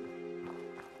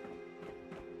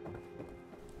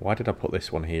 Why did I put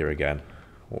this one here again?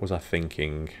 What was I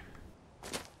thinking?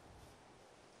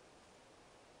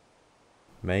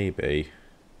 Maybe,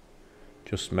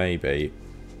 just maybe,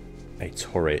 a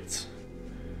turret.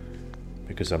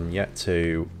 Because I'm yet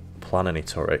to plan any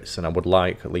turrets, and I would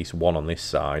like at least 1 on this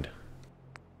side.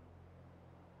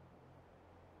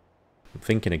 I'm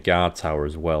thinking a guard tower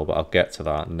as well, but I'll get to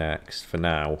that next. For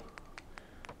now,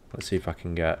 let's see if I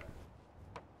can get...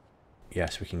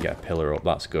 Yes, we can get a pillar up,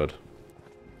 that's good.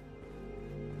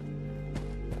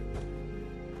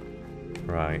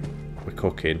 Right, we're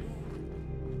cooking.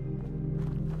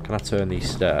 Can I turn these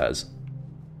stairs?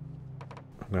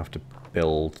 I'm going to have to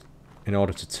build... In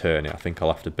order to turn it, I think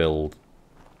I'll have to build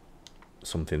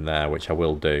something there, which I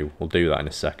will do. We'll do that in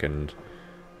a second.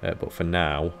 But for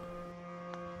now...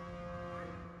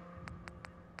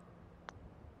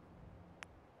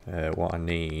 what I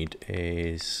need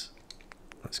is...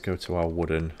 Let's go to our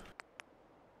wooden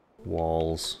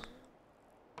walls.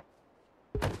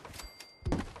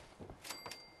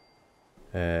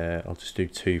 I'll just do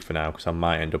 2 for now, because I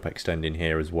might end up extending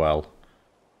here as well.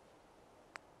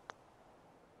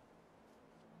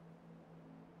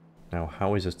 Now,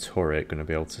 how is a turret going to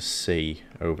be able to see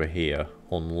over here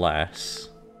unless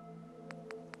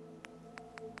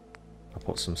I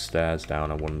put some stairs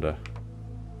down, I wonder?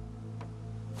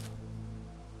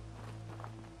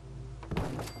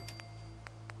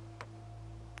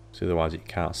 So otherwise it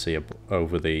can't see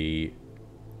over the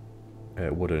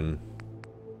wooden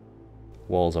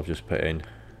walls I've just put in.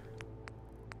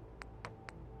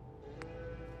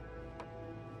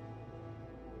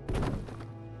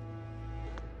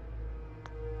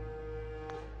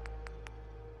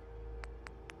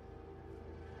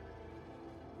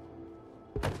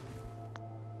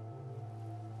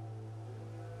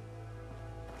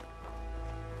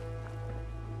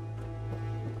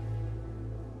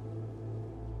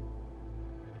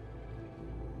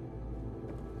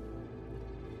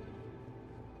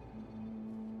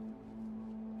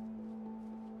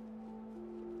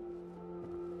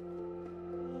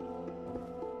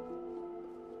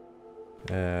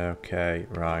 Okay,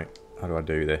 right. How do I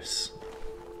do this?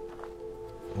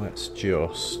 Let's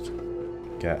just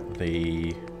get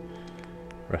the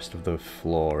rest of the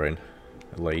floor in,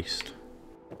 at least.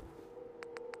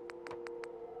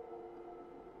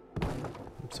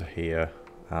 Up to here.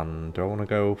 And do I want to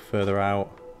go further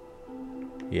out?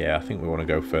 Yeah, I think we want to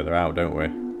go further out, don't we?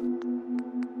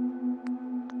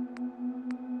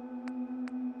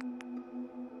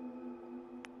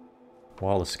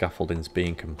 While the scaffolding's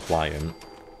being compliant,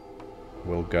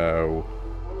 we'll go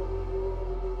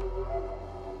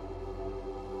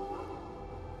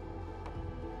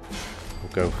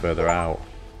go further out.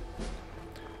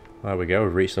 There we go,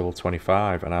 we've reached level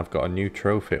 25 and I've got a new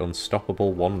trophy,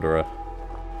 Unstoppable Wanderer.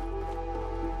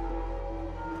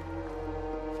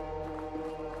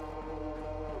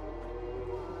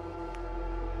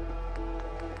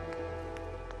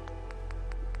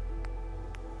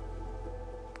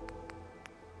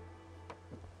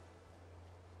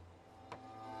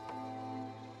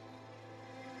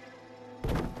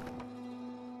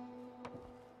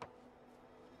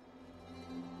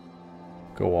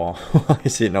 Go on. Why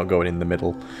is it not going in the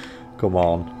middle? Come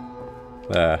on.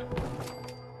 There.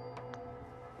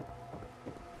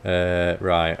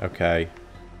 Right, okay.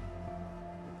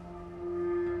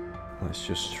 Let's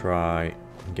just try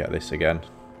and get this again.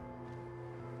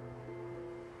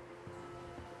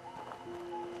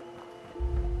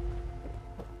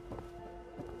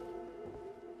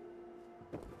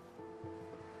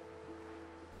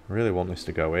 I really want this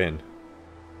to go in.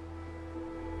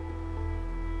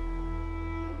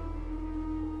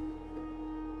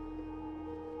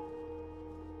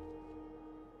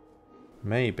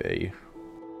 Maybe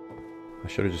I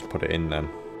should have just put it in then.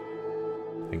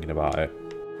 Thinking about it,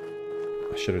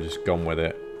 I should have just gone with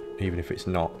it, even if it's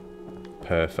not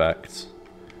perfect.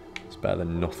 It's better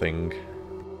than nothing.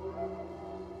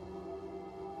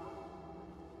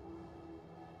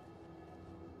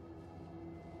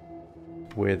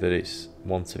 Weird that it's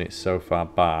wanting it so far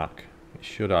back. It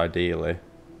should ideally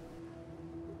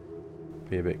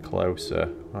be a bit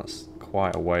closer. That's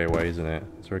quite a way away, isn't it?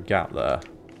 Is there a gap there?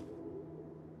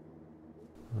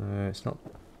 It's not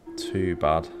too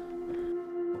bad.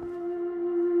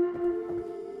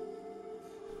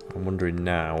 I'm wondering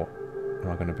now, am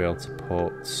I going to be able to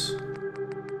put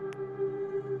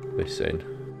this in?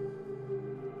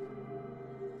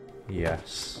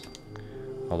 Yes.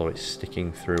 Although it's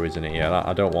sticking through, isn't it? Yeah,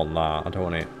 I don't want that. I don't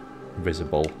want it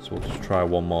visible. So we'll just try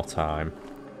one more time.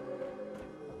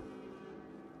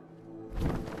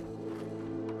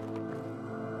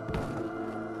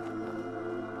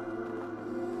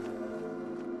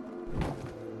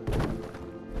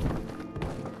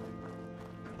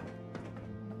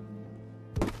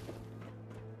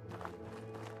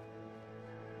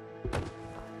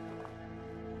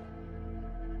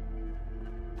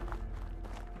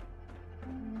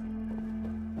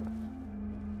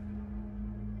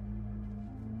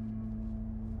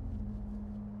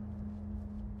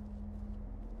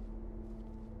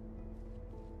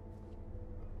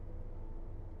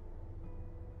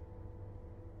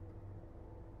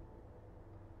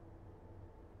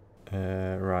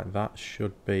 Right, that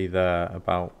should be there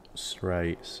about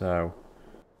straight, so...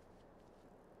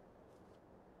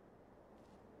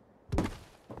 For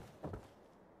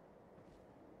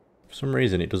some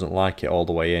reason it doesn't like it all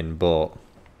the way in, but...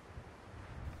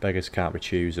 beggars can't be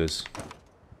choosers.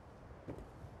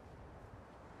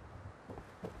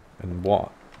 And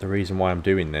what... the reason why I'm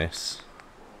doing this...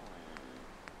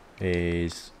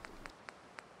 is...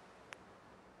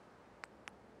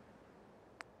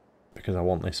 because I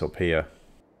want this up here.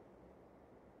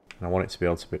 And I want it to be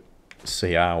able to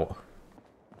see out.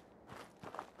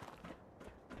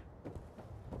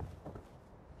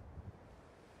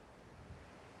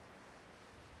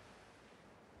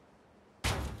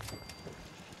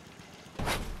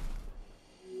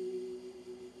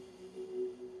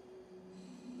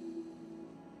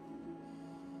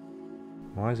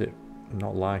 Why is it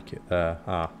not like it there?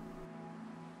 Ah.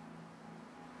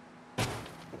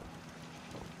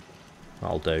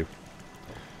 That'll do.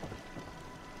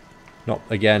 Not,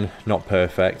 again, not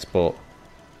perfect, but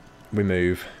we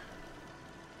move.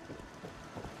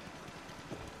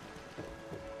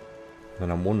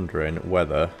 And I'm wondering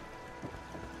whether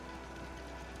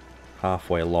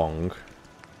halfway along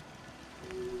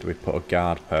do we put a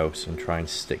guard post and try and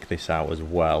stick this out as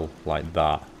well, like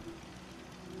that,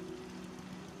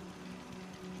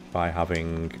 by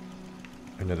having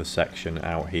another section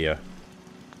out here.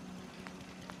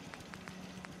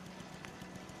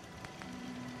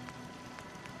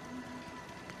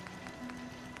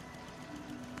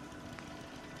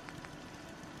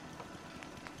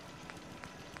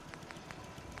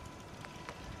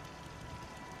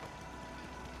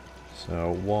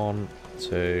 So 1,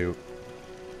 2,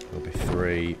 it'll be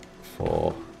 3,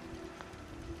 4.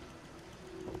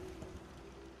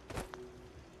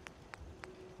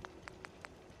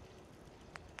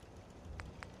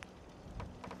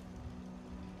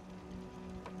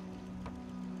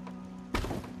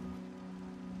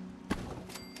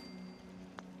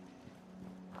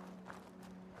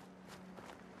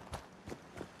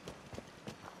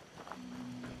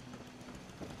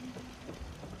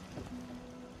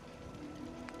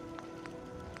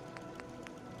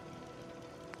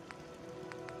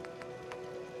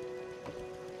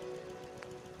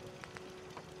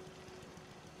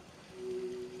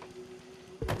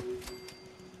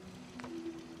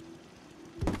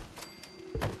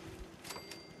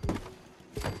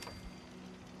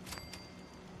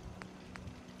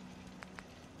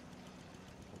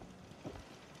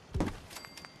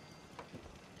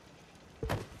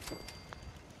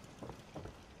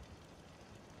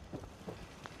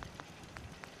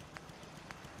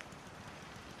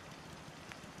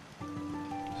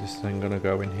 this thing gonna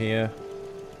go in here?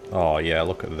 Oh yeah,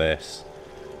 look at this.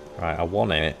 Right, I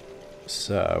want it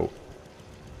so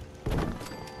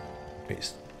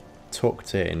it's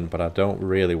tucked in, but I don't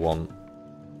really want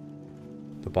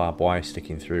the barbed wire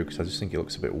sticking through because I just think it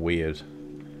looks a bit weird.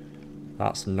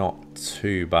 That's not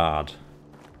too bad.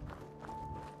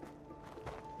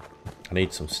 I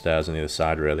need some stairs on the other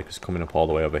side really, because coming up all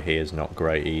the way over here is not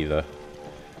great either.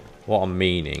 What I'm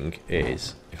meaning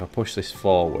is, if I push this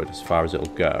forward as far as it'll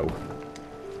go,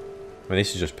 I mean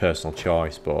this is just personal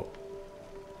choice, but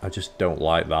I just don't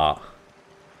like that,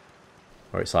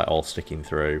 where it's like all sticking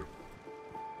through.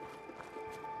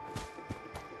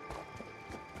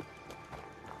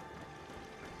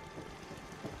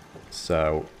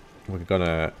 So we're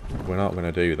not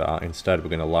gonna do that. Instead we're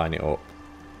gonna line it up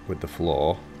with the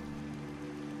floor.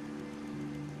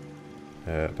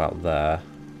 About there.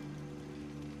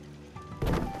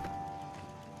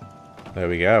 There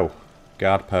we go.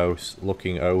 Guard post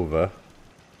looking over.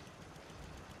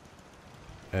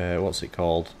 What's it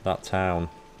called? That town.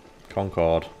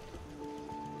 Concord.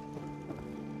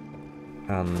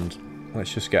 And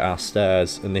let's just get our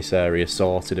stairs and this area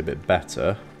sorted a bit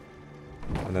better.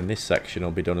 And then this section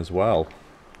will be done as well.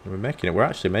 We're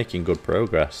actually making good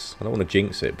progress. I don't want to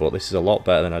jinx it, but this is a lot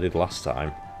better than I did last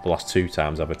time. The last 2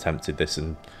 times I've attempted this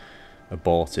and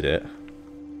aborted it.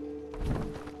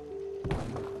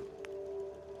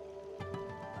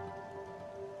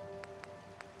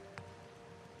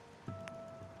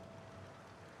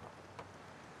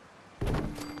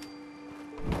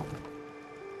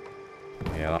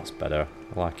 Yeah, that's better.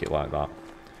 I like it like that.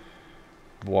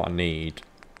 What I need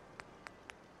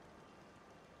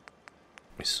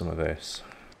is some of this.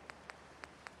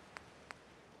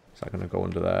 Is that going to go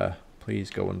under there?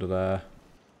 Please go under there.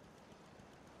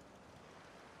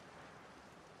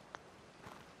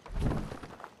 I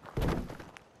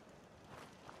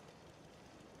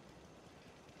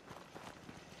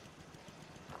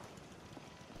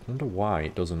wonder why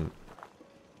it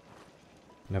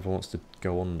never wants to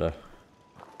go under.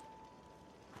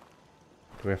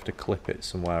 Do we have to clip it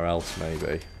somewhere else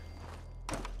maybe?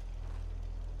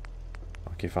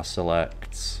 Like if I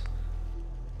select...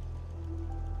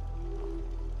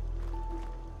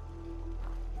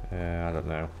 I don't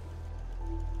know.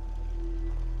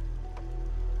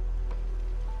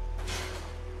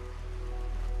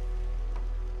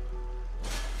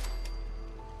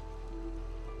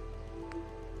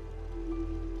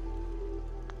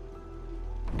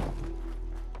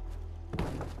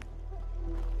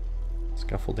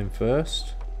 Scaffolding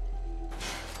first.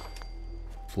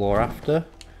 Floor after.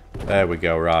 There we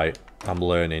go, right. I'm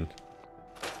learning.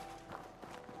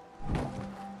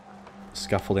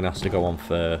 Scaffolding has to go on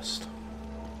first.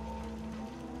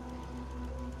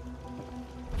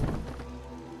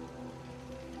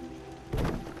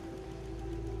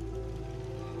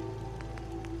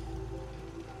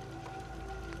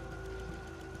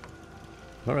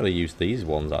 I've not really used these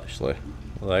ones actually.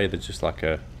 They're just like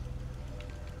a...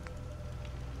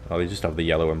 Oh, they just have the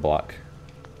yellow and black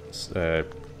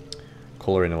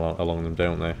colouring along them,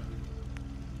 don't they?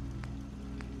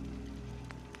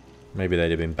 Maybe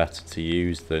they'd have been better to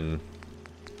use than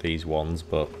these ones,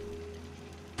 but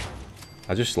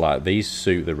I just like these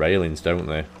suit the railings, don't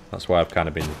they? That's why I've kind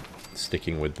of been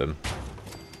sticking with them.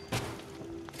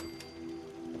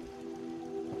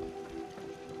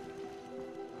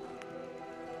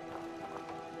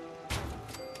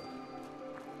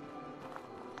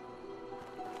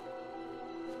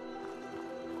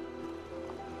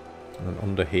 And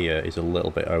under here is a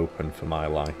little bit open for my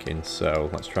liking, so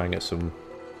let's try and get some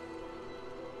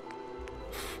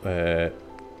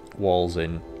walls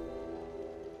in.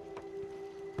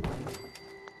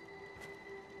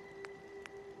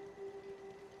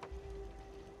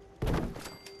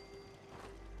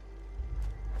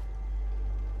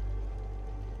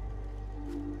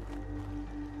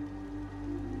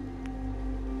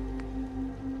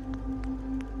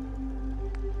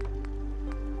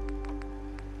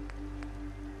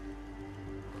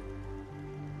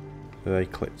 Do they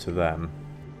clip to them?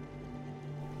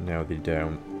 No, they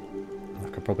don't. I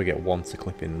could probably get one to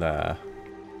clip in there.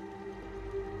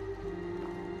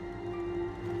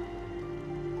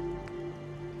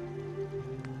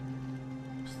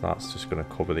 So that's just going to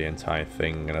cover the entire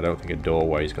thing, and I don't think a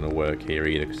doorway is going to work here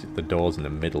either, because the door's in the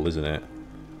middle, isn't it?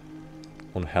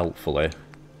 Unhelpfully,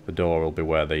 the door will be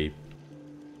where the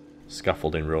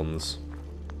scaffolding runs.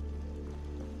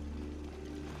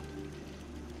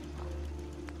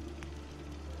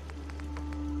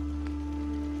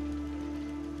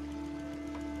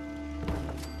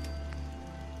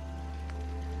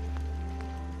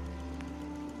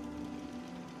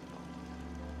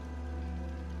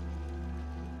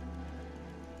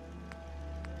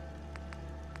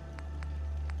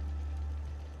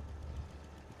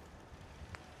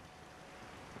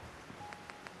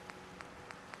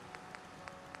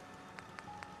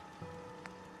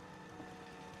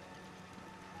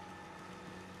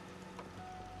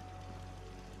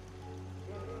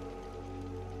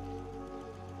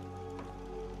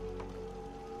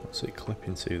 What's it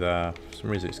clipping to there? For some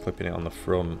reason it's clipping it on the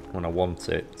front when I want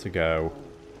it to go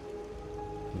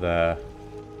there.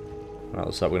 Right,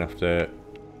 looks like we're going to have to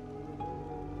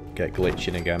get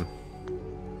glitching again.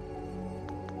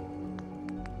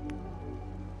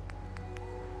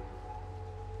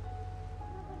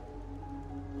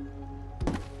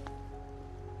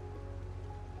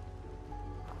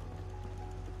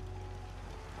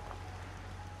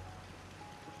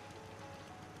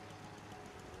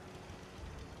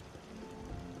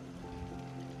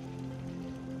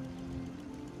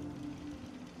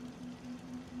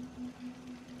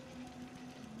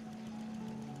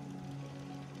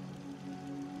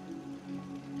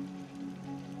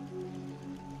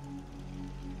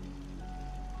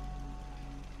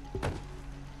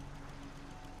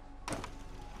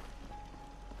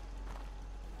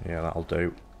 Yeah, that'll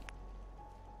do.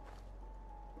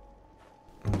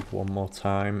 And one more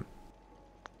time.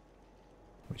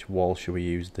 Which wall should we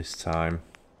use this time?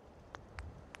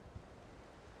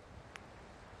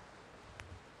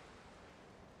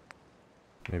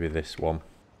 Maybe this one.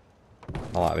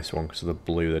 I like this one because of the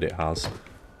blue that it has.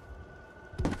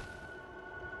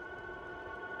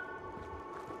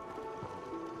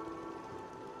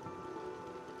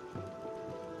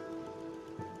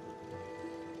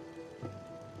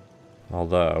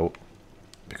 Although,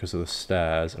 because of the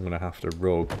stairs, I'm going to have to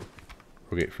rug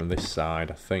it from this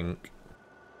side, I think.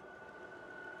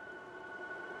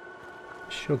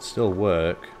 Should still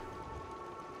work.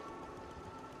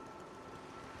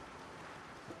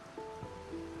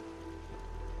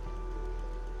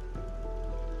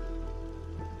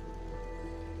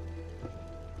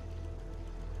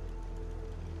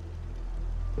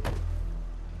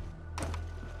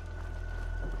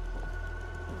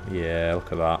 Yeah,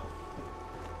 look at that.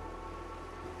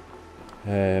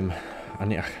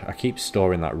 I keep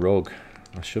storing that rug.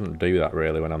 I shouldn't do that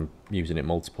really when I'm using it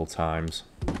multiple times.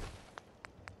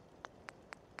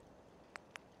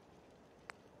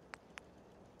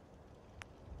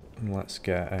 Let's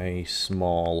get a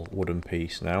small wooden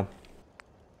piece now.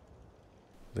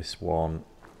 This one,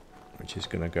 which is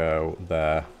going to go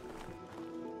there.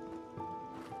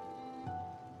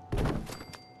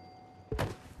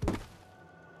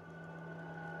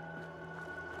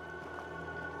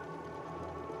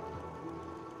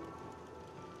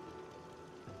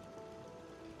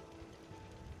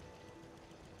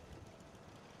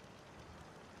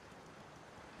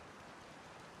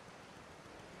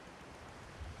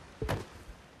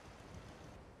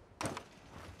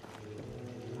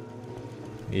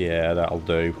 Yeah, that'll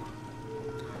do.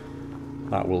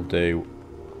 That will do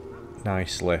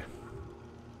nicely.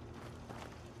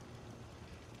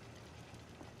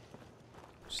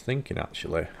 Just thinking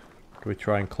actually, do we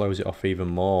try and close it off even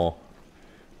more?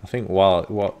 I think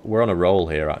we're on a roll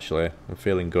here actually. I'm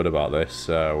feeling good about this,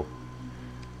 so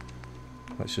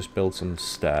let's just build some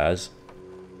stairs.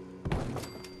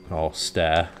 Or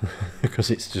stair,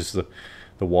 because it's just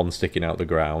the one sticking out the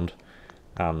ground.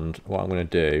 And what I'm going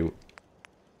to do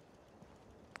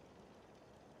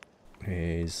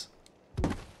is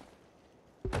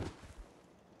we're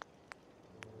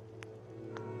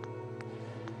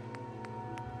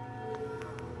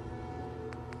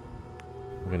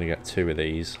going to get two of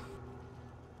these.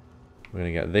 We're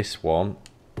going to get this one,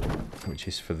 which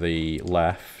is for the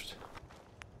left,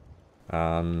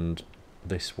 and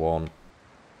this one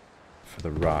for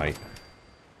the right.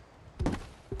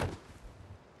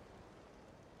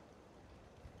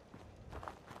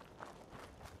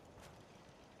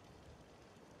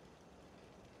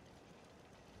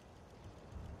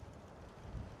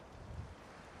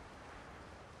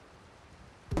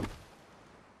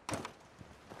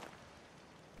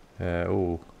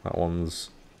 Oh, that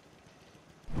one's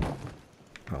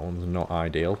not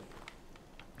ideal.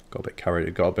 Got a bit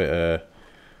carried. Got a bit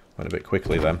went a bit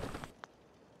quickly then.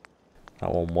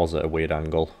 That one was at a weird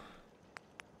angle.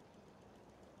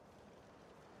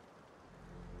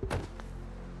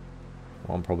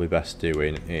 What I'm probably best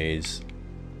doing is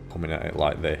coming at it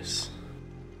like this.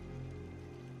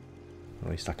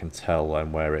 At least I can tell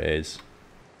then where it is.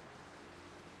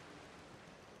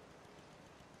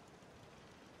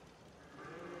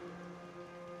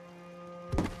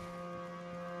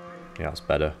 Yeah, that's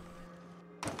better.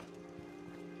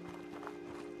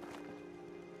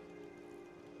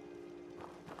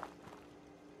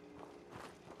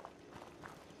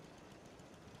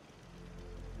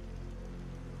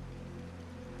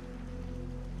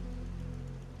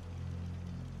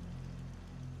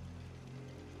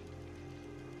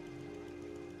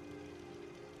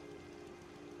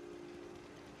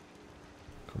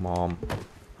 Come on.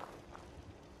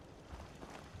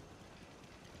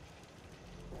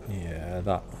 Yeah,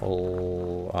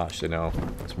 That'll... Actually, no.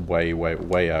 It's way, way,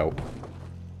 way out.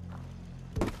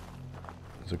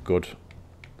 There's a good,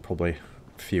 probably,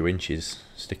 few inches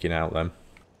sticking out then.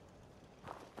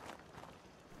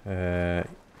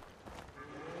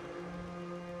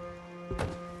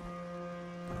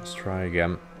 Let's try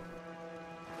again.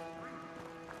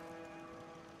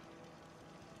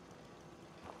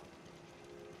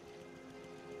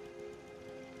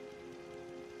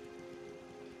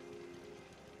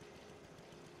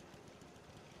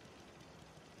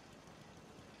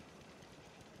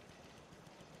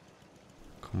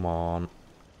 Come on.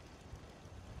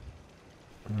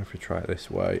 I wonder if we try it this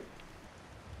way.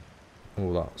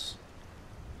 Oh, that's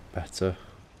better.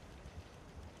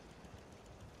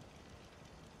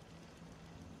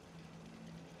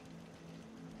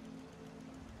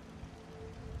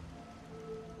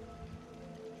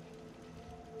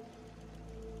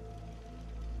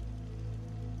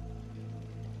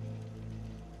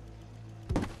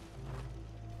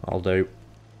 I'll do.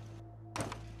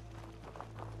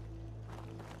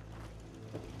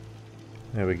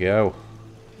 There we go.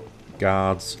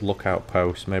 Guards, lookout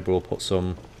posts. Maybe we'll put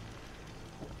some...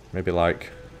 Maybe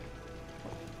like...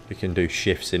 We can do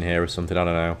shifts in here or something, I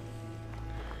don't know.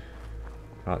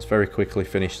 Right, let's very quickly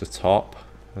finish the top.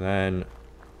 And then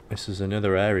this is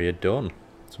another area done.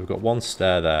 So we've got one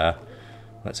stair there.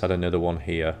 Let's add another one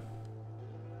here.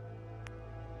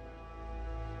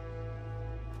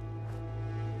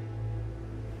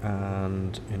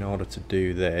 And in order to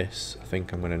do this, I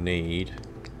think I'm going to need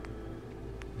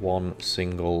one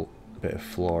single bit of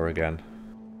floor again.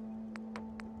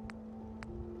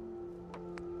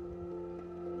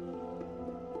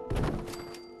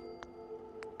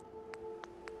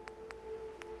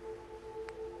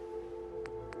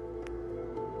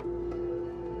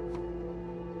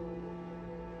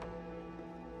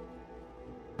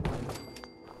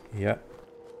 Yeah.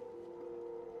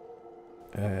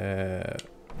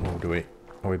 What do we...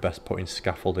 Are we best putting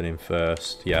scaffolding in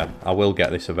first? Yeah, I will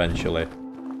get this eventually.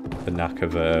 The knack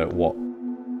of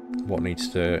what needs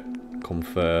to come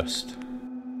first.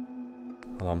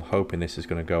 And I'm hoping this is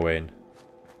going to go in.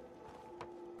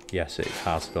 Yes, it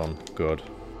has done. Good.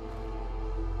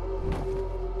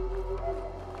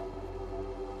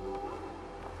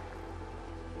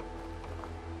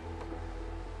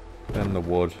 Then the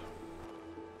wood.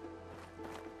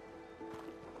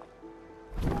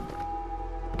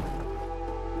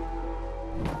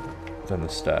 Then the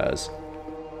stairs.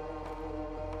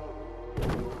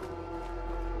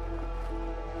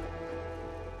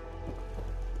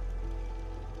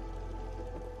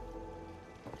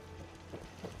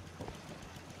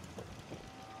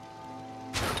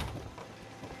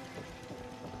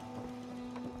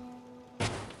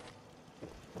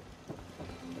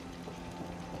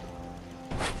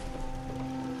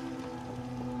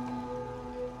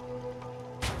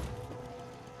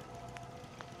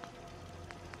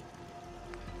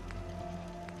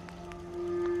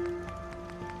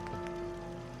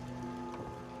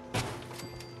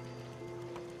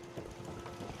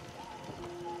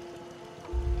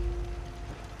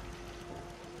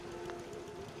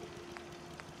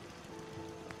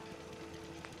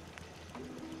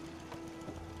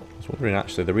 I was wondering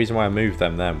actually, the reason why I moved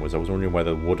them then was I was wondering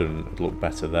whether wooden would look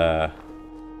better there.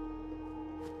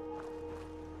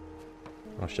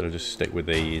 Or should I just stick with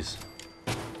these?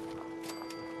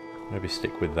 Maybe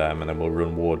stick with them and then we'll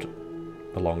run wood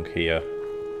along here.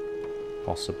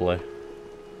 Possibly.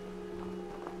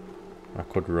 I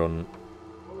could run...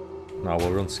 No,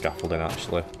 we'll run scaffolding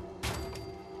actually.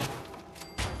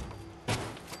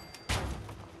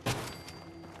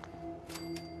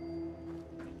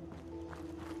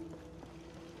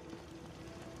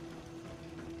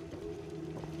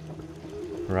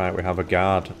 Right, we have a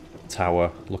guard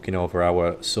tower looking over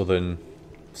our southern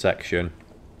section.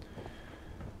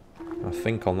 I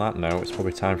think on that note, it's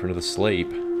probably time for another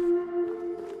sleep.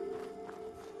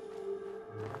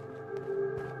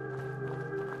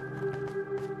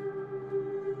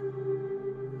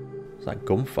 Is that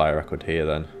gunfire I could hear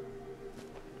then?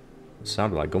 It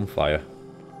sounded like gunfire.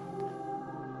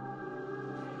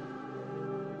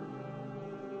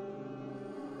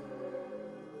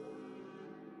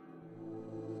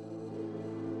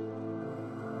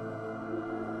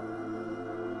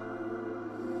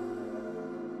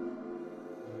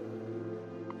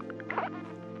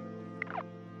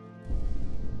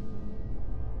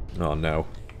 Oh no,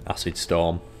 acid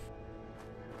storm.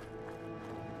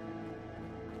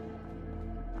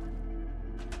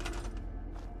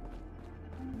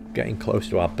 Getting close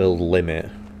to our build limit.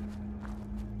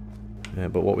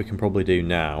 But what we can probably do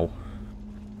now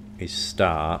is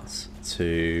start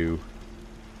to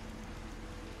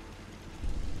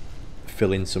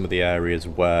fill in some of the areas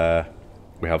where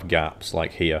we have gaps,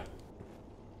 like here.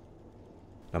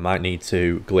 I might need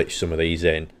to glitch some of these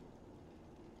in,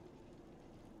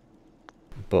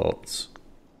 but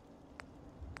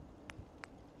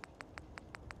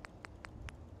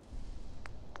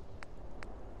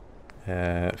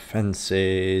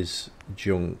fences,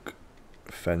 junk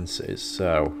fences,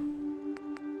 so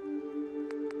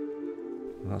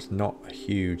that's not a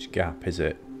huge gap, is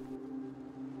it?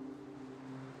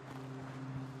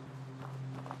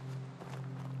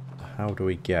 How do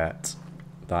we get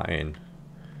that in?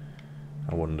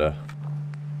 I wonder.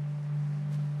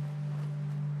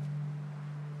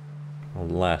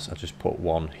 Unless I just put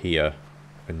one here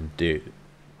and do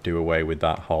away with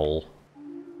that hole.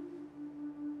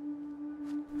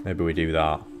 Maybe we do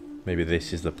that. Maybe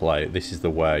this is the play. This is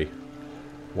the way.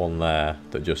 One there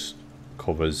that just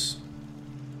covers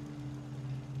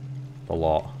the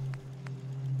lot.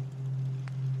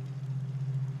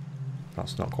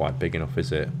 That's not quite big enough,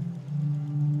 is it?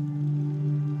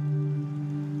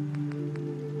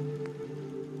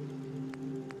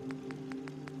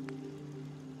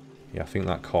 Yeah, I think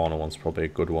that corner one's probably a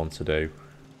good one to do.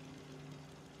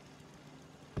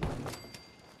 I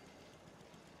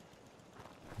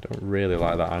don't really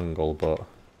like that angle, but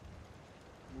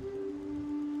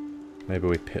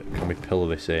maybe can we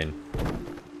pillar this in?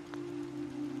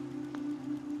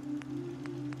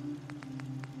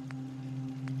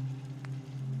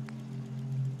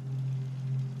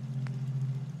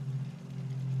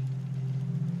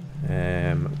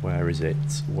 Where is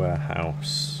it?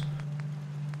 Warehouse.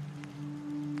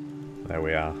 There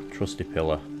we are. Trusty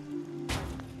pillar.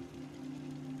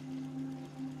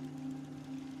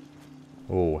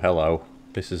 Oh, hello.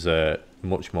 This is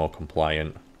much more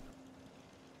compliant.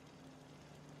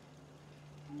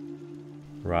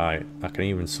 Right, I can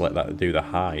even select that to do the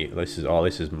height. This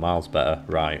is miles better.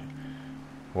 Right.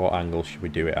 What angle should we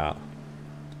do it at?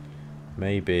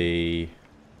 Maybe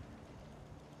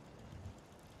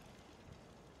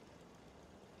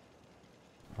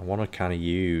I want to kind of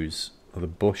use the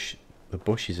bush. The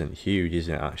bush isn't huge,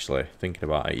 isn't it, actually? Thinking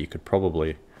about it, you could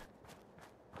probably,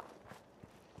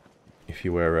 if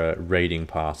you were a raiding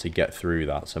party, get through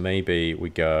that. So maybe we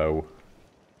go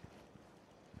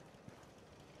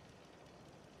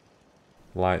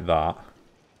like that.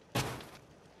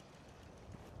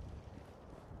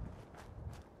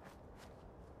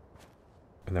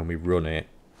 And then we run it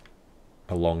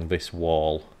along this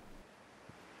wall.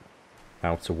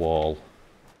 Outer wall.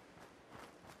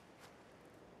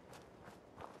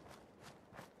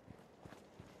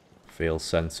 Feels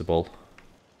sensible.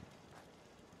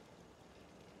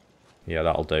 Yeah,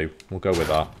 that'll do. We'll go with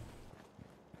that.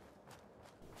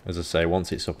 As I say,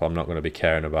 once it's up, I'm not going to be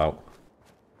caring about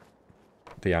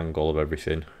the angle of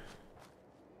everything.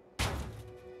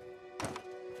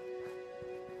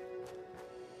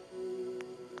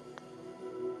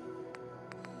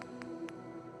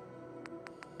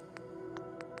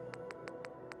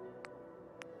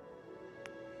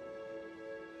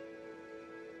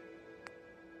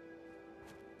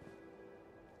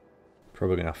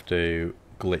 Probably going to have to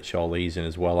glitch all these in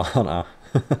as well, aren't I?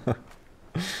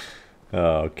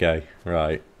 Oh, okay,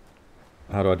 right.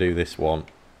 How do I do this one?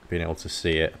 Being able to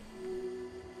see it.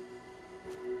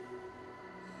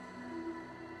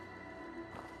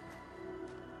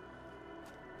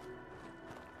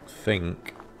 I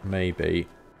think maybe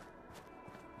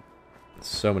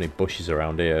so many bushes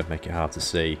around here make it hard to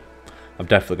see. I'm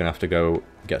definitely going to have to go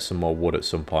get some more wood at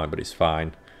some point, but it's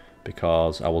fine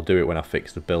because I will do it when I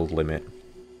fix the build limit.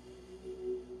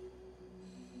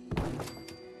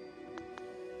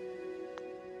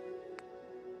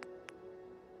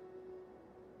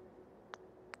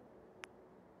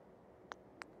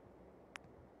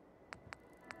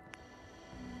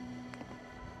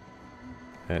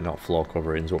 Not floor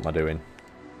coverings, what am I doing?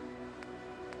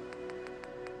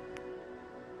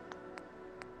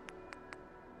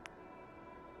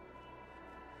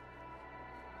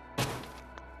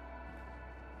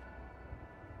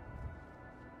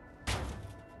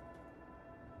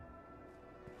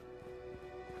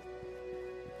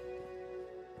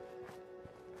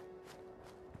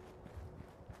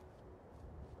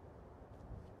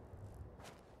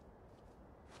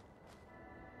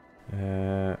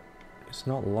 It's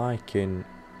not liking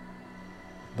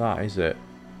that, is it?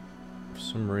 For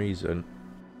some reason,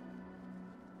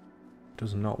 it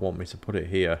does not want me to put it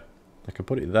here. I can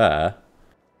put it there.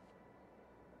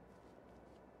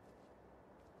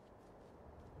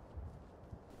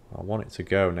 I want it to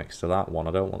go next to that one.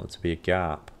 I don't want it to be a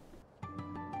gap.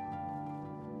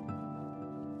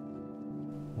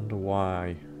 Wonder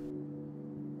why.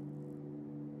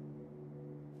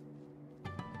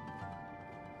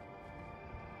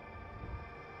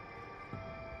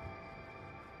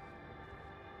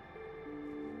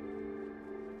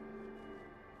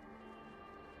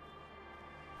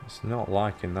 It's not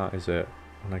liking that, is it?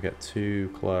 When I get too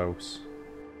close.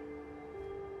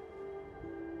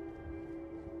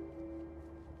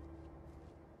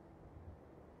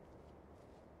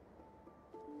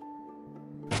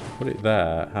 Put it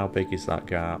there. How big is that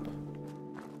gap?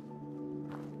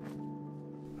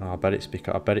 Oh, I bet it's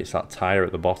that tyre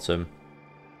at the bottom.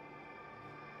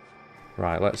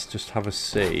 Right, let's just have a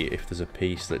see if there's a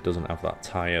piece that doesn't have that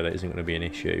tyre that isn't going to be an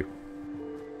issue.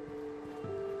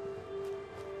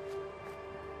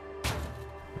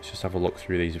 Let's just have a look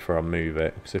through these before I move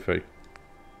it, because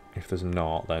if there's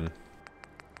not, then...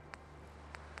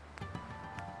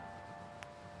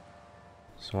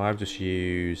 So I've just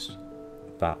used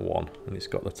that one, and it's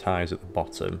got the tyres at the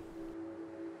bottom.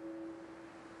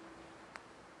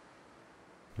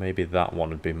 Maybe that one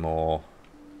would be more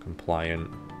compliant.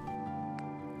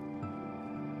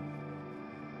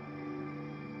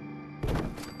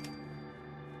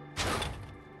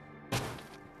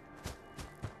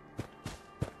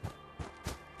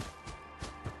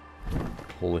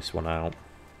 Pull this one out.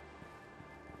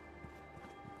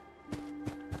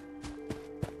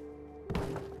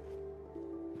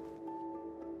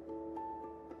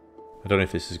 I don't know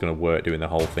if this is going to work doing the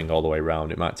whole thing all the way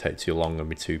around. It might take too long and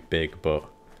be too big, but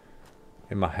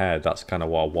in my head that's kind of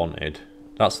what I wanted.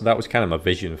 That was kind of my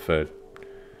vision for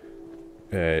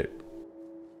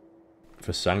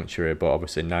Sanctuary, but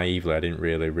obviously naively I didn't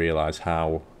really realise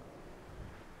how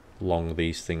long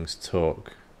these things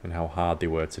took and how hard they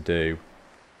were to do.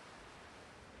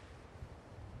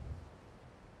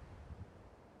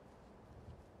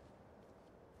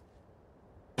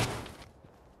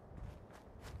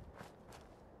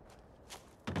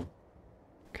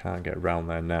 Can't get around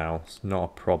there now. It's not a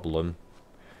problem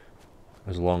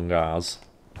as long as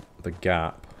the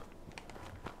gap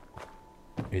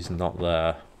is not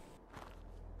there.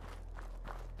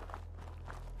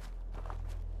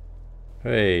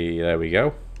 Hey, there we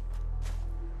go.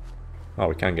 Oh,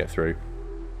 we can get through.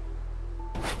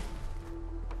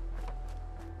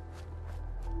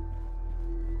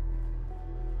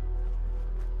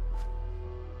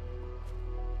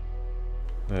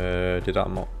 Did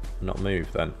that not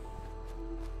move then?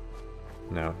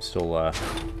 No, it's still there.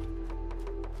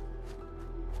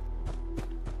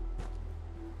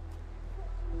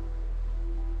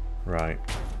 Right.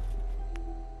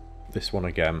 This one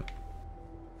again.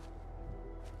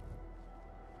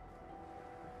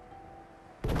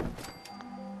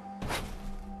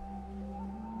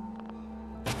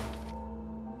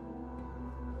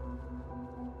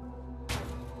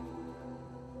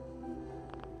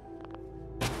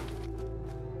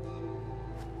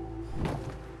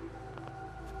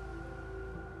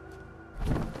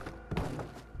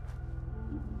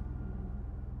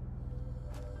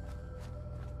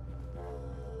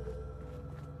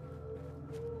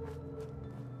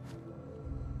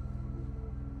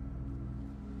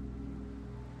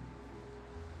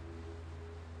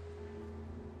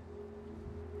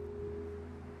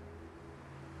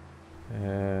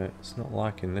 It's not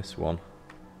liking this one.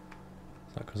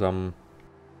 Is that because I'm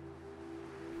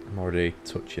already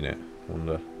touching it? I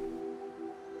wonder.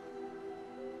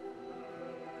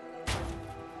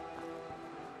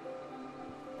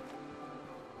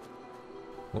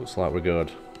 Looks like we're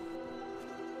good.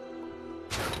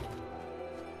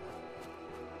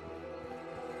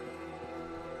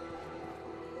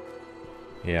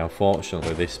 Yeah,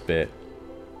 unfortunately this bit,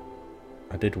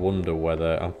 I did wonder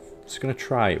whether, I'm just going to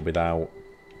try it without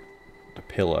the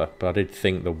pillar, but I did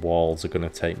think the walls are going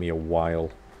to take me a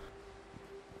while.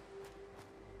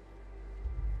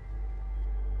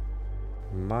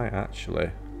 Might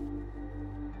actually.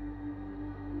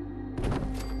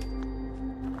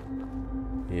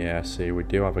 Yeah, see, we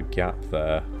do have a gap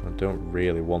there. I don't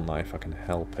really want that if I can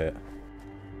help it.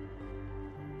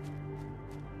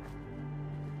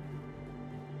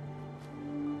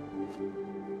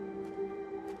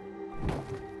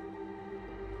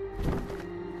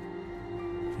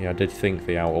 Yeah, I did think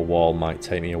the outer wall might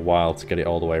take me a while to get it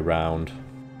all the way round.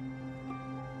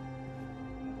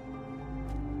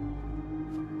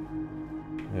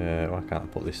 Why can't I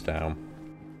put this down?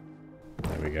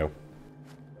 There we go.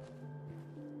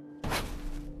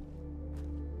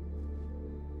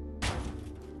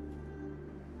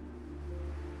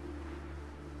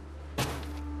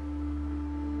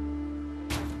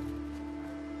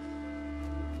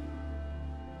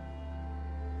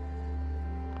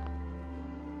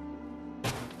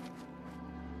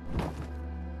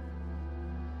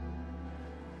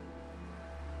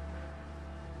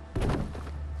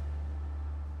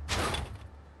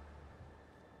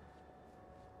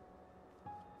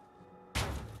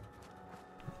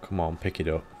 Come on, pick it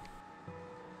up.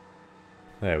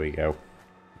 There we go.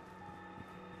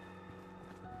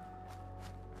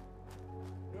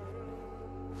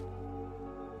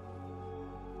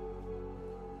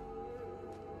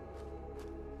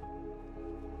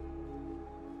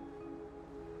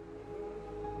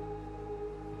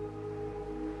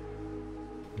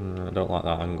 I don't like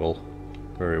that angle.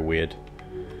 Very weird.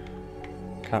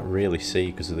 Can't really see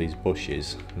because of these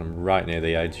bushes, and I'm right near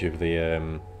the edge of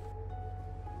the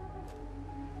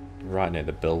right near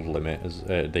the build limit, as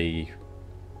the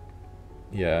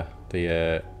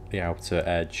outer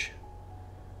edge.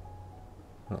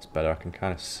 That's better. I can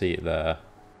kind of see it there.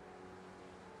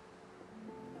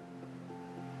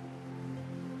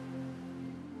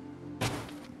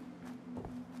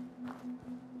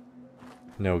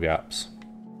 No gaps.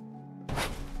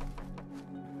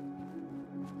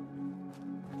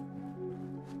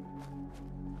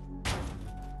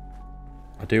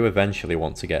 I do eventually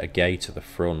want to get a gate at the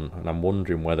front, and I'm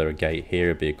wondering whether a gate here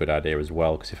would be a good idea as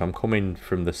well, because if I'm coming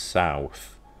from the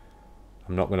south,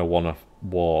 I'm not going to want to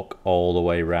walk all the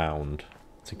way round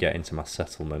to get into my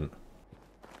settlement.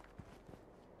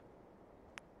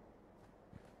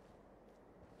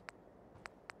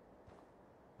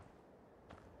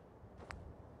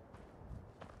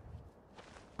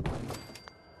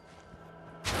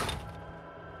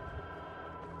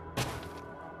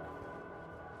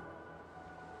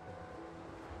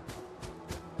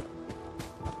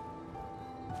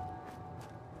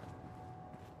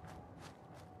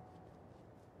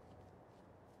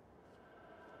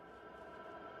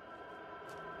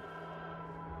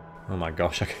 Oh my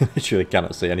gosh, I literally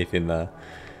cannot see anything there.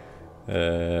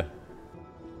 We're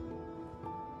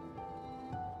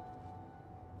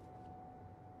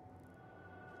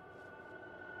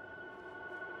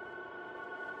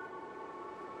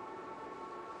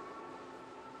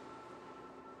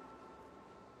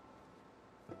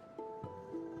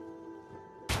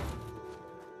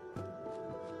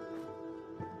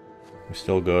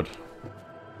still good.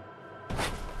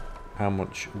 How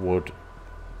much wood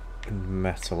and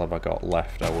metal have I got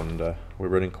left, I wonder? We're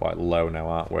running quite low now,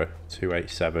 aren't we?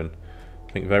 287.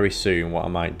 I think very soon what I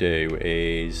might do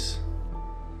is...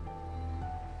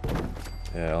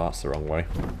 Yeah, that's the wrong way.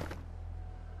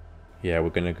 Yeah, I'm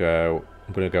gonna go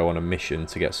on a mission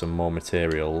to get some more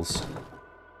materials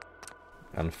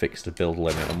and fix the build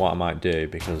limit. And what I might do,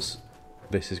 because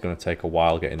this is going to take a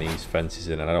while getting these fences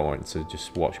in, and I don't want to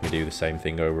just watch me do the same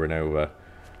thing over and over.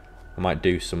 I might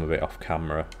do some of it off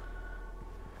camera.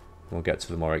 We'll get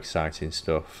to the more exciting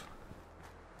stuff.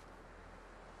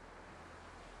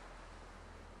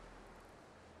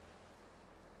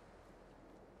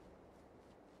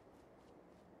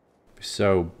 It's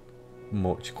so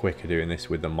much quicker doing this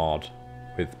with the mod,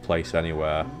 with Place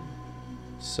Anywhere.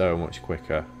 So much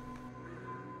quicker.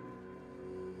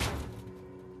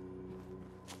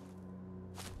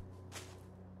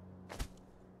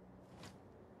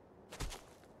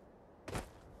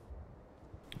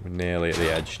 We're nearly at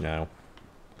the edge now.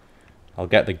 I'll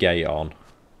get the gate on,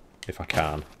 if I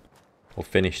can. We'll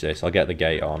finish this, I'll get the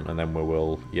gate on, and then we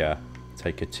will, yeah,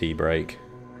 take a tea break.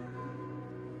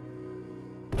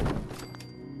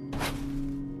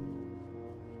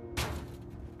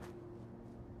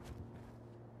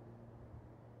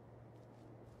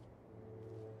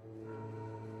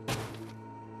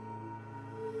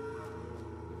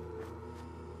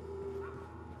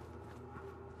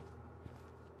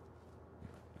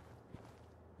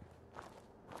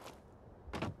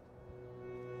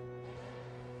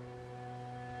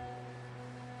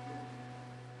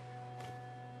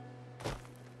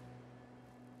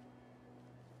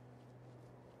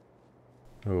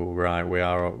 Oh, right, we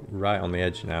are right on the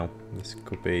edge now. This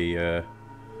could be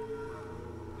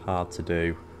hard to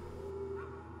do.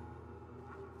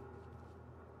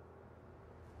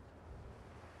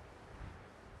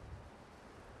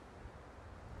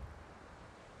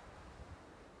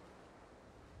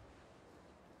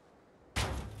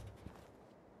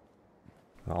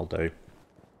 I'll do.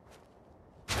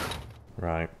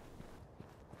 Right.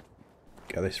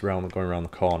 Get this round, going around the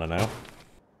corner now.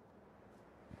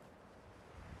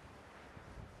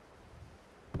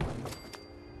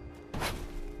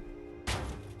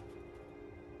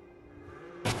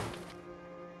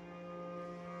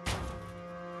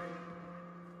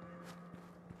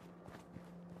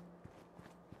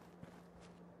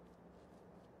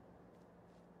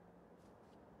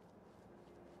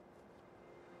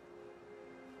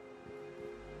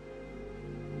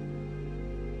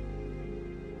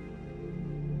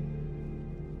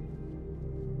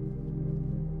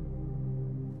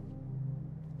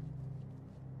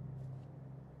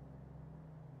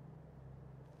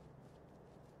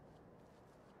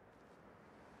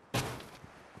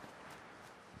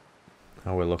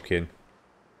 How we're looking.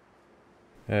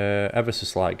 Ever so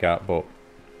slight gap, but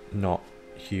not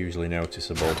hugely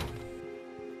noticeable.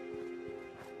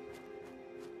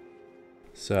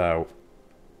 So,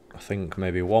 I think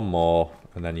maybe one more,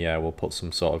 and then yeah, we'll put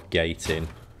some sort of gate in,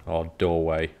 or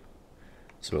doorway.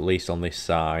 So at least on this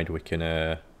side we can,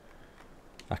 I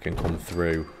can come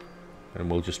through, and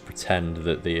we'll just pretend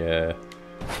that the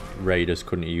raiders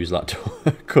couldn't use that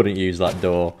door. Couldn't use that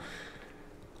door.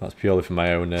 That's purely for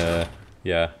my own,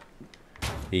 yeah,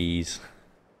 ease.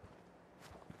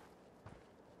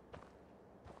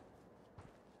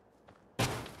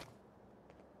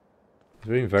 He's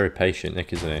being very patient,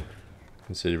 Nick, isn't he?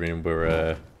 Considering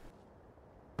we're,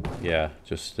 yeah,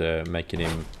 just making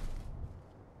him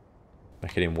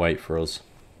wait for us.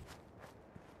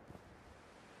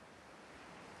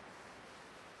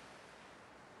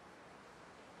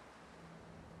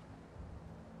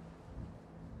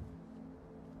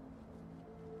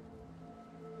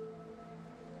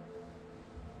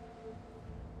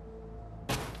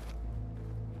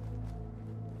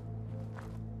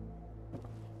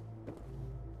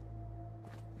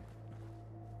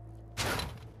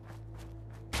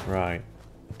 Right,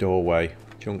 doorway,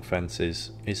 junk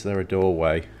fences. Is there a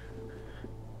doorway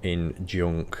in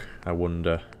junk, I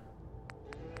wonder?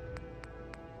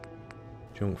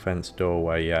 Junk fence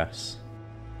doorway, yes.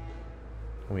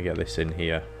 Can we get this in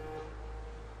here?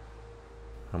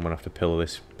 I'm gonna have to pillar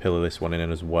this one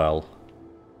in as well.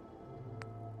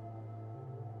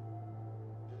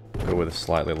 Go with a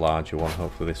slightly larger one,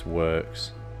 hopefully this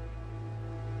works.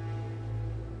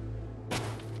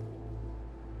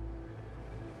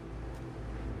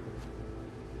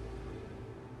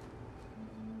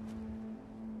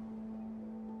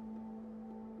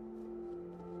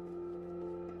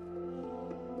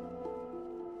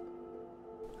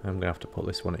 I'm going to have to put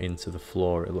this one into the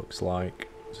floor, it looks like,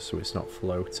 just so it's not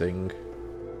floating.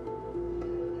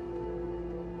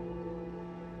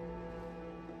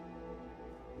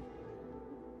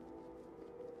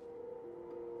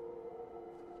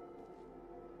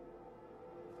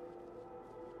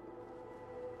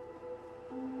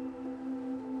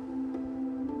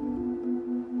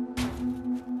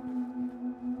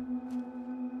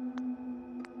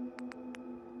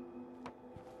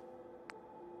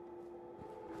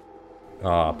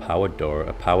 Ah, a powered door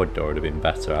would have been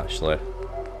better actually,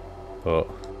 but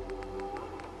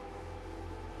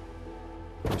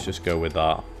let's just go with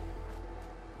that.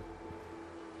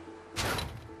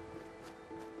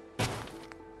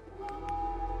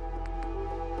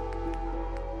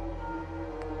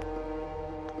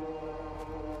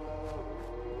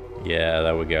 Yeah,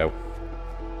 there we go.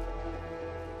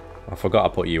 I forgot I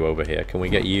put you over here. Can we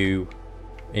get you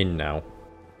in now?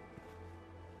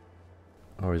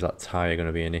 Or is that tyre going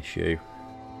to be an issue?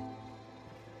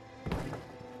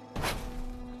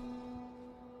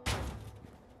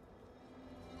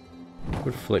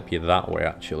 Could flip you that way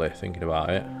actually, thinking about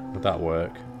it. Would that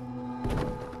work?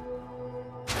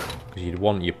 Because you'd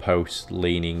want your post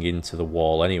leaning into the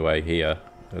wall anyway here,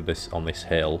 on this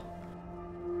hill.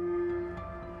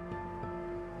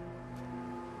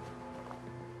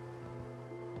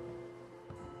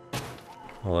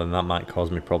 Well, then that might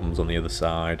cause me problems on the other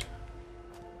side.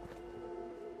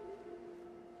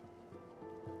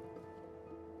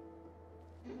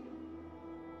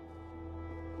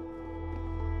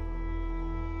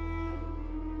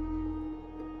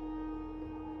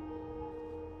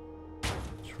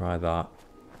 Try that.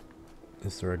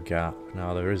 Is there a gap?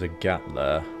 No, there is a gap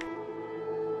there.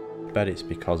 Bet it's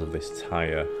because of this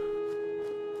tyre.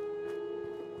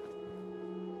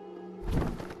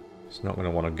 It's not going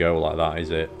to want to go like that,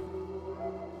 is it?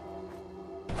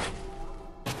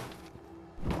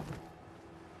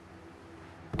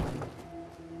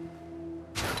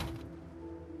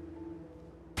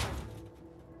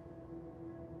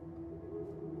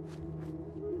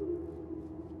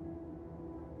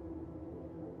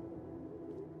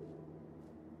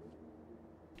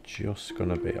 Just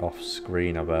gonna be off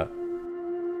screen, I bet.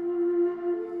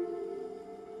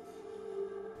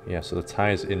 Yeah, so the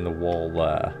tyre's in the wall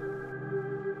there.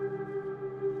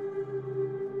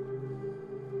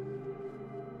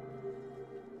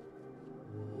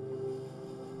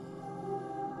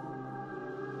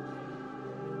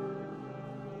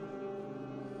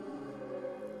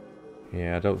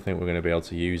 Yeah, I don't think we're going to be able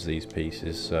to use these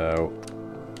pieces, so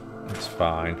it's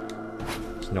fine.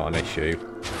 It's not an issue.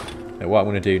 Now, what I'm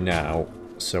going to do now,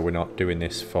 so we're not doing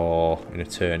this for an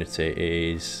eternity,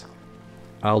 is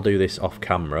I'll do this off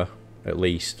camera, at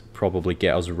least probably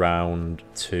get us round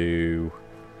to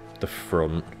the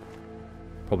front.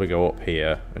 Probably go up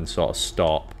here and sort of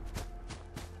stop.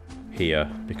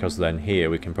 here, because then here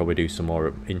we can probably do some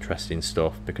more interesting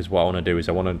stuff. Because what I want to do is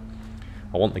I want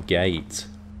the gate.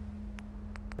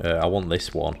 I want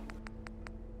this one,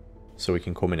 so we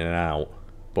can come in and out.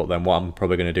 But then what I'm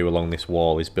probably going to do along this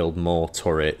wall is build more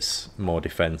turrets, more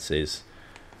defences.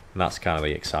 And that's kind of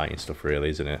the exciting stuff really,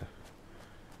 isn't it?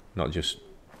 Not just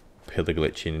pillar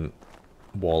glitching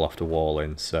wall after wall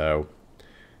in. So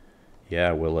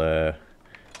yeah, we'll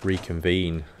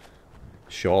reconvene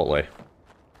shortly.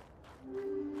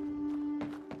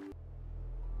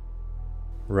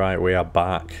 Right, we are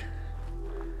back.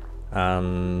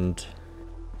 And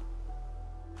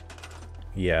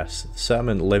yes, the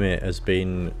settlement limit has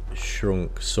been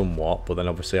shrunk somewhat, but then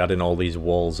obviously adding all these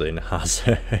walls in has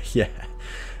yeah,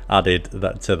 added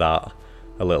that to that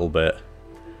a little bit.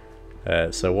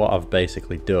 So what I've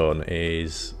basically done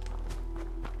is,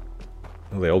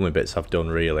 well, the only bits I've done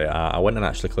really, I went and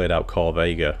actually cleared out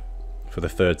Corvega for the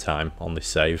 3rd time on this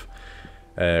save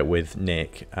with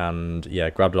Nick, and yeah,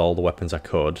 grabbed all the weapons I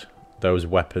could. Those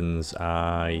weapons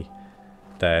I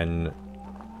then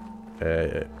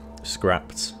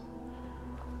scrapped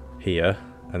here,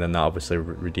 and then that obviously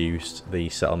reduced the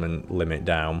settlement limit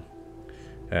down.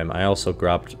 I also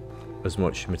grabbed as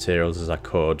much materials as I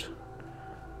could,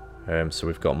 so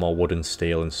we've got more wood and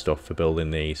steel and stuff for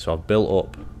building these. So I've built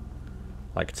up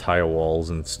like tire walls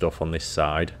and stuff on this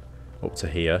side up to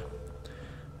here,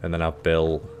 and then I've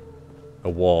built a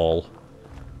wall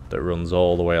that runs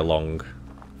all the way along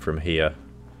from here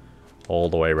all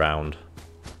the way around.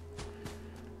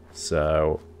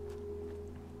 So,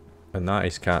 and that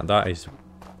is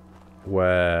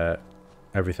where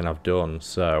everything I've done.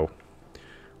 So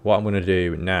what I'm going to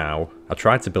do now, I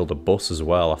tried to build a bus as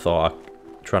well. I thought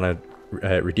I'd try to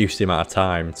reduce the amount of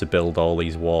time to build all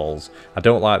these walls. I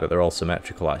don't like that they're all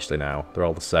symmetrical actually now. They're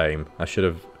all the same. I should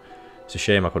have, it's a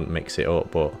shame I couldn't mix it up,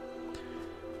 but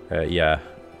yeah,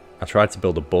 I tried to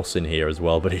build a bus in here as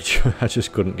well, but I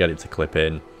just couldn't get it to clip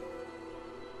in.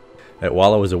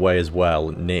 While I was away as well,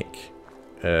 Nick,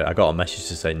 I got a message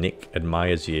to say Nick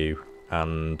admires you,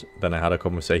 and then I had a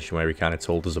conversation where he kind of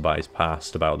told us about his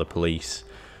past, about the police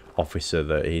officer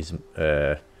that his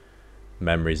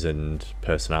memories and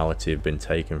personality have been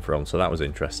taken from, so that was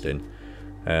interesting.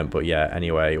 But yeah,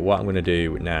 anyway, what I'm going to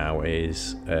do now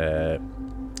is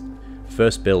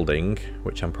first building,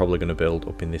 which I'm probably going to build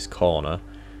up in this corner,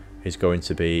 is going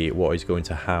to be what is going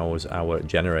to house our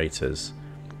generators.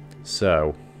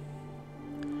 So,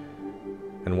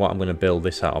 and what I'm going to build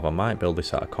this out of, I might build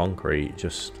this out of concrete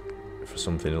just for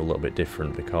something a little bit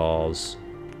different, because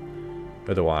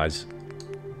otherwise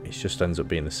it just ends up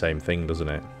being the same thing, doesn't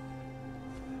it?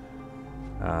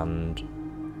 And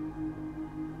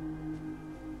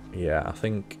yeah, I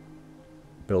think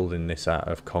building this out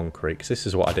of concrete, because this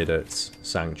is what I did at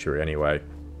Sanctuary anyway,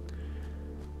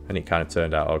 and it kind of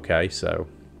turned out okay, so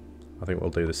I think we'll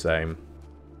do the same.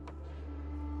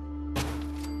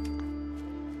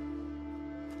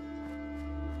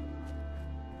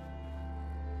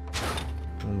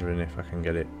 Wondering if I can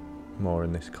get it more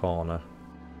in this corner.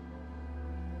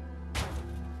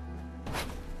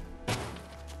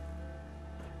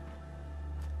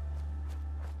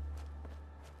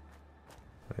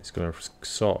 It's going to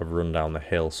sort of run down the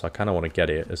hill, so I kind of want to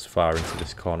get it as far into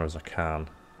this corner as I can.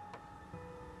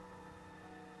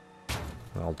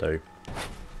 I'll do.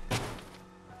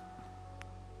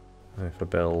 And if I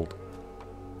build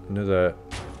another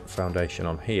foundation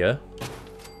on here,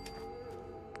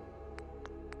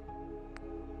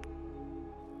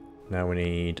 now we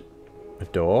need a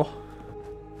door.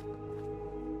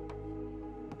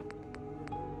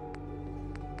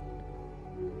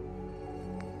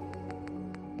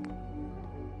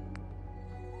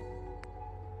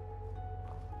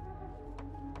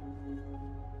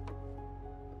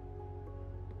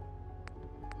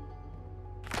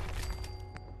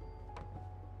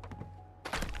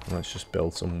 Let's just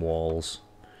build some walls.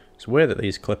 It's weird that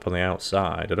these clip on the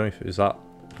outside. I don't know if is that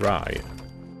right.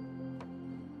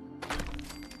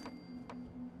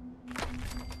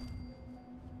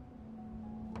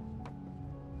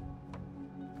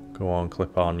 Go on,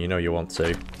 clip on. You know you want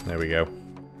to. There we go.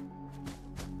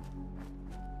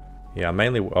 Yeah,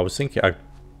 mainly I was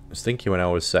thinking when I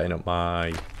was setting up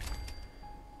my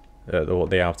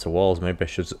the outer walls, maybe I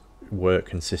should work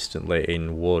consistently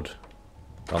in wood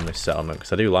on this settlement,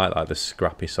 because I do like the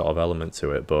scrappy sort of element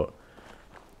to it, but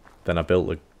then I built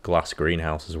the glass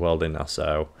greenhouse as well, didn't I?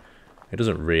 So it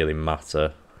doesn't really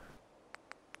matter.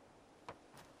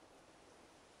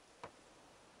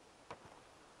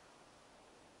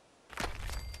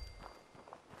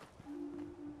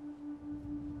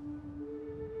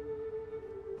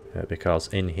 Because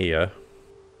in here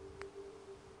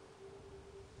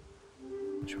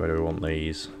where do we want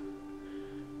these?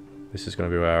 This is going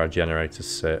to be where our generators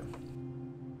sit.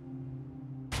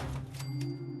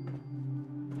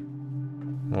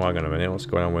 Oh, hang on a minute, what's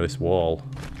going on with this wall?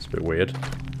 It's a bit weird.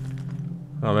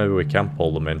 Oh, maybe we can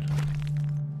pull them in.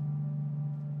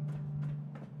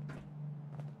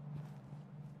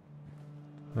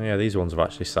 Oh yeah, these ones have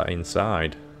actually sat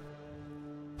inside.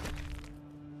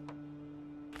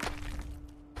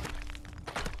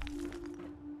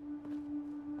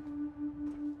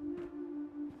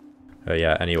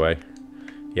 Yeah, anyway.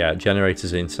 Yeah,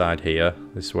 generators inside here.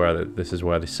 This is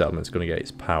where this settlement's going to get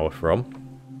its power from.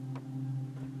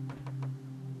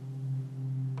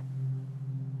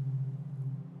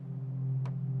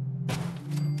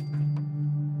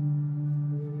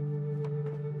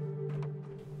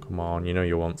 Come on, you know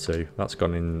you want to. That's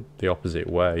gone in the opposite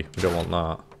way. We don't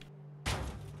want that.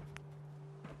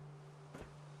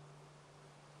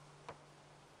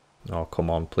 Oh, come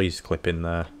on. Please clip in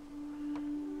there.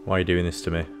 Why are you doing this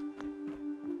to me?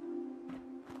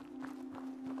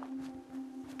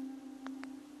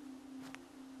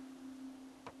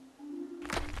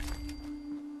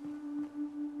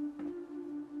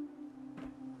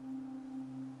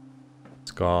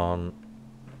 It's gone...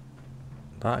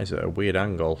 That is at a weird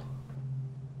angle.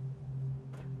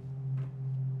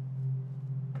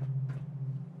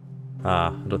 Ah,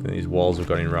 I don't think these walls have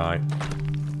gone in right.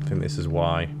 I think this is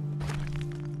why.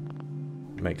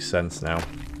 Makes sense now.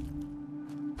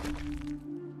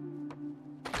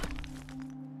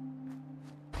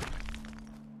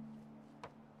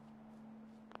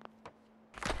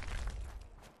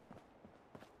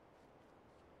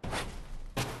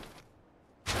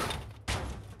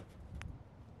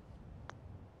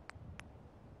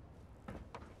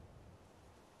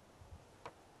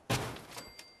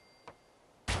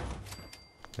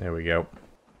 There we go.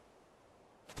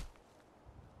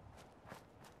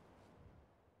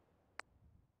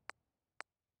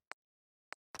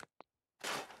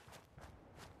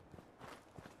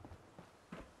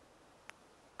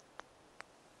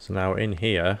 So now in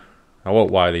here, I won't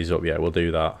wire these up yet, we'll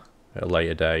do that at a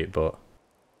later date, but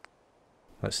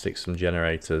let's stick some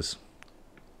generators.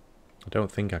 I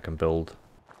don't think I can build...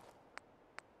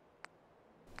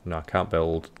 No, I can't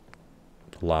build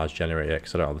the large generator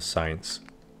because I don't have the science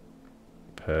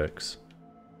perks.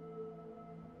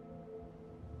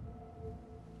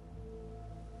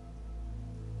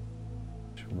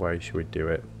 Which way should we do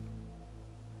it?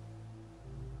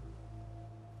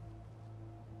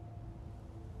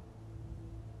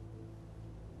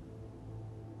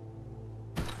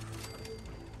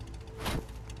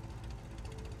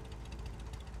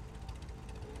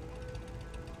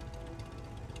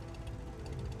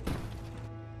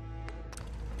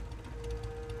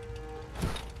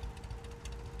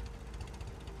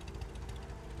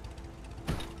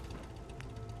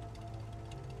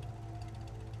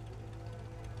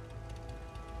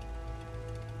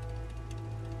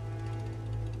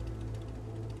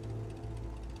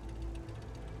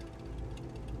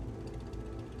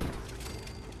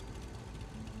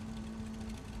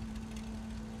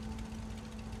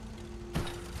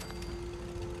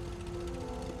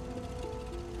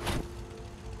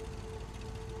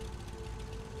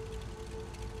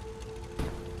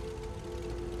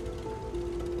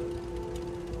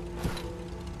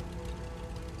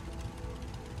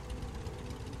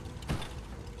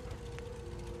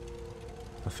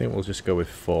 I think we'll just go with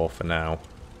 4 for now.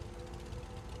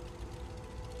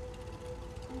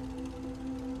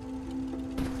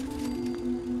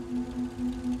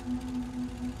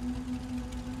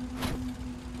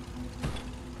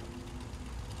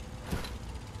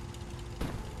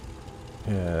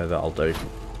 Yeah, that'll do.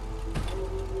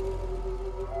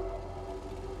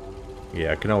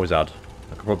 Yeah, I can always add.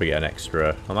 I could probably get an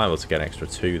extra. I might be able to get an extra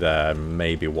 2 there,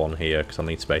 maybe 1 here, because I'll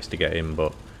need space to get in,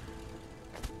 but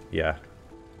yeah.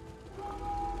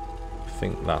 I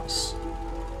think that's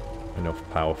enough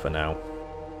power for now.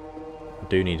 I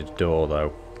do need a door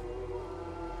though.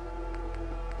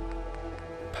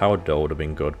 Powered door would have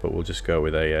been good, but we'll just go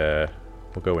with a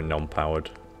we'll go with non-powered.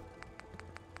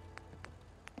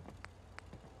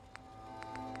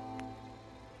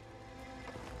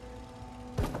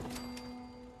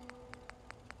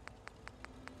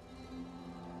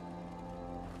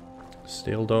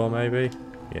 Steel door maybe?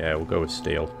 Yeah, we'll go with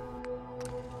steel.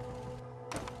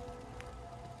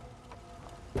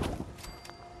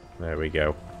 There we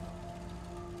go.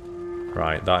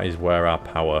 Right, that is where our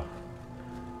power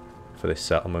for this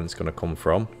settlement is going to come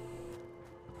from.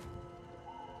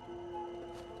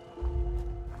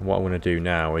 And what I'm going to do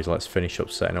now is let's finish up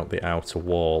setting up the outer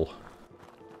wall.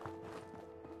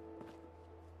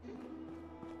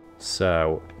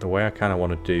 So the way I kind of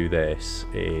want to do this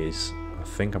is, I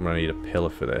think I'm going to need a pillar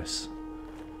for this.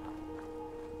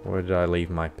 Where did I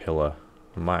leave my pillar?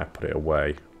 I might have put it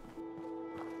away.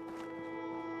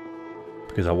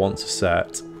 Because I want to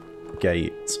set a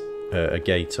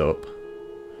gate up.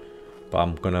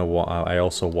 But I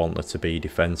also want there to be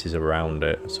defences around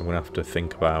it. So I'm going to have to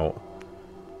think about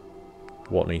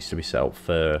what needs to be set up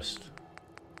first.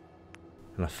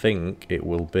 And I think it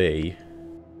will be...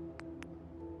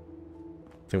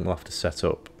 I think we'll have to set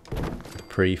up the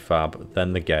prefab,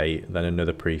 then the gate, then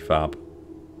another prefab.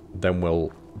 Then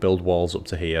we'll build walls up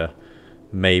to here.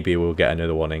 Maybe we'll get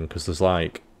another one in, because there's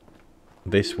like...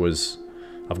 This was...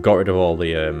 I've got rid of all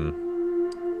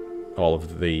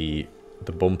of the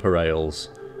bumper rails,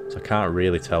 so I can't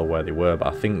really tell where they were,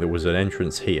 but I think there was an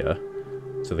entrance here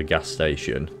to the gas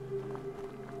station.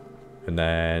 And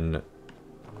then...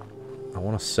 I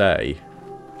want to say...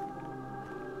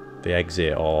 the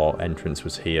exit or entrance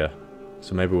was here.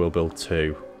 So maybe we'll build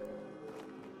two.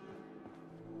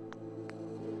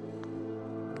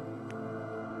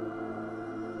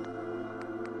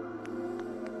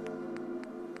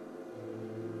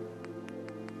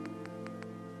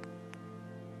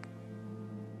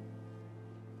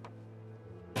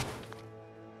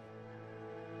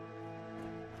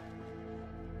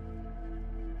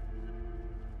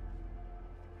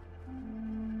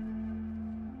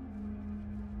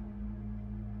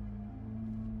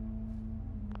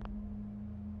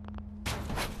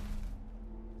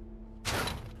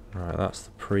 Right, that's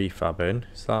the prefab in.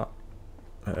 Is that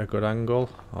at a good angle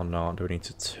or not? Do we need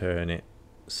to turn it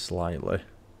slightly?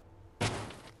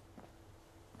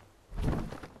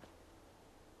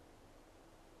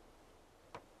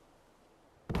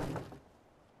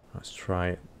 Let's try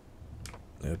it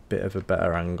at a bit of a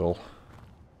better angle.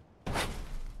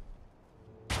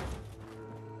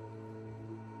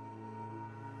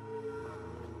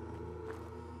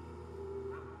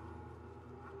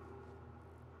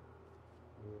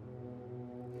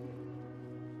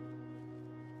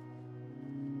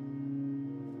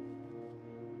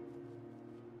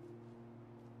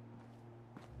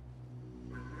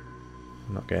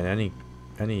 Not getting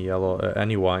any yellow,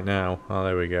 any white now. Oh,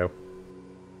 there we go.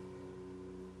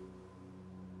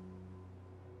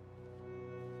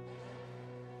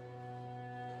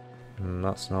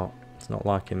 It's not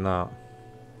liking that.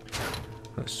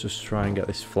 Let's just try and get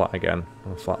this flat again,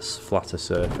 on a flatter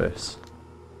surface.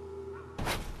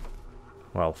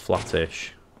 Well,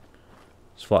 flattish.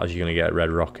 As flat as you're gonna get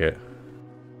Red Rocket.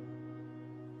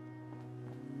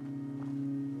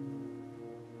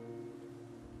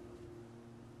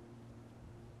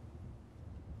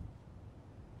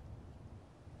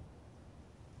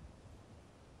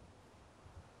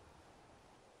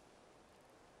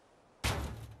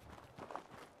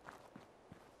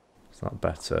 That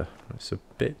better? It's a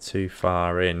bit too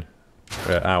far in.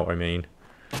 Out, I mean.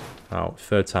 Out.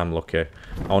 Third time lucky.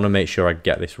 I want to make sure I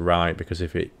get this right, because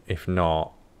if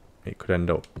not, it could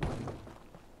end up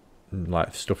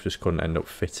like stuff just couldn't end up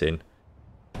fitting,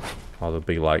 or there'll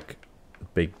be like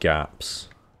big gaps.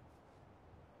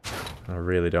 I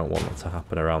really don't want that to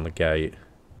happen around the gate.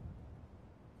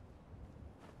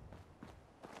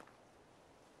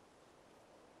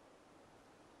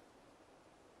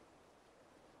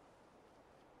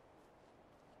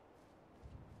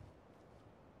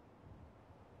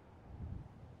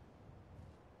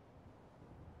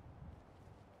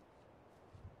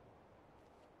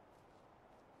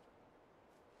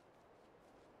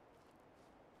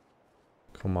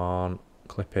 Come on,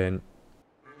 clip in.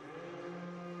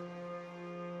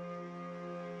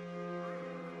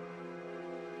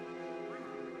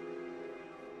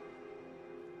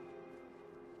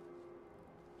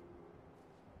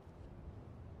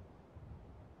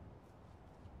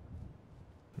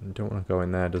 Don't want to go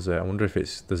in there, does it? I wonder if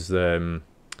there's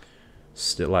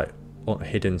still like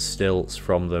hidden stilts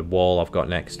from the wall I've got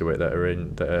next to it that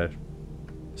are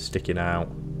sticking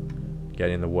out,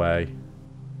 getting in the way.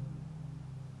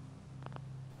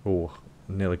 Oh,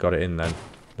 nearly got it in then.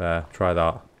 There, try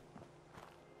that.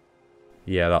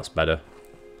 Yeah, that's better.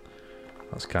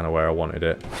 That's kind of where I wanted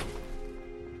it.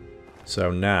 So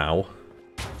now,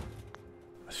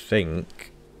 I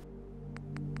think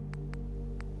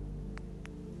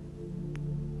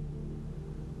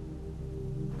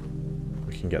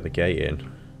we can get the gate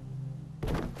in.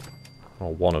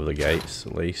 Or one of the gates,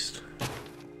 at least.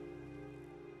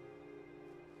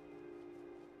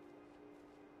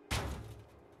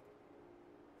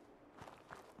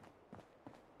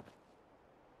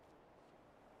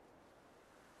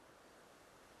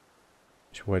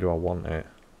 Which way do I want it?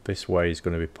 This way is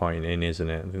going to be pointing in, isn't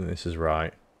it? I think this is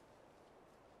right.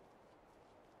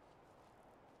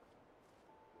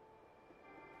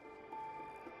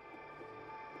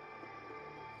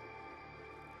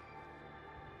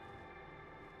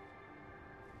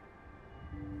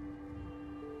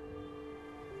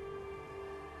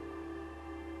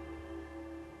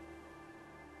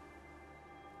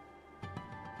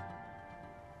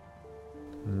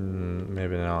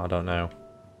 not, I don't know.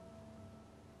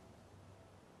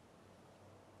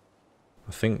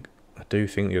 I do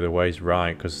think the other way is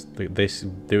right, because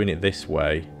doing it this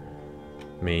way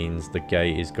means the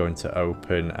gate is going to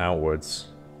open outwards.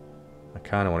 I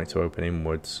kind of want it to open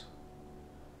inwards,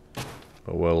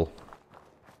 but I'm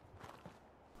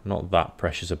not that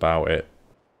precious about it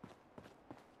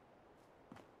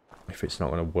if it's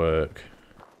not going to work.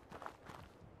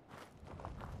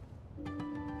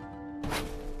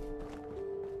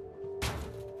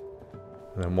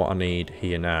 And then what I need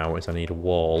here now is I need a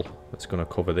wall that's going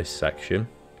to cover this section.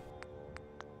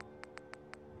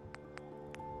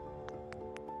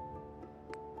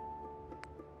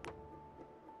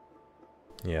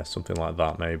 Yeah, something like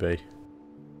that maybe.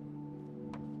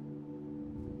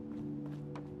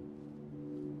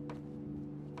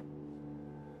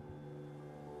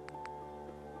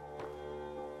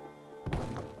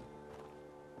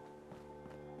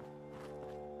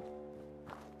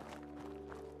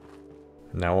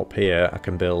 Now up here I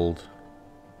can build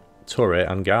turret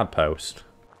and guard post.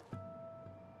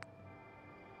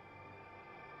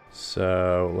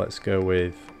 So let's go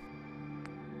with...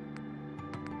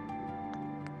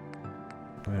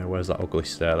 where's that ugly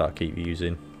stair that I keep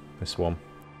using? This one.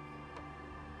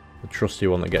 The trusty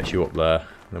one that gets you up there,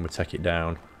 and then we take it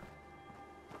down.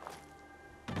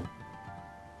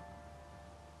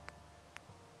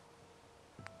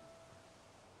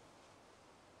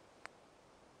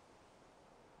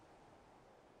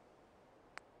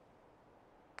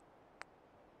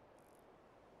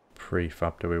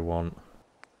 Prefab do we want?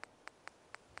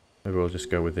 Maybe we'll just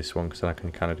go with this one because then I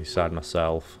can kind of decide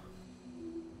myself.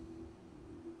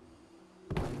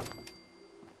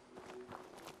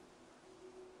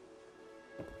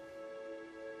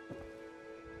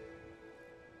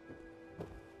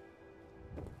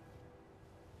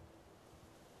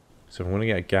 So I'm going to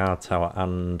get a guard tower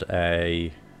and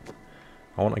I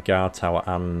want a guard tower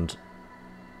and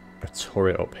a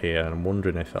turret up here, and I'm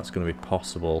wondering if that's going to be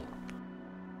possible.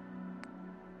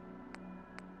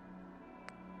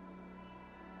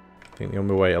 I think the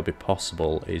only way it'll be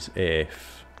possible is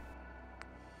if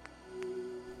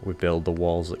we build the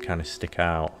walls that kind of stick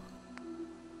out.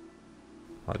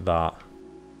 Like that.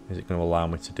 Is it going to allow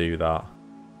me to do that?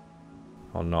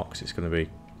 Or not, because it's going to be...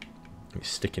 It's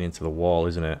sticking into the wall,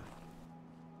 isn't it?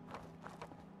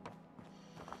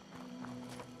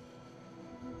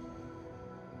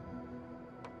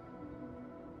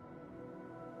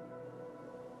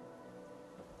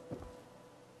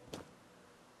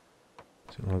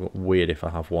 It's going to look weird if I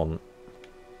have one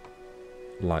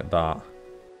like that.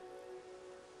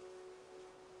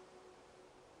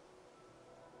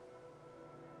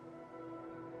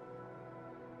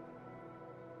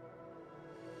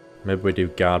 Maybe we do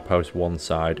guard post one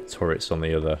side, turrets on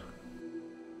the other.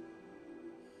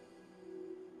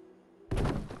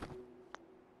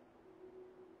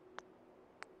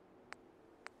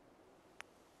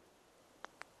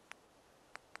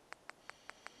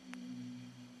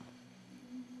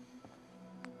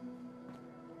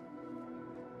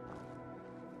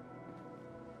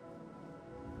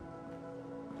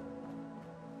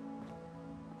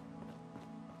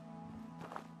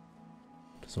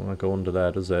 Doesn't want to go under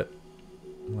there, does it?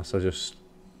 Unless I just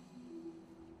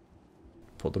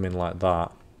put them in like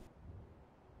that.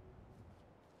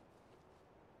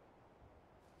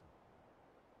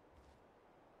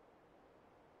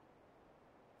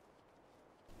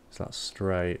 Is that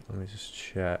straight? Let me just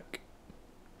check.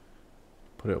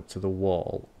 Put it up to the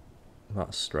wall.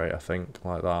 That's straight, I think,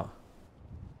 like that.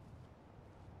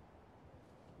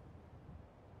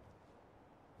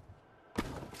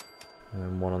 And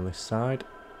then one on this side.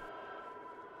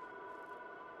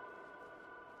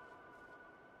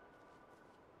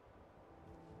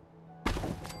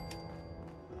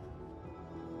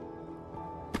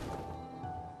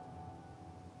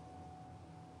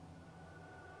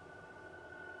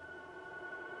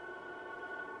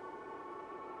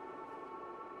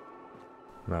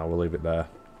 No, we'll leave it there.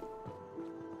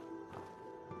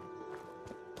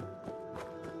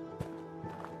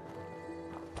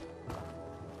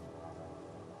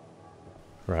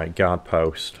 Right, guard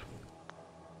post.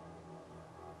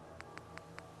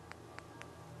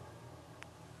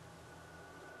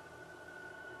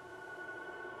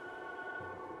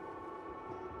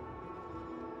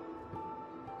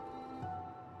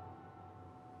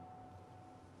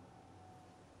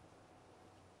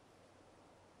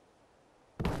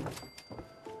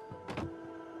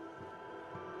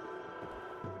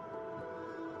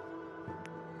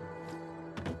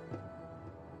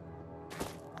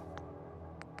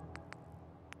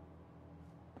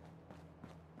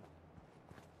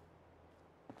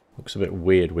 Looks a bit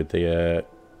weird with the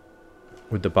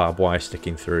with the barbed wire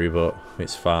sticking through, but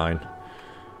it's fine.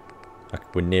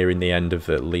 We're nearing the end of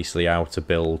at least the outer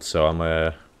build, so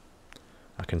I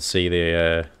can see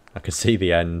the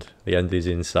end. The end is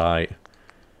in sight.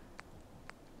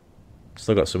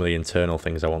 Still got some of the internal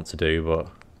things I want to do, but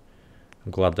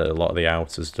I'm glad that a lot of the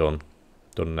outer's done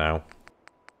now.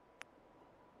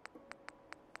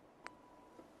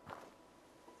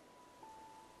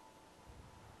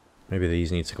 Maybe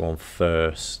these need to go on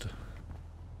first.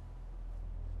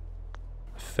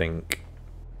 I think.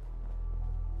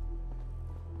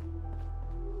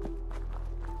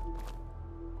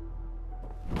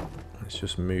 Let's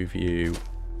just move you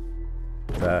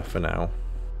there for now.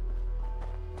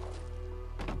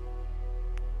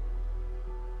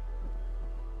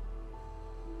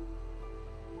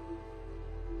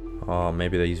 Oh,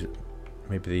 maybe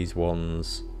these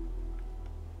ones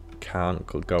can't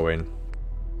go in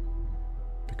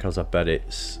because I bet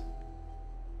it's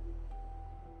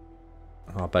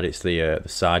the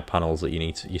side panels that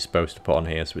you're supposed to put on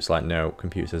here. So it's like no,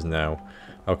 computer says no.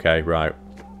 Okay, right.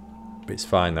 But it's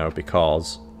fine though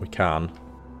because we can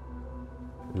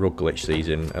rug glitch these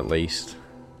in at least.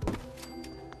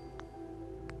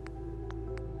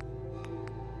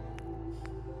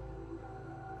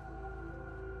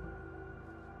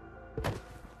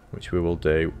 Which we will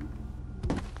do.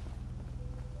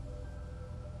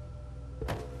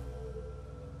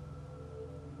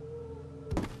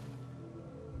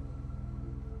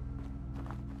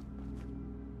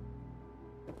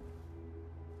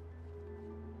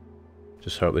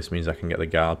 Just hope this means I can get the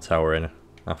guard tower in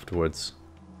afterwards.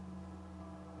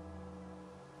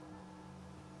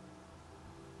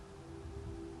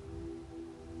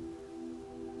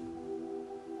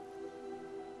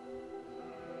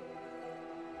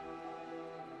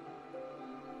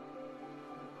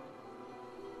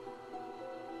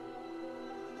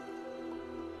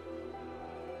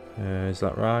 Is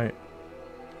that right?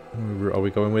 Are we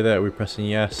going with it? Are we pressing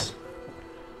yes?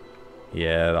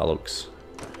 Yeah, that looks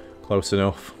close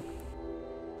enough.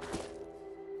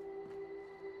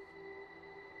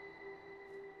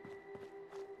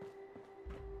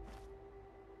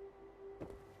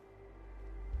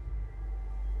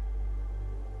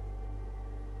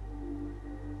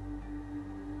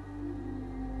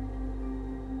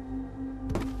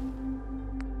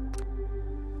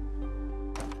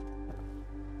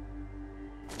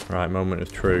 Right, moment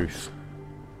of truth.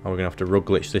 Are we going to have to rug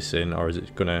glitch this in, or is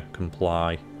it going to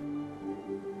comply?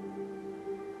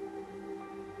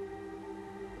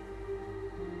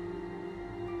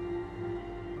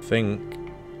 I think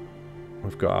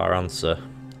we've got our answer.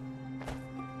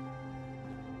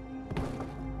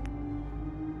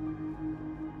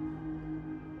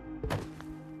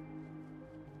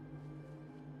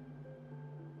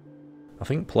 I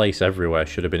think place everywhere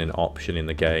should have been an option in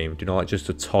the game. Do you know, like just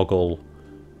to toggle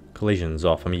collisions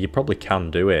off? I mean, you probably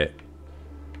can do it.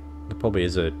 There probably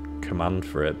is a command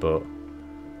for it, but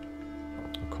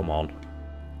oh, come on.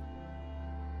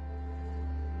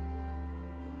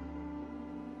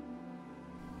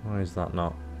 Why is that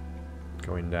not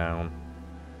going down?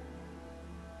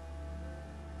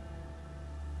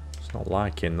 It's not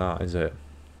liking that, is it?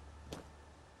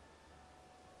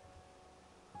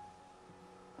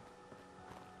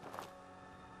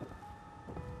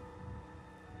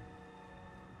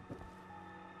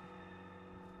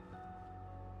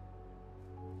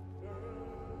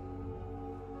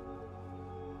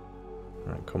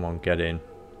 Right, come on, get in.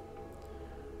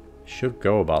 Should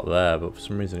go about there, but for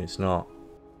some reason it's not.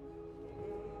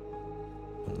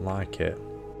 Don't like it.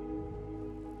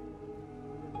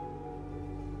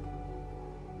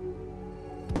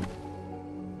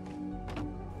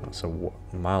 That's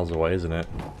miles away, isn't it?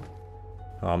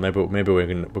 Oh, maybe we're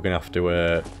gonna have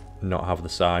to not have the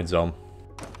sides on.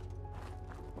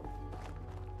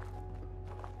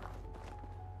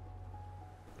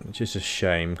 Which is a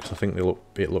shame because I think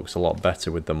it looks a lot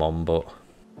better with them on, but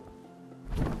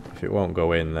if it won't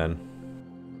go in, then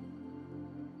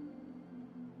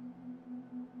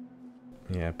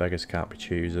yeah, beggars can't be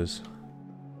choosers.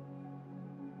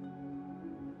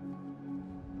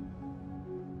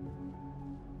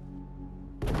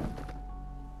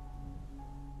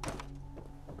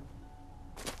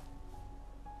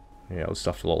 Yeah, it'll just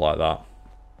have to look like that.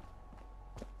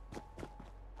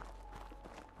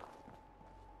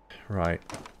 Right,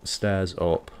 stairs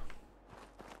up.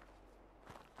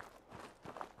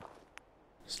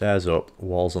 Stairs up,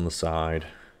 walls on the side.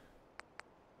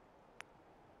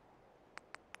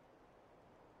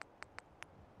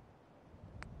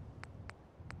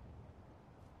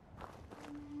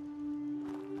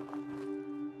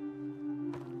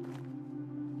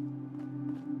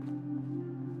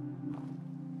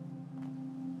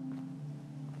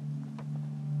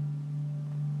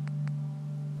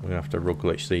 going to have to rug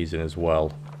glitch these in as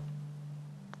well.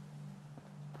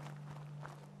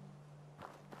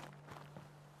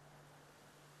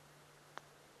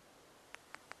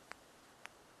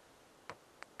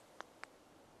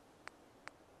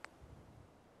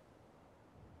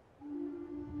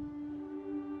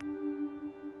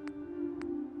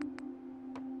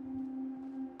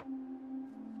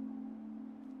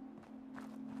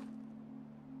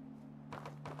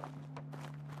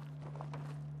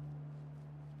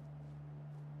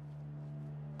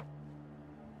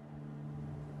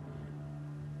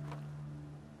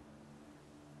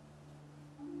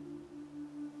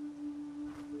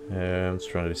 I'm just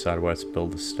trying to decide where to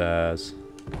build the stairs.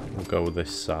 We'll go with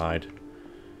this side,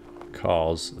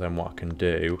 because then what I can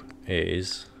do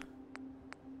is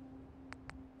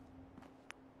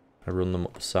I run them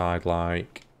up the side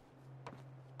like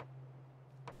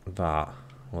that.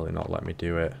 Will it not let me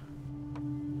do it?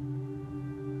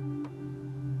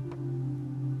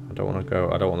 I don't want to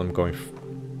go. I don't want them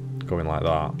going like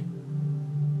that.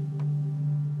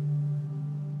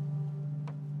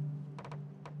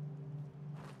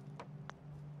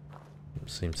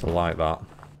 Seems to like that.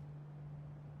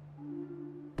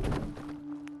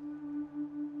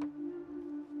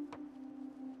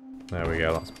 There we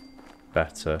go, that's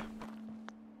better.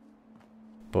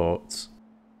 But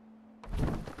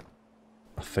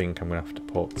I think I'm going to have to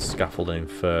put scaffolding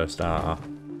first, aren't I?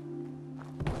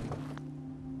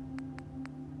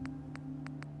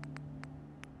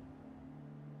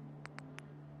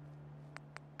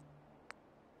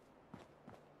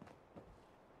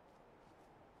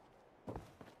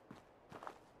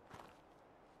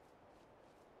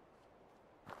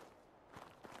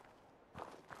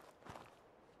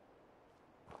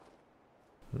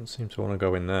 Doesn't seem to want to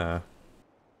go in there.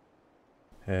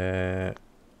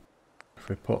 If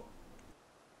we put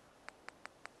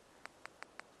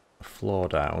a floor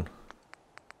down,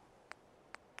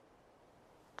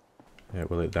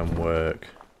 will it then work?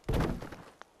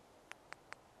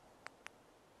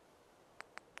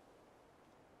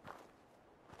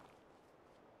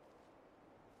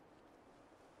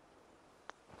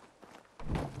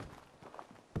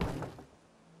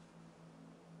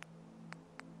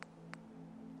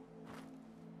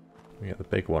 We get the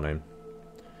big one in.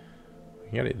 We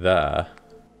can get it there.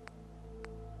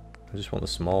 I just want the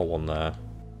small one there.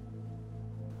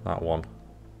 That one.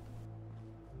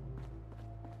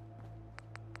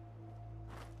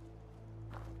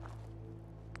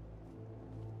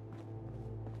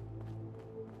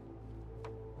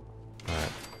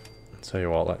 Right. I'll tell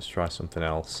you what, let's try something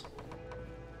else.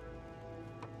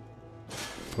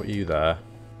 Put you there.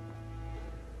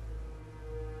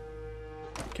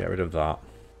 Get rid of that.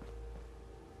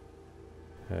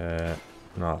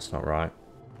 No, that's not right.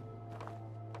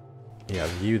 Yeah,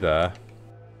 you there.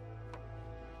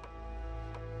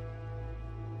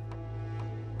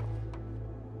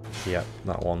 Yep,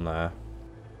 that one there.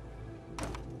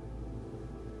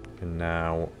 And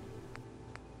now...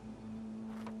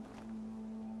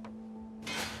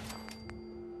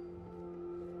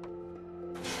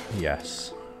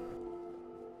 Yes.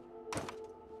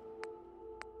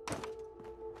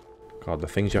 God, the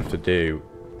things you have to do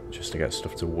just to get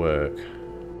stuff to work.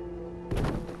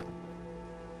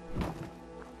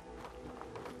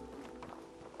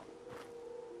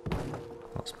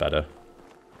 That's better.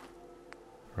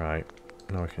 Right,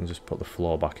 now we can just put the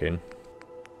floor back in.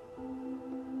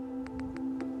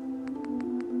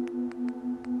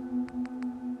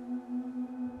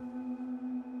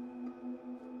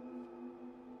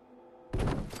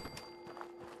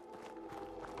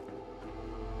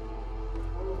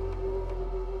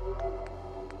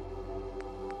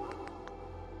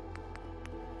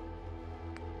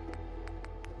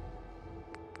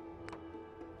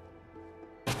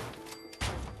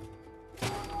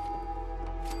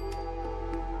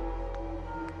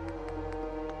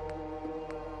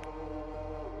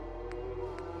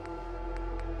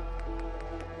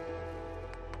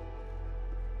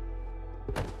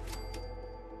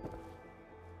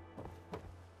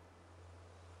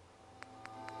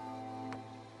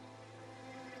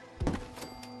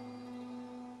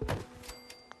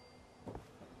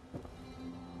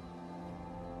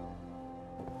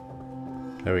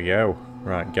 There we go.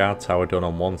 Right, guard tower done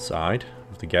on one side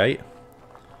of the gate. I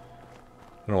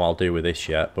don't know what I'll do with this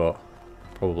yet, but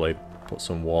probably put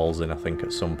some walls in, I think,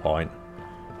 at some point.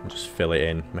 And just fill it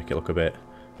in, make it look a bit...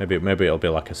 Maybe it'll be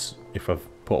like a... If I've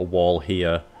put a wall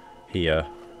here, here,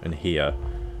 and here,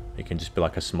 it can just be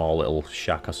like a small little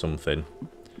shack or something.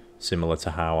 Similar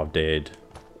to how I did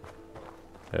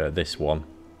this one,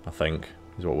 I think,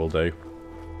 is what we'll do.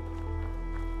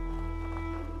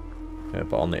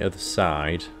 But on the other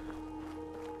side,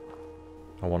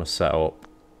 I want to set up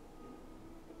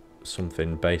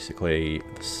something basically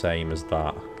the same as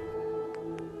that.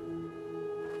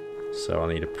 So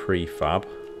I need a prefab.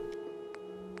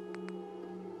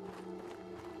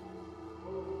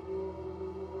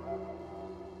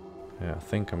 Yeah, I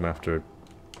think I'm going to have to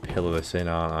pillar this in,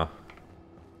 aren't I?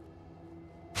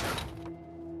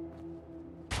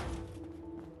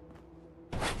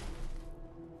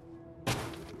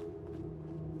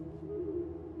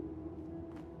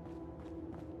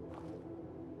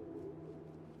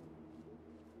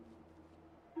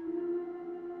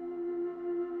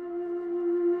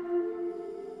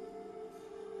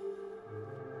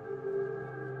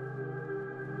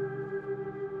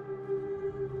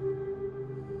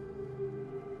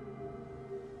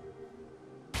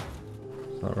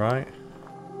 Is that right?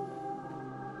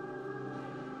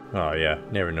 Oh yeah,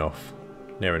 near enough.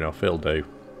 Near enough, it'll do.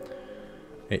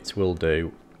 It will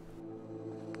do.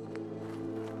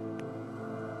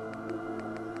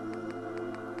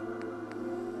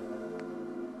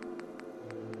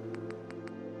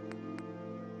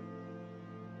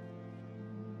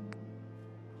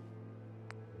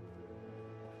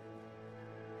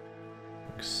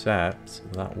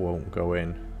 Except that won't go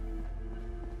in.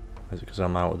 Is it because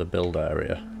I'm out of the build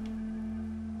area?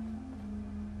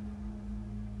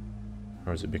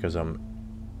 Or is it because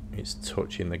it's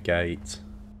touching the gate?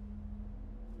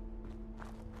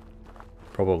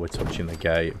 Probably touching the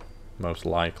gate, most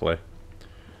likely.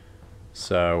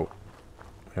 So,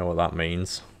 you know what that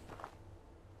means.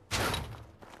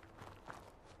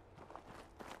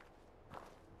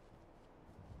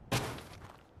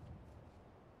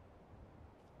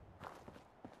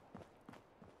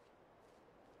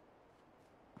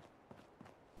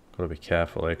 Gotta be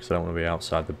careful here because I don't want to be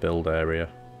outside the build area.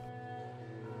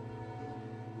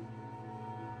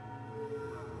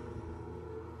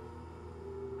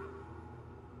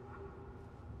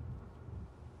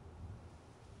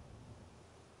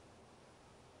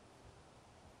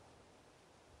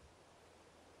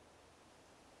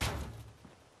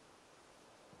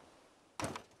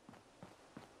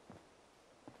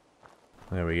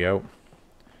 There we go.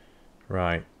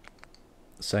 Right.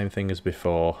 Same thing as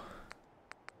before.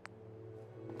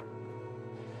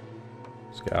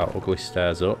 Let's get our ugly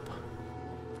stairs up.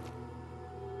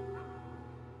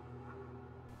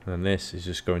 And this is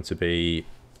just going to be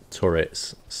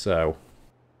turrets. So,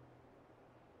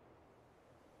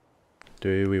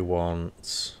 do we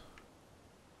want...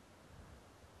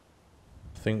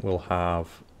 I think we'll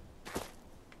have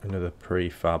another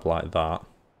prefab like that.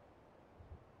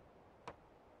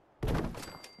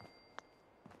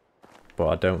 But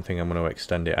I don't think I'm going to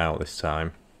extend it out this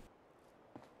time.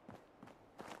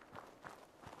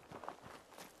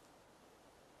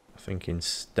 I think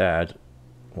instead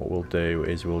what we'll do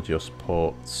is we'll just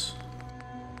put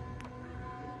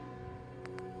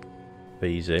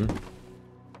these in.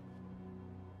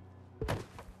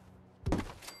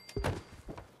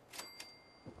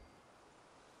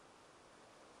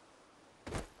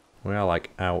 We are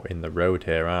like out in the road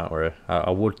here, aren't we?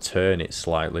 I would turn it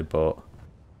slightly, but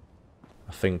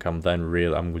I think I'm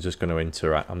just going to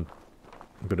interact. I'm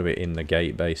going to be in the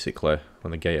gate basically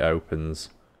when the gate opens.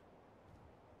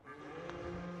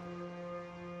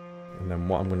 And then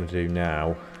what I'm going to do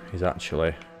now is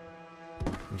actually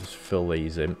just fill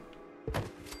these in.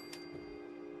 I'm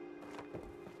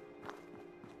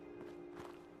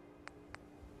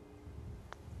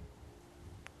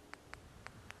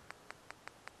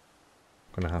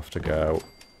going to have to go.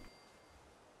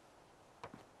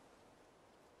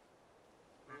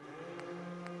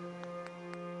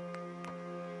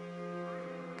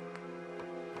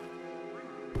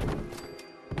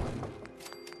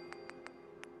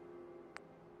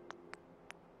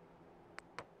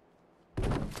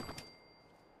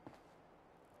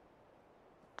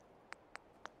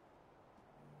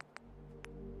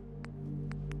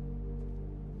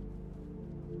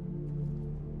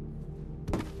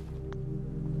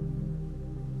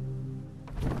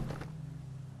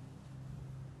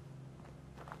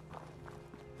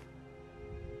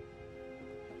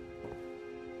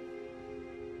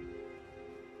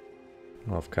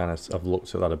 I've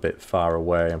looked at that a bit far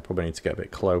away. I probably need to get a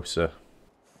bit closer.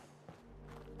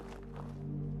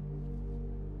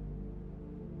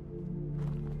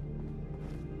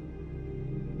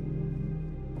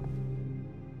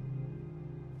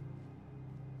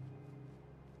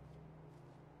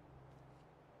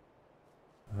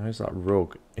 There's that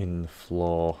rug in the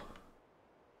floor.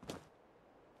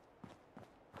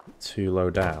 Too low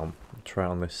down. I'll try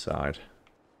on this side.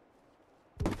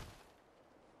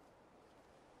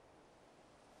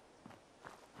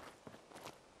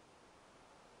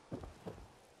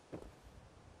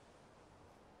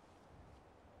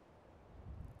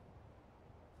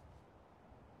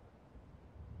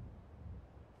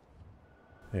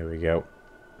 Here we go.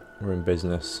 We're in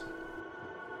business.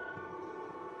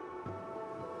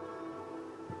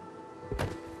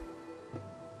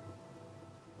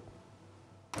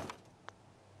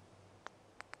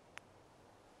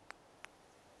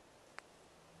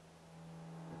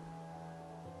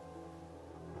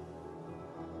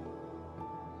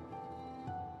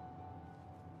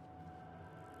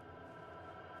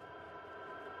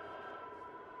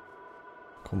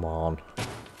 Come on.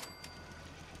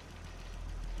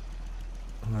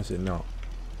 Why is it not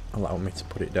allowing me to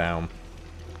put it down?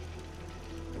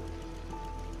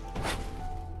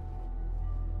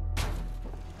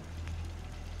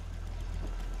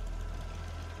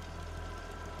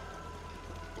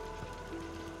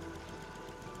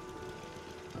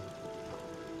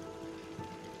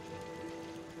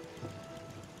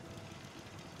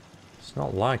 It's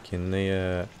not liking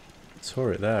the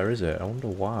turret there, is it? I wonder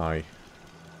why.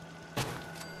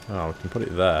 Oh, we can put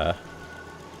it there.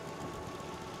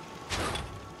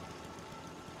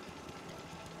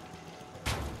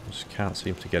 Just can't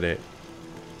seem to get it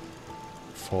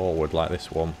forward like this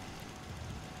one.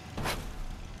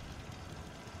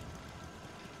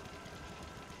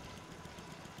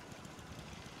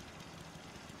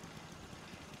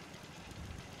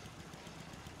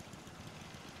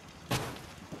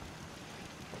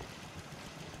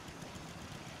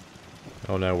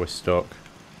 Oh no, we're stuck.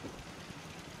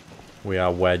 We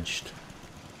are wedged.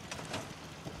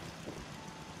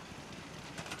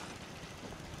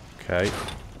 Okay.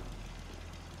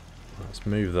 Let's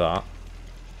move that.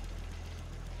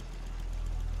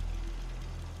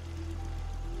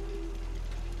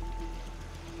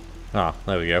 Ah,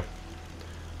 there we go.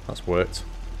 That's worked.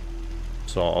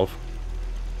 Sort of.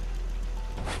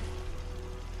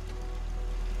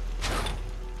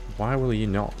 Why will you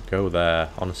not go there,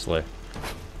 honestly?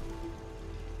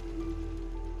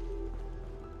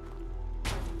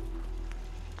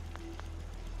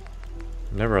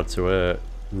 Never had to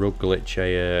rug glitch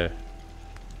a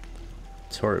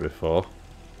turret before.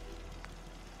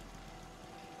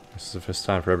 This is the first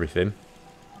time for everything.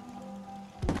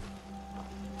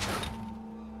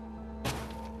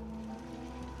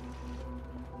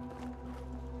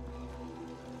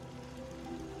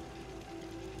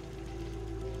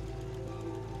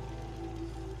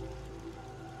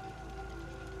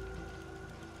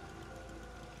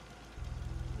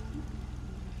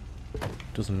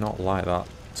 Does not like that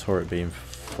turret being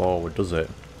forward, does it?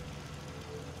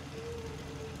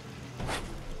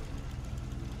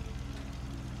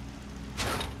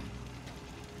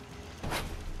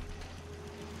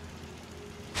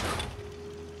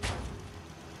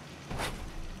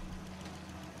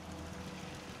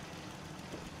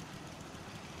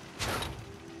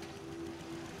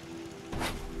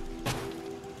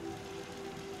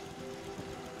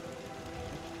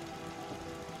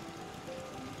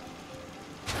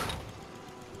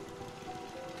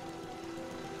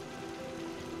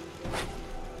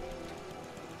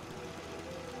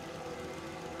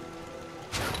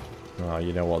 Oh,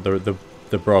 you know what?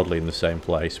 They're broadly in the same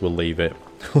place. We'll leave it.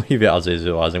 Leave it as is,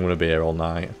 otherwise I'm going to be here all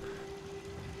night.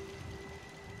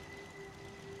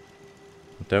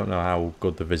 I don't know how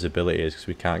good the visibility is because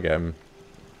we can't get them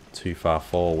too far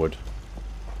forward.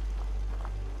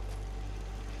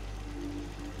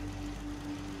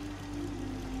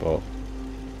 But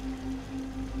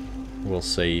we'll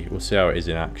see. We'll see how it is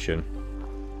in action.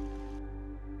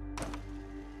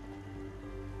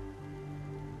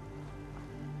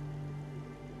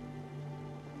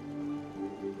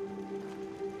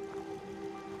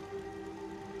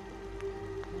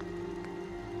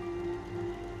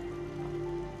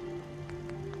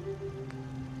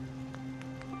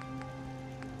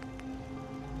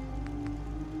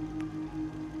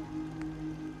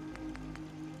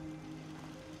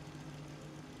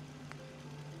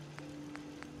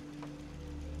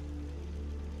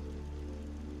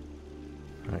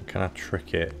 Right, can I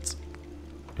trick it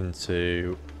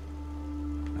into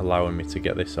allowing me to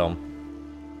get this on?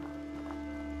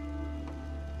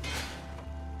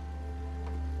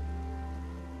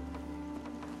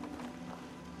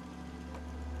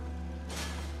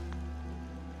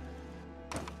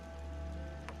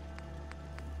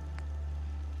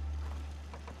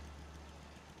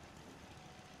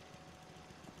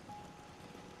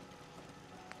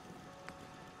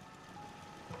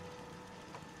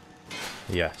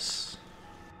 Yes.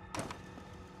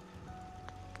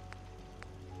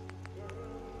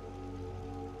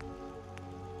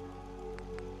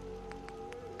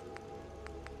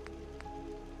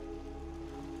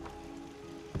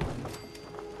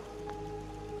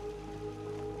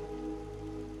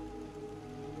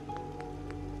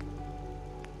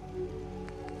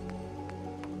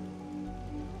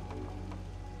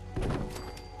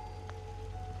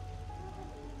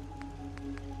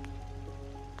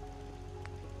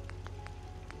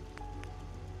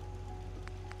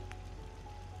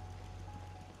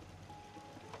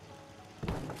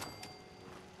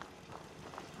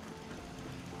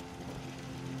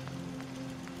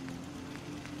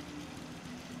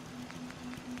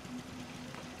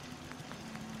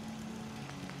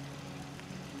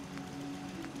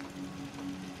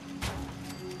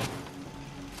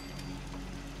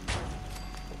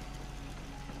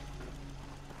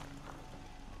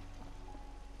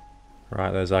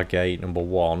 Right, there's our gate number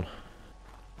 1.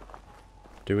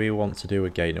 Do we want to do a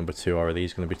gate number 2, or are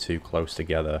these going to be too close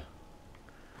together?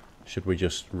 Should we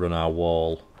just run our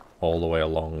wall all the way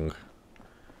along?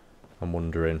 I'm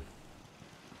wondering.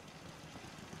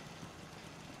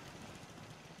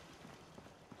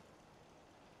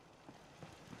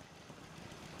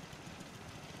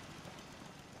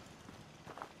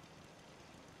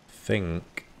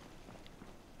 Think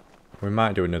we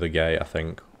might do another gate. I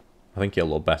think it'll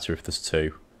look better if there's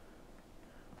 2.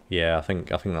 Yeah, I think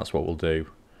that's what we'll do.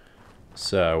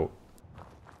 So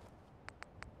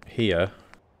here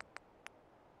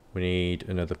we need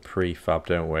another prefab,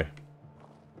 don't we?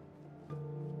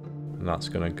 And that's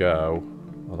gonna go,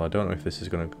 although I don't know if this is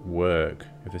gonna work,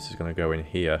 if this is gonna go in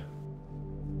here.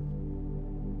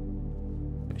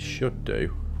 It should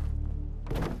do.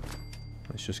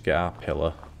 Let's just get our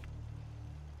pillar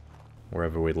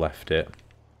wherever we left it.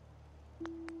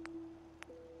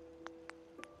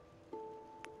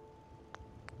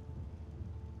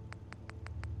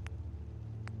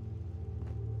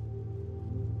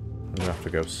 I'm gonna have to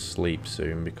go sleep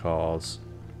soon because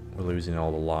we're losing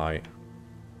all the light.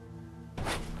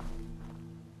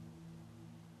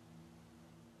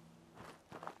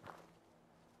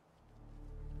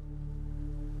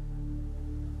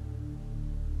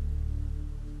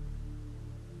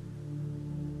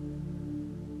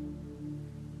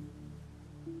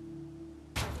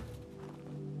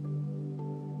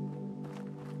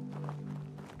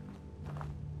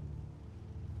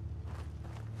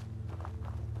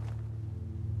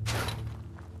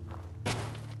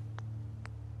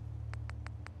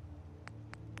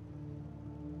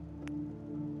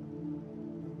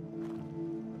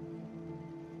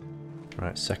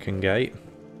 Right, second gate.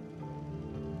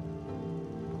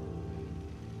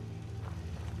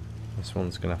 This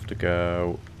one's going to have to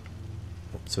go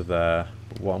up to there.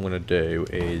 But what I'm going to do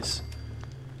is,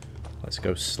 let's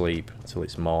go sleep until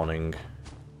it's morning.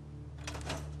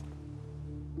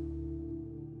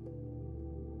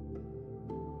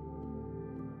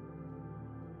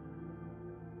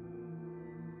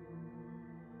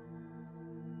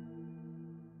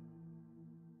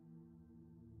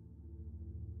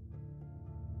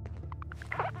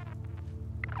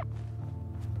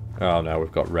 Oh no,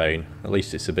 we've got rain. At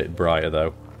least it's a bit brighter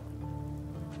though.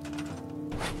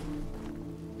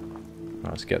 Right,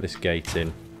 let's get this gate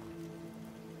in.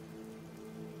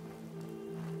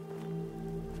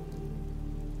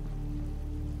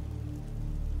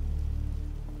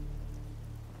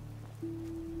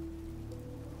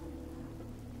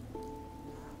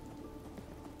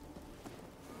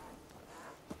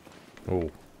 Oh,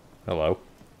 hello.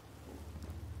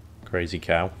 Crazy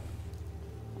cow.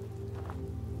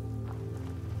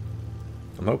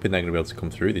 I'm hoping they're going to be able to come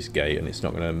through this gate and it's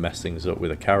not going to mess things up with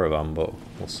a caravan, but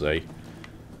we'll see.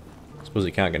 I suppose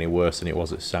it can't get any worse than it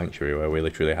was at Sanctuary, where we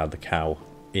literally had the cow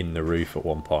in the roof at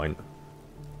one point.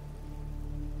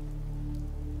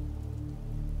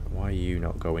 Why are you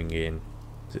not going in?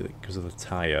 Is it because of the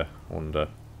tyre, I wonder?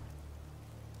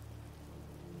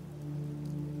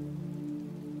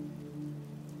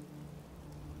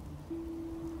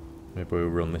 Maybe we'll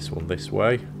run this one this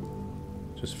way,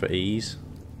 just for ease.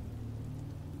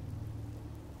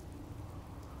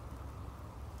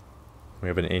 We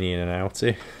have an innie and an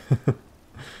outie.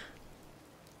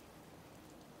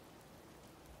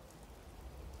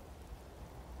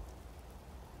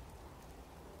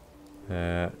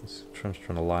 I'm just trying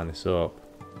to line this up.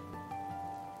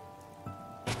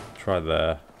 Try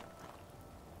there.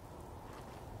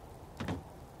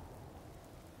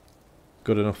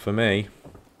 Good enough for me.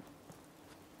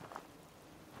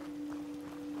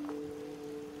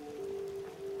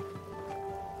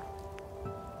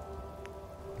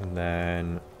 And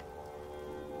then,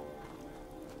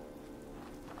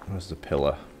 where's the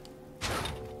pillar?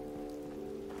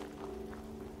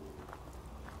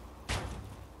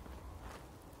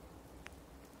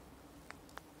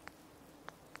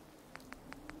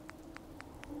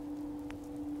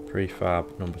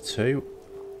 Prefab number 2.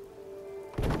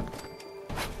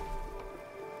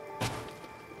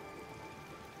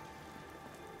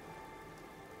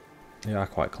 They are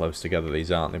quite close together,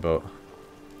 these, aren't they? But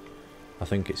I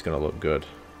think it's going to look good.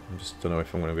 I just don't know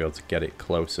if I'm going to be able to get it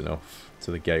close enough to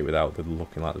the gate without it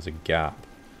looking like there's a gap.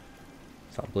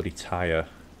 It's that bloody tyre.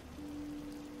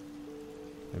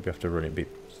 Maybe I have to run it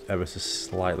ever so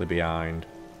slightly behind.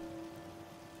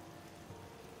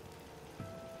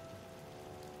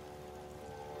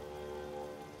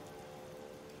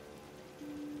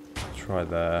 Try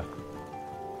there.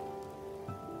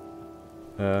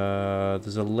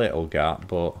 There's a little gap,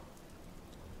 but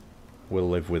we'll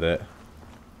live with it.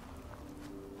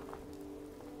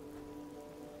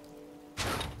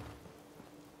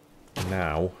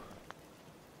 now,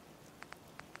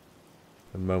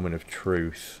 the moment of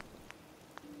truth.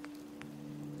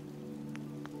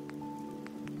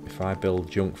 If I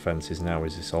build junk fences now,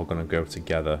 is this all going to go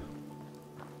together?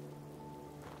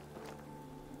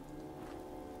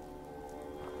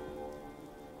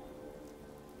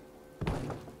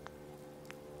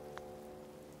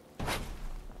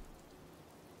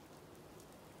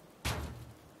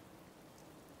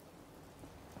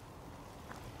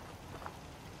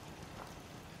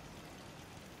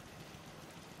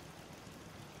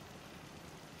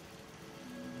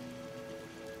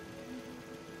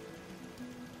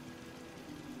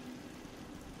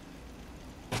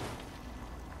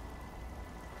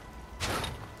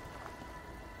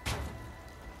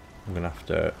 I'm going to have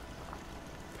to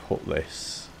put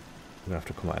this... I'm going to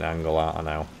have to come at an angle, aren't I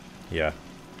now? Yeah.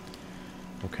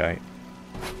 Okay.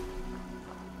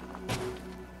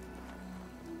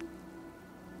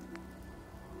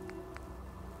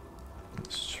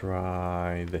 Let's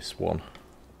try this one.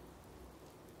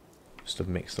 Just to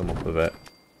mix them up a bit.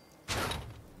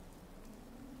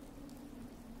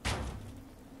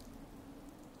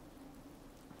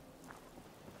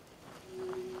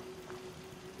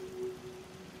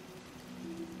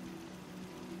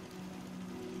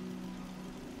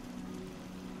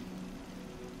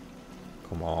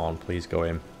 Come on, please go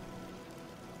in.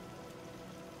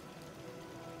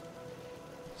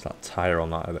 It's that tyre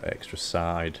on that extra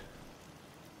side.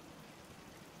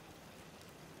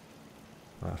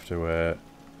 I have to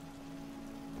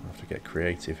get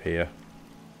creative here.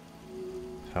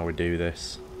 That's how we do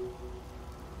this.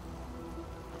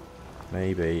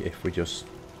 Maybe if we just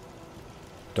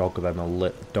dog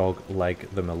leg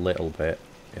them a little bit,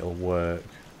 it'll work.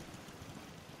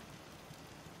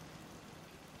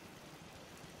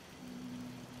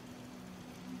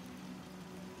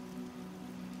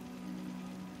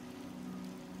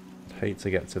 Hate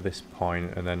to get to this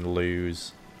point and then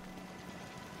lose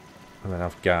and then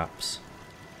have gaps.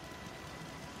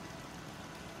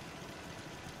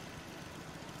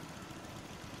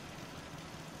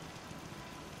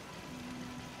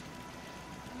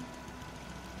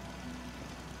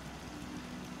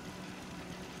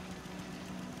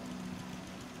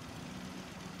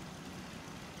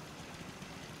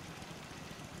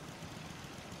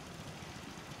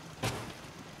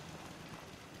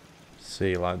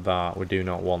 See, like that, we do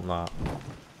not want that.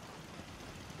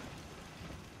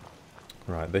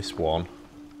 Right, this one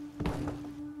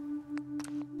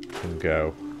can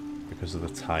go because of the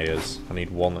tyres. I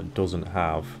need one that doesn't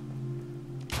have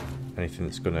anything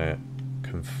that's going to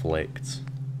conflict.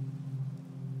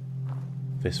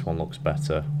 This one looks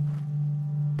better.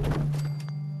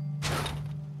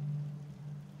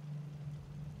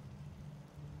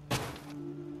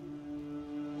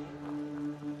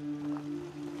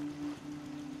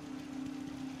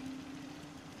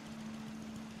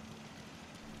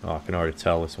 Oh, I can already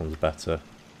tell this one's better.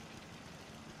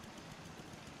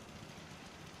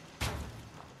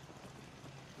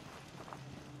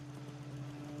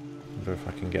 Wonder if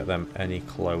I can get them any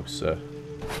closer. In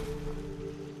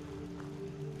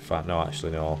fact, no,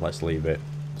 actually no, let's leave it.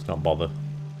 Let's not bother.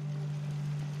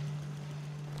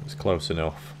 It's close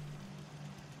enough.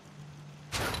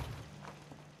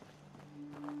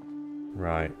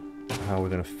 Right, how are we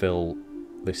going to fill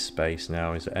this space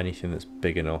now? Is there anything that's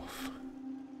big enough?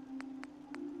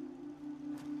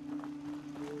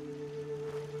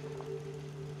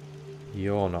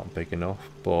 You're not big enough,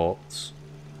 but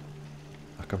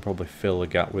I can probably fill the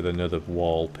gap with another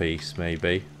wall piece,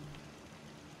 maybe.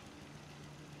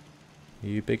 Are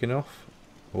you big enough?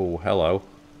 Oh, hello.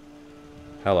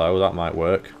 Hello, that might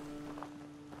work.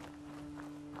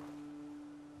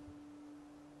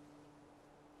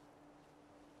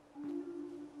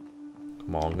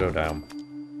 Come on, go down.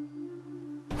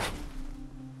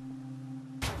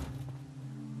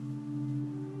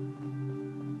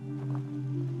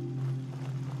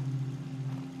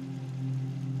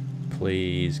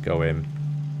 Please go in.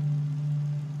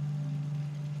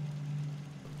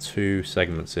 2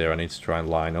 segments here I need to try and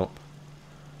line up.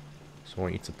 So I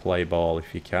want you to play ball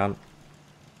if you can.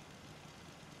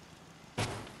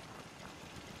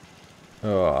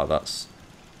 Oh, that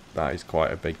is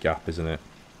quite a big gap, isn't it?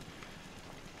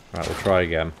 Right, we'll try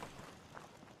again.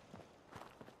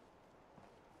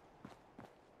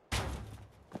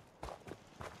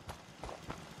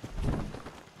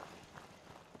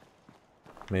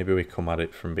 Maybe we come at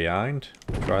it from behind.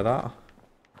 Try that.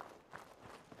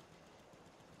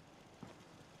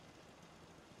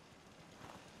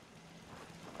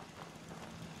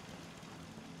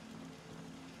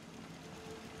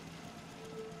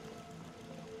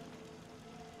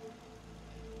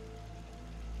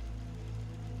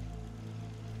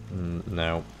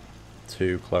 No,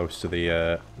 too close to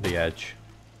the edge.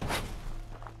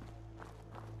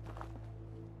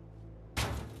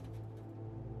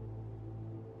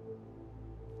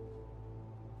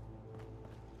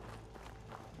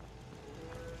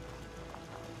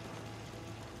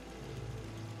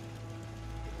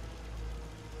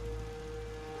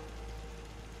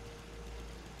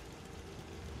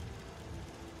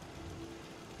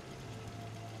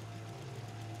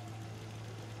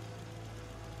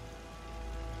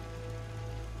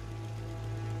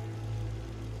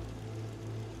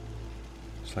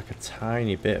 It's like a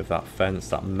tiny bit of that fence,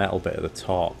 that metal bit at the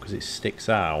top, because it sticks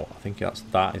out. I think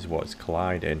that is what it's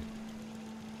colliding.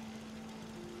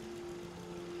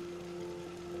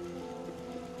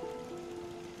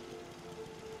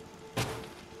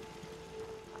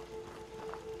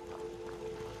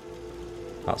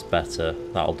 That's better.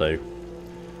 That'll do.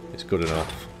 It's good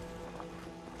enough.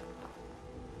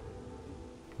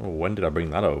 Oh, when did I bring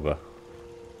that over?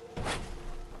 Did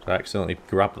I accidentally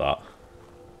grab that?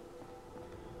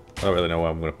 I don't really know where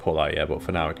I'm going to put that yet, but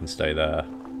for now it can stay there.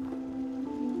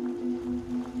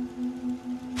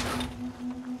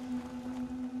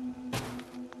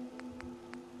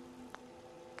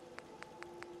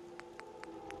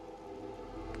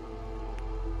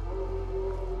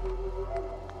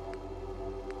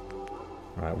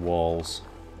 Right, walls.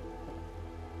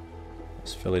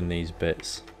 Let's fill in these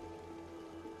bits.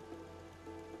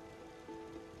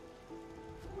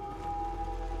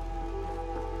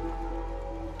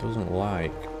 Doesn't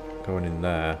like going in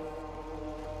there.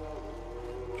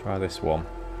 Try this one.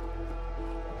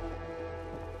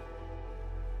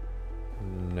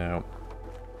 No.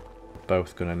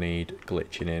 Both gonna need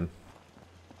glitching in.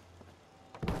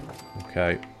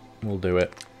 Okay, we'll do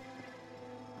it.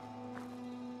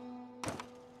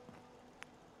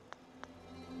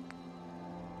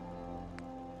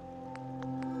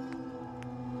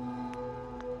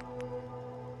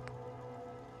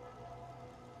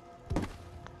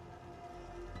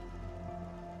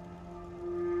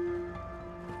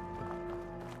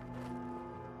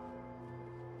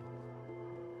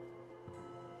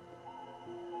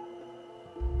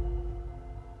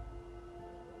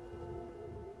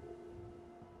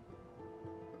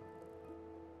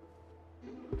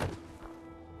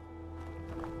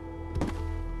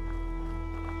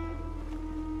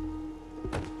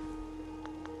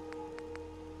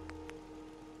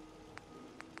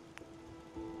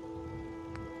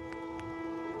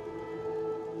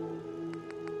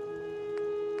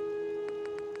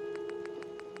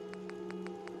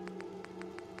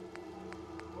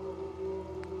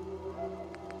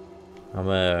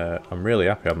 I'm really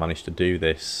happy I managed to do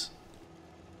this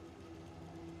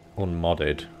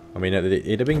unmodded. I mean,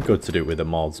 it'd have been good to do it with the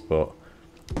mods, but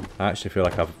I actually feel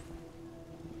like I've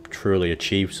truly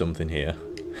achieved something here.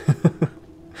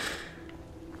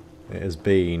 It has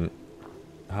been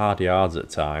hard yards at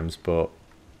times, but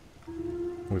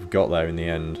we've got there in the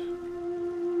end.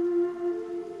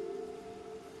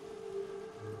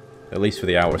 At least for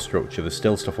the outer structure. There's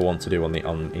still stuff I want to do on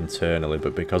internally,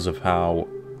 but because of how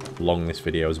long this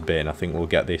video has been, I think we'll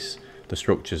get the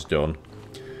structures done,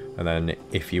 and then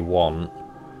if you want,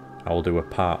 I'll do a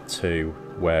part 2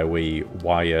 where we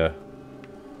wire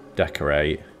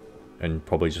decorate and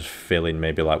probably just fill in,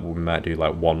 maybe like we might do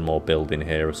like one more building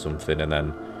here or something, and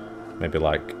then maybe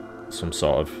like some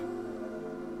sort of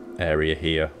area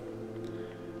here.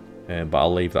 But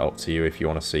I'll leave that up to you if you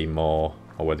want to see more,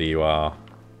 or whether you are,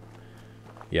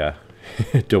 yeah,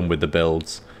 done with the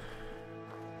builds.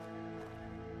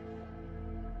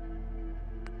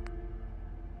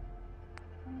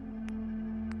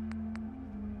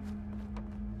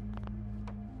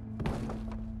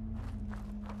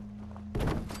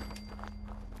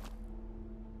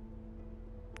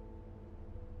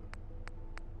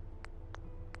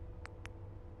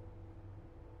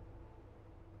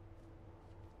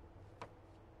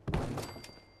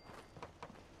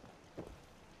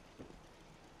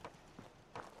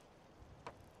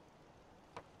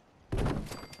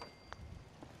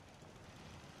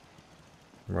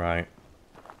 Right,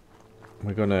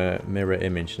 we're gonna mirror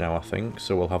image now, I think.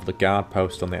 So we'll have the guard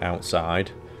post on the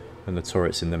outside and the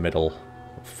turrets in the middle.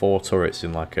 4 turrets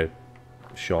in like a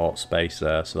short space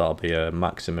there, so that'll be a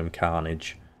maximum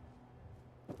carnage.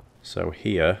 So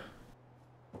here,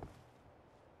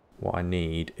 what I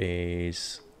need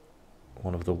is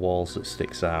one of the walls that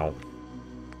sticks out,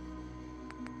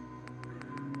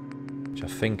 which I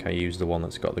think I used the one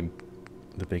that's got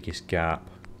the biggest gap.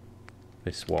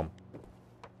 This one.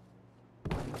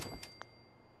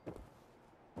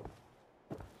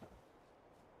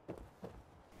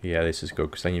 Yeah, this is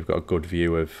good, because then you've got a good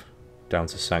view of down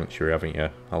to Sanctuary, haven't you?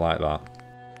 I like that.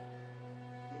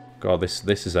 God, this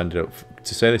has ended up...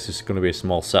 To say this is going to be a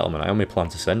small settlement, I only plan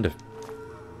to send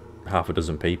half a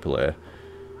dozen people here.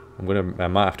 I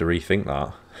might have to rethink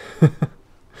that.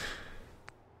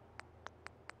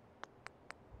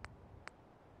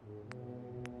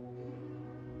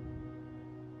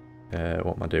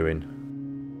 What am I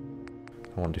doing?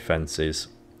 I want defences.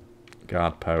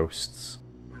 Guard posts.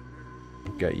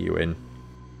 Get you in.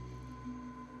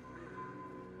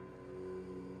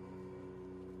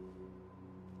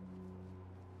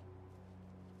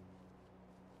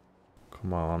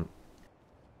 Come on.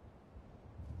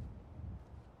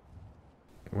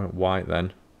 It went white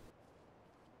then.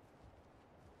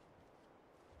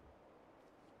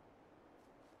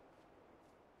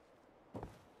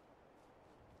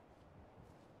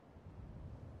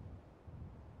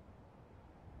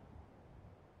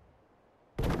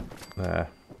 There.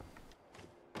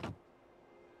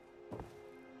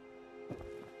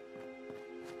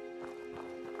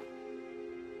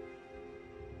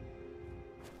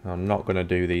 I'm not going to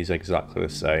do these exactly the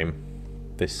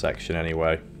same. This section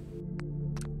anyway.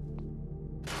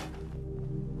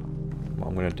 What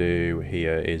I'm going to do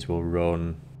here is we'll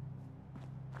run...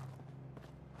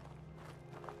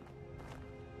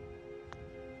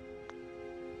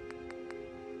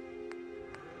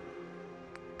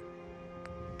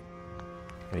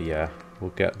 Yeah,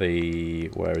 we'll get the...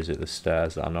 Where is it? The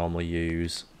stairs that I normally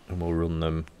use. And we'll run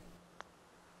them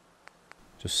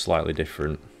just slightly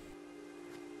different.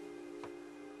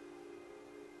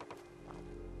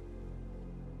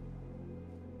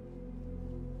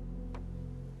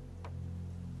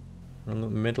 On the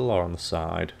middle or on the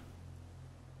side?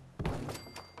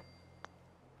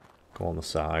 Go on the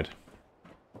side.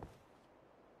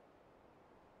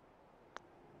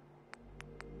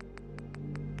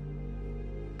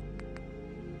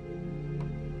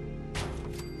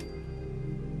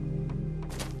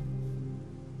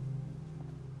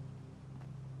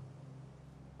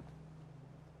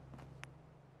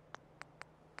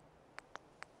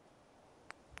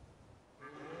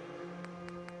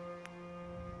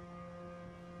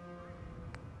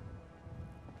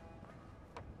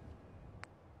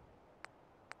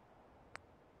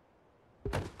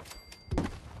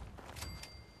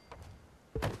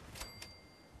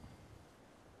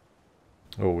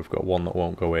 Oh, we've got one that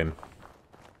won't go in.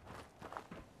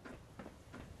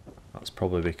 That's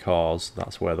probably because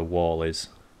that's where the wall is.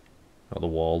 Not the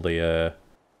wall, the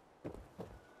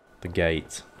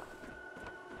gate.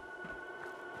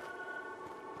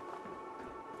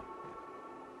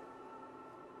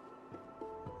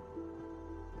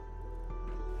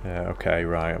 Okay,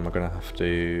 right, am I going to have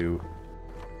to...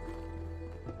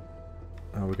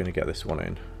 How are we going to get this one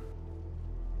in?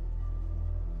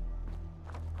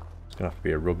 It's going to have to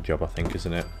be a rug job, I think,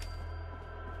 isn't it?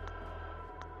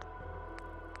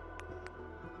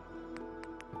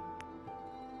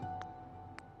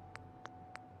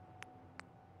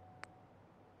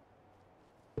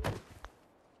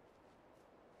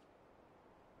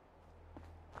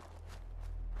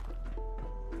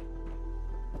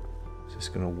 Is this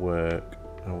going to work?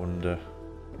 I wonder.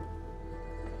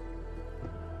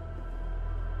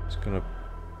 It's going to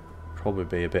probably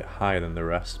be a bit higher than the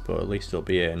rest, but at least it'll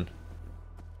be in.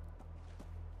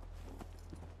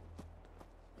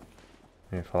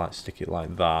 If I like stick it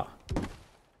like that.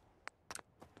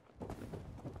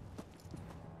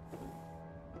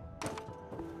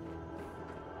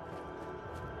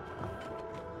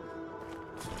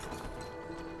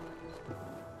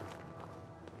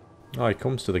 Oh, he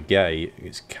comes to the gate.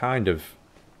 It's kind of...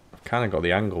 I've kind of got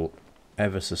the angle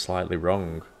ever so slightly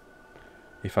wrong.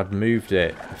 If I'd moved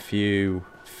it a few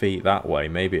feet that way,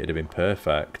 maybe it'd have been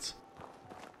perfect.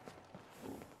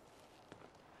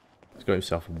 He's got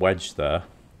himself wedged there.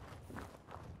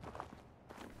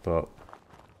 But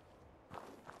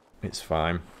it's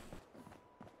fine.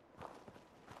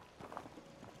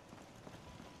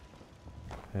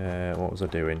 What was I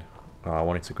doing? Oh, I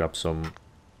wanted to grab some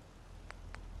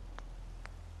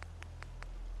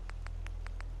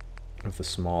of the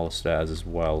smaller stairs as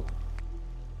well.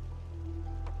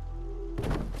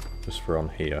 Just for on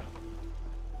here.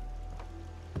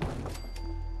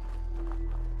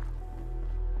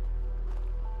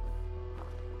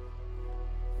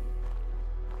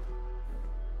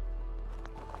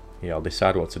 Yeah, I'll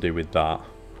decide what to do with that.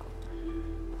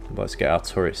 Let's get our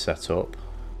turret set up.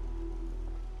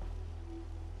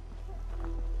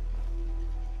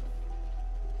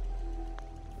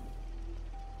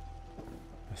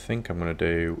 I think I'm going to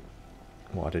do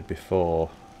what I did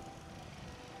before.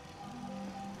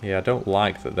 Yeah, I don't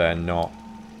like that they're not...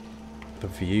 The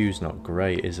view's not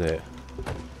great, is it?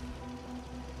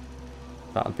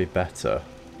 That'd be better.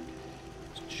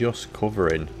 It's just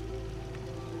covering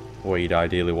where you'd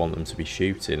ideally want them to be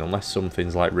shooting, unless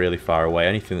something's like really far away.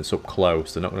 Anything that's up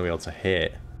close, they're not going to be able to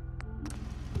hit.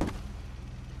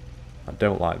 I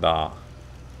don't like that.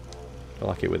 I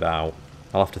like it without.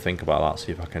 I'll have to think about that,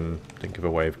 see if I can think of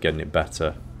a way of getting it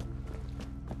better.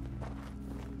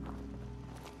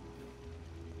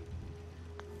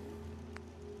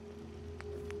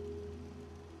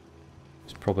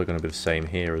 It's probably going to be the same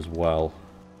here as well.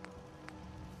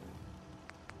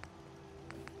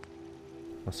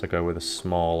 Unless I go with a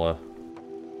smaller...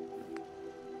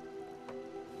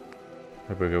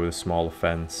 Maybe we'll go with a smaller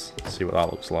fence, see what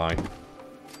that looks like.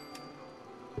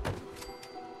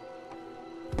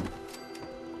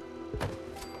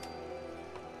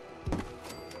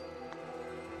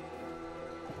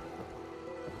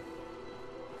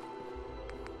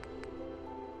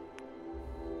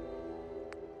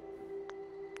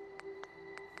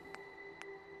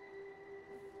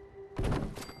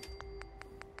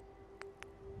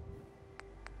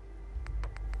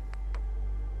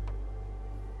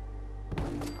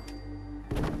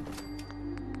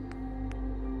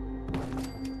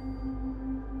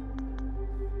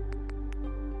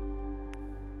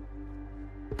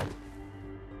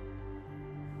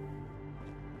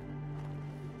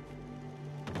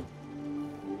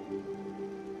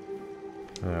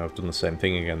 I've done the same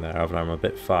thing again there, haven't I? I'm a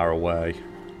bit far away.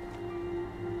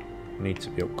 I need to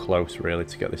be up close really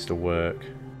to get this to work.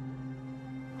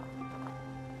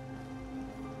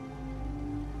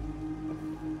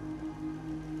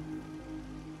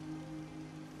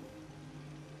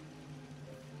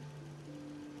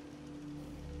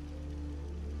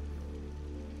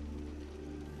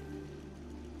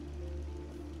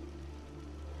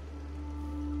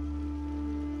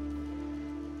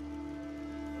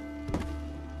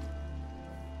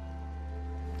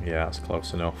 Yeah, that's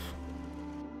close enough.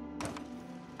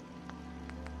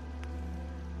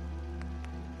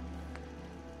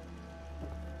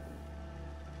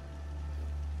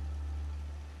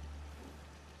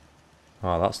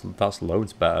 Oh, that's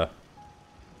loads better.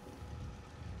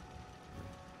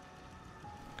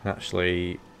 Can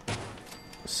actually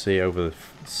see over.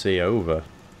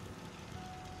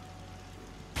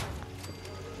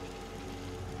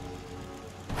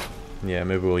 Yeah,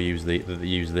 maybe we'll use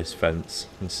use this fence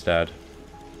instead.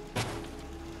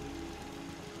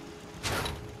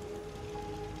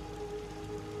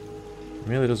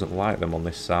 Really doesn't like them on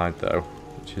this side though,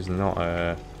 which is not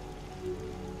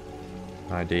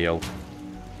ideal.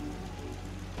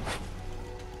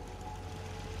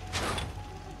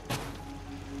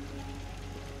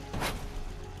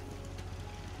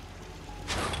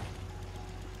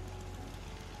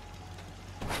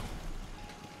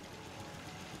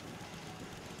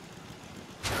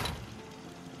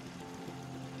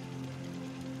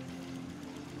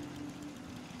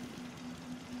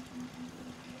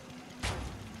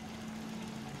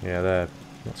 Yeah,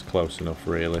 that's close enough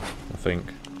really, I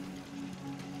think.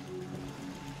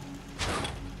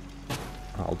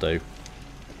 That'll do.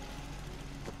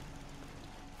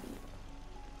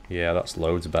 Yeah, that's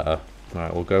loads better.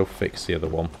 Right, we'll go fix the other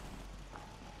one.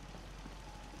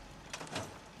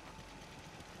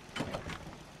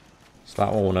 So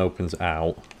that one opens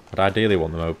out. I'd ideally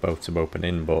want them both to open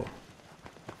in, but...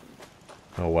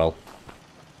 oh well.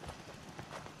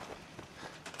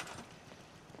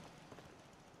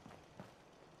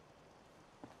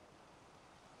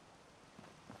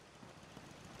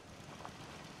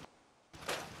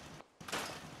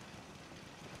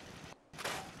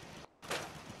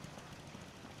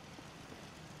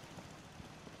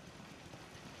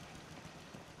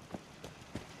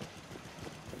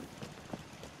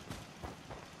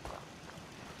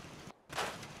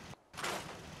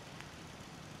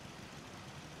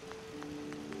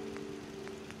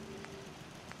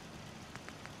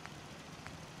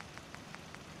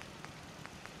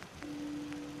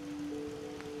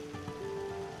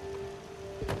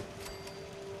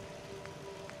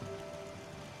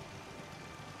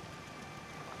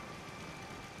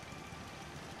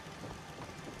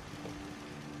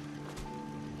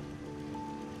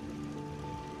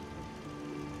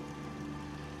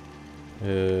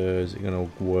 Is it going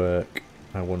to work?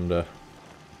 I wonder.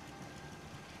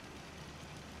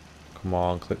 Come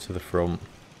on, clip to the front.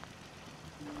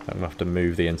 I'm going to have to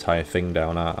move the entire thing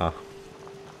down, aren't I?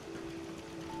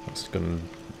 That's going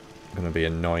to be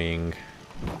annoying.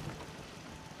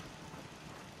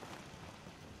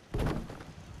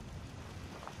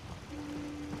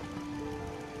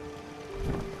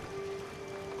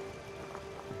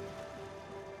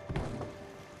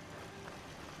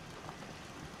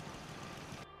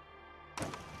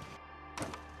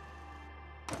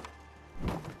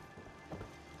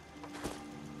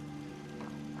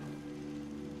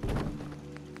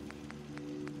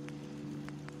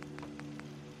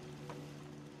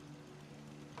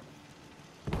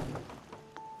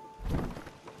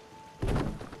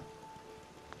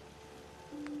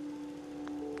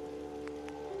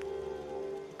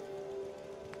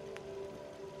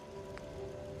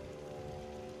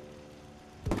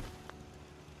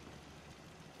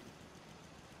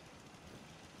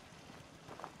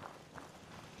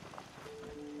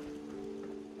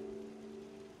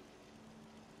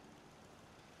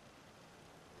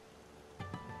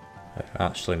 I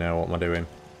actually know what am I doing.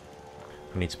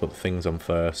 I need to put the things on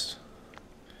first.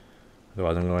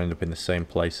 Otherwise I'm going to end up in the same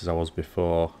place as I was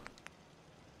before.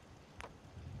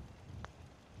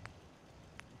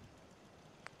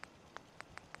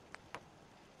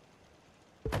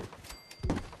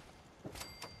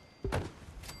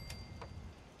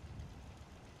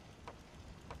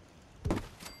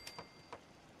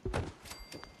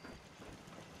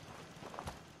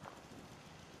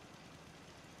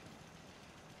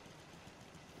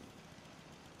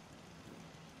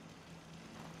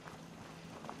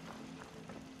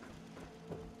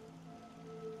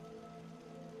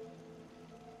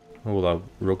 Oh, that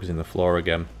rug's in the floor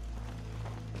again.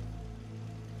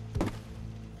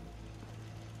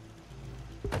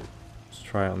 Let's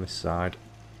try it on this side.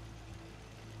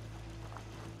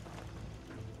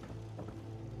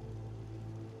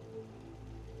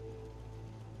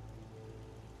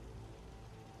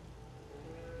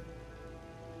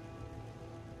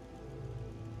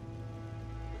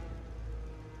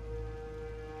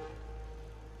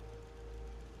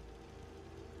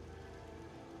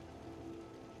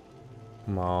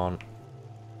 Come on.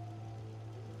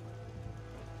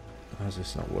 Why is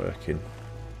this not working?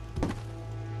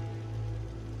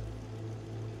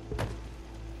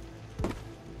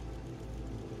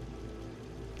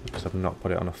 Because I've not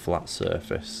put it on a flat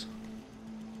surface.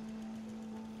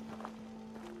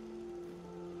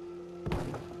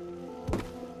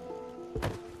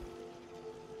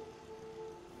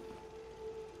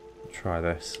 Try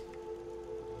this.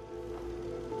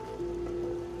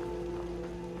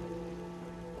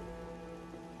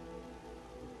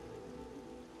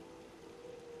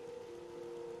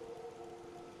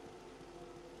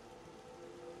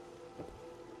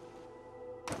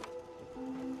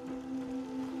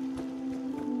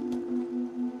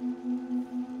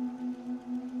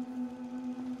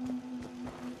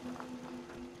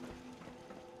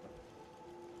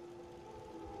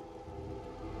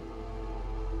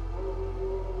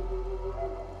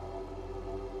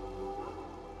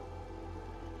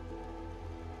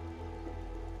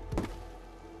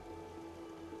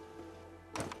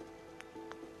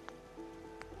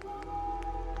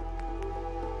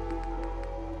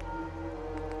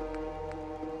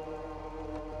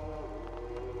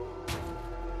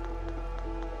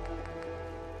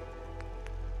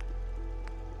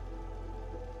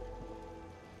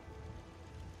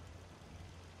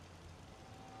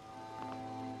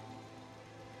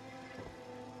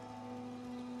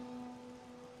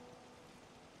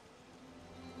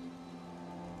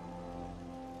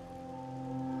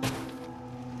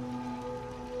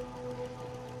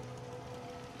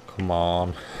 Come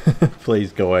on.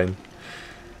 Please go in.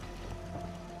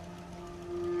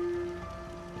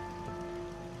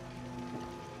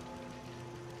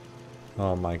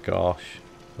 Oh my gosh.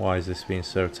 Why is this being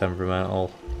so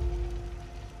temperamental?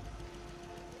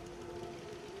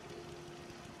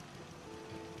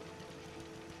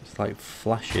 It's like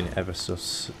flashing ever so...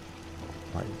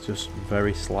 like just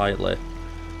very slightly.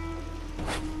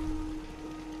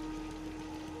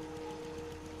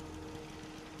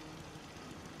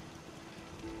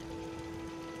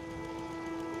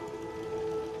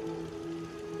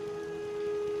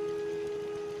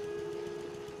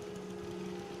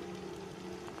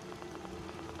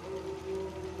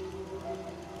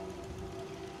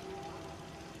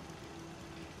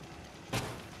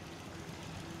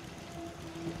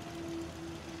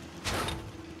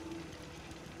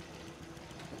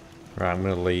 Right, I'm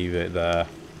going to leave it there.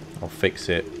 I'll fix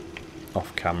it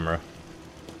off camera.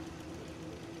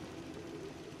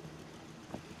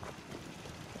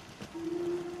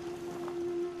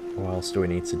 What else do we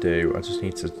need to do? I just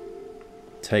need to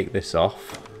take this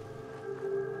off.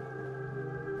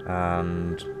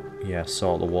 And yeah,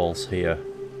 sort the walls here.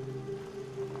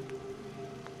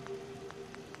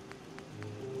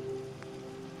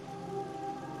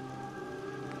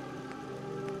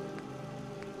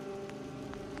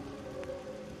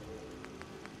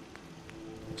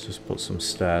 Let's just put some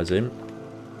stairs in.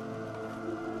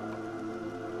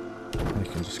 We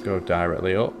can just go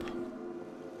directly up.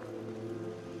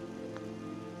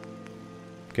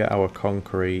 Get our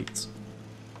concrete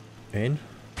in.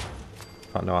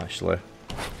 Oh, no, actually,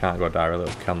 can't go directly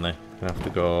up, can they? Gonna have to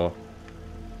go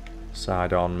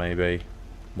side on, maybe.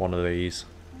 One of these.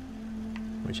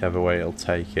 Whichever way it'll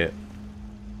take it.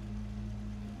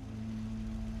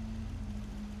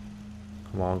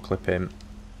 Come on, clip in.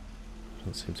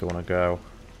 Doesn't seem to want to go.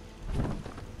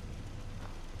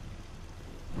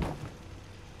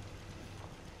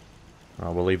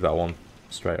 Oh, we'll leave that one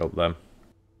straight up then.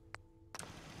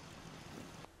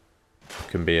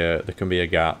 There can be a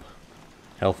gap.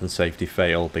 health and safety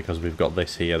fail because we've got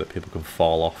this here that people can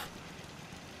fall off.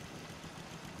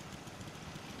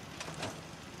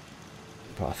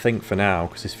 But I think for now,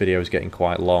 because this video is getting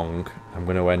quite long, I'm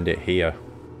going to end it here.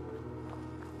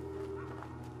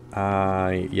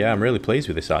 Yeah, I'm really pleased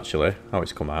with this actually, how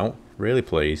it's come out. Really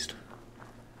pleased.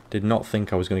 Did not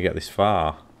think I was going to get this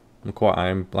far.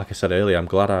 I'm like I said earlier, I'm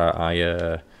glad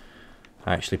I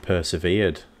actually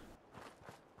persevered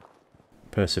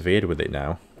with it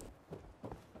now.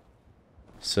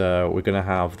 So we're going to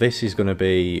have, this is going to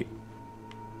be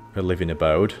a living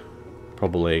abode.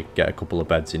 Probably get a couple of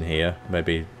beds in here,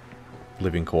 maybe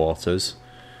living quarters.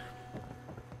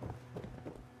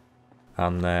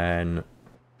 And then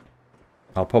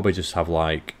I'll probably just have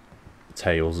like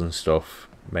tails and stuff,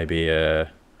 maybe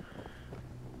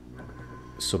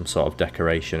some sort of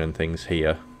decoration and things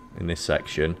here in this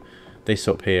section. This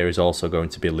up here is also going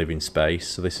to be a living space,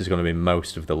 so this is going to be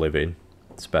most of the living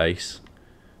space,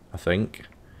 I think.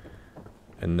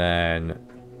 And then,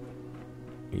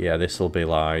 yeah, this will be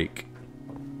like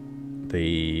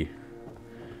the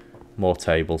more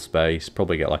table space.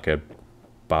 Probably get like a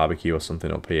barbecue or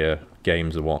something up here,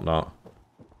 games and whatnot.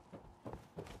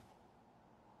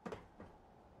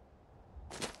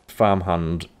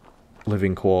 Farmhand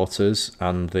living quarters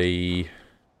and the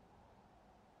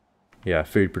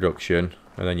food production,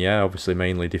 and then yeah, obviously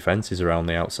mainly defences around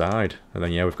the outside, and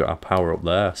then yeah, we've got our power up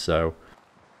there. So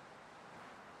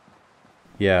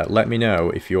yeah, let me know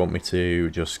if you want me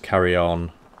to just carry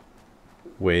on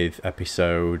with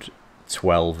episode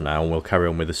 12 now, and we'll carry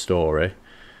on with the story,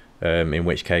 in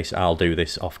which case I'll do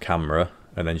this off camera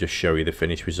and then just show you the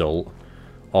finished result,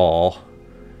 or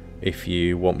if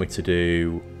you want me to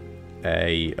do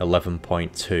a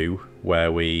 11.2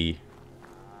 where we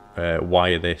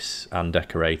wire this and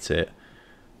decorate it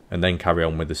and then carry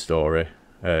on with the story,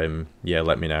 yeah,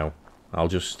 let me know. I'll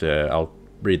just I'll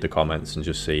read the comments and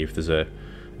just see if there's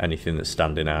anything that's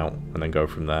standing out and then go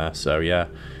from there. So yeah,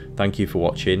 thank you for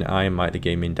watching. I am Mike the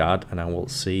Gaming Dad, and I will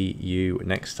see you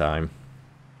next time.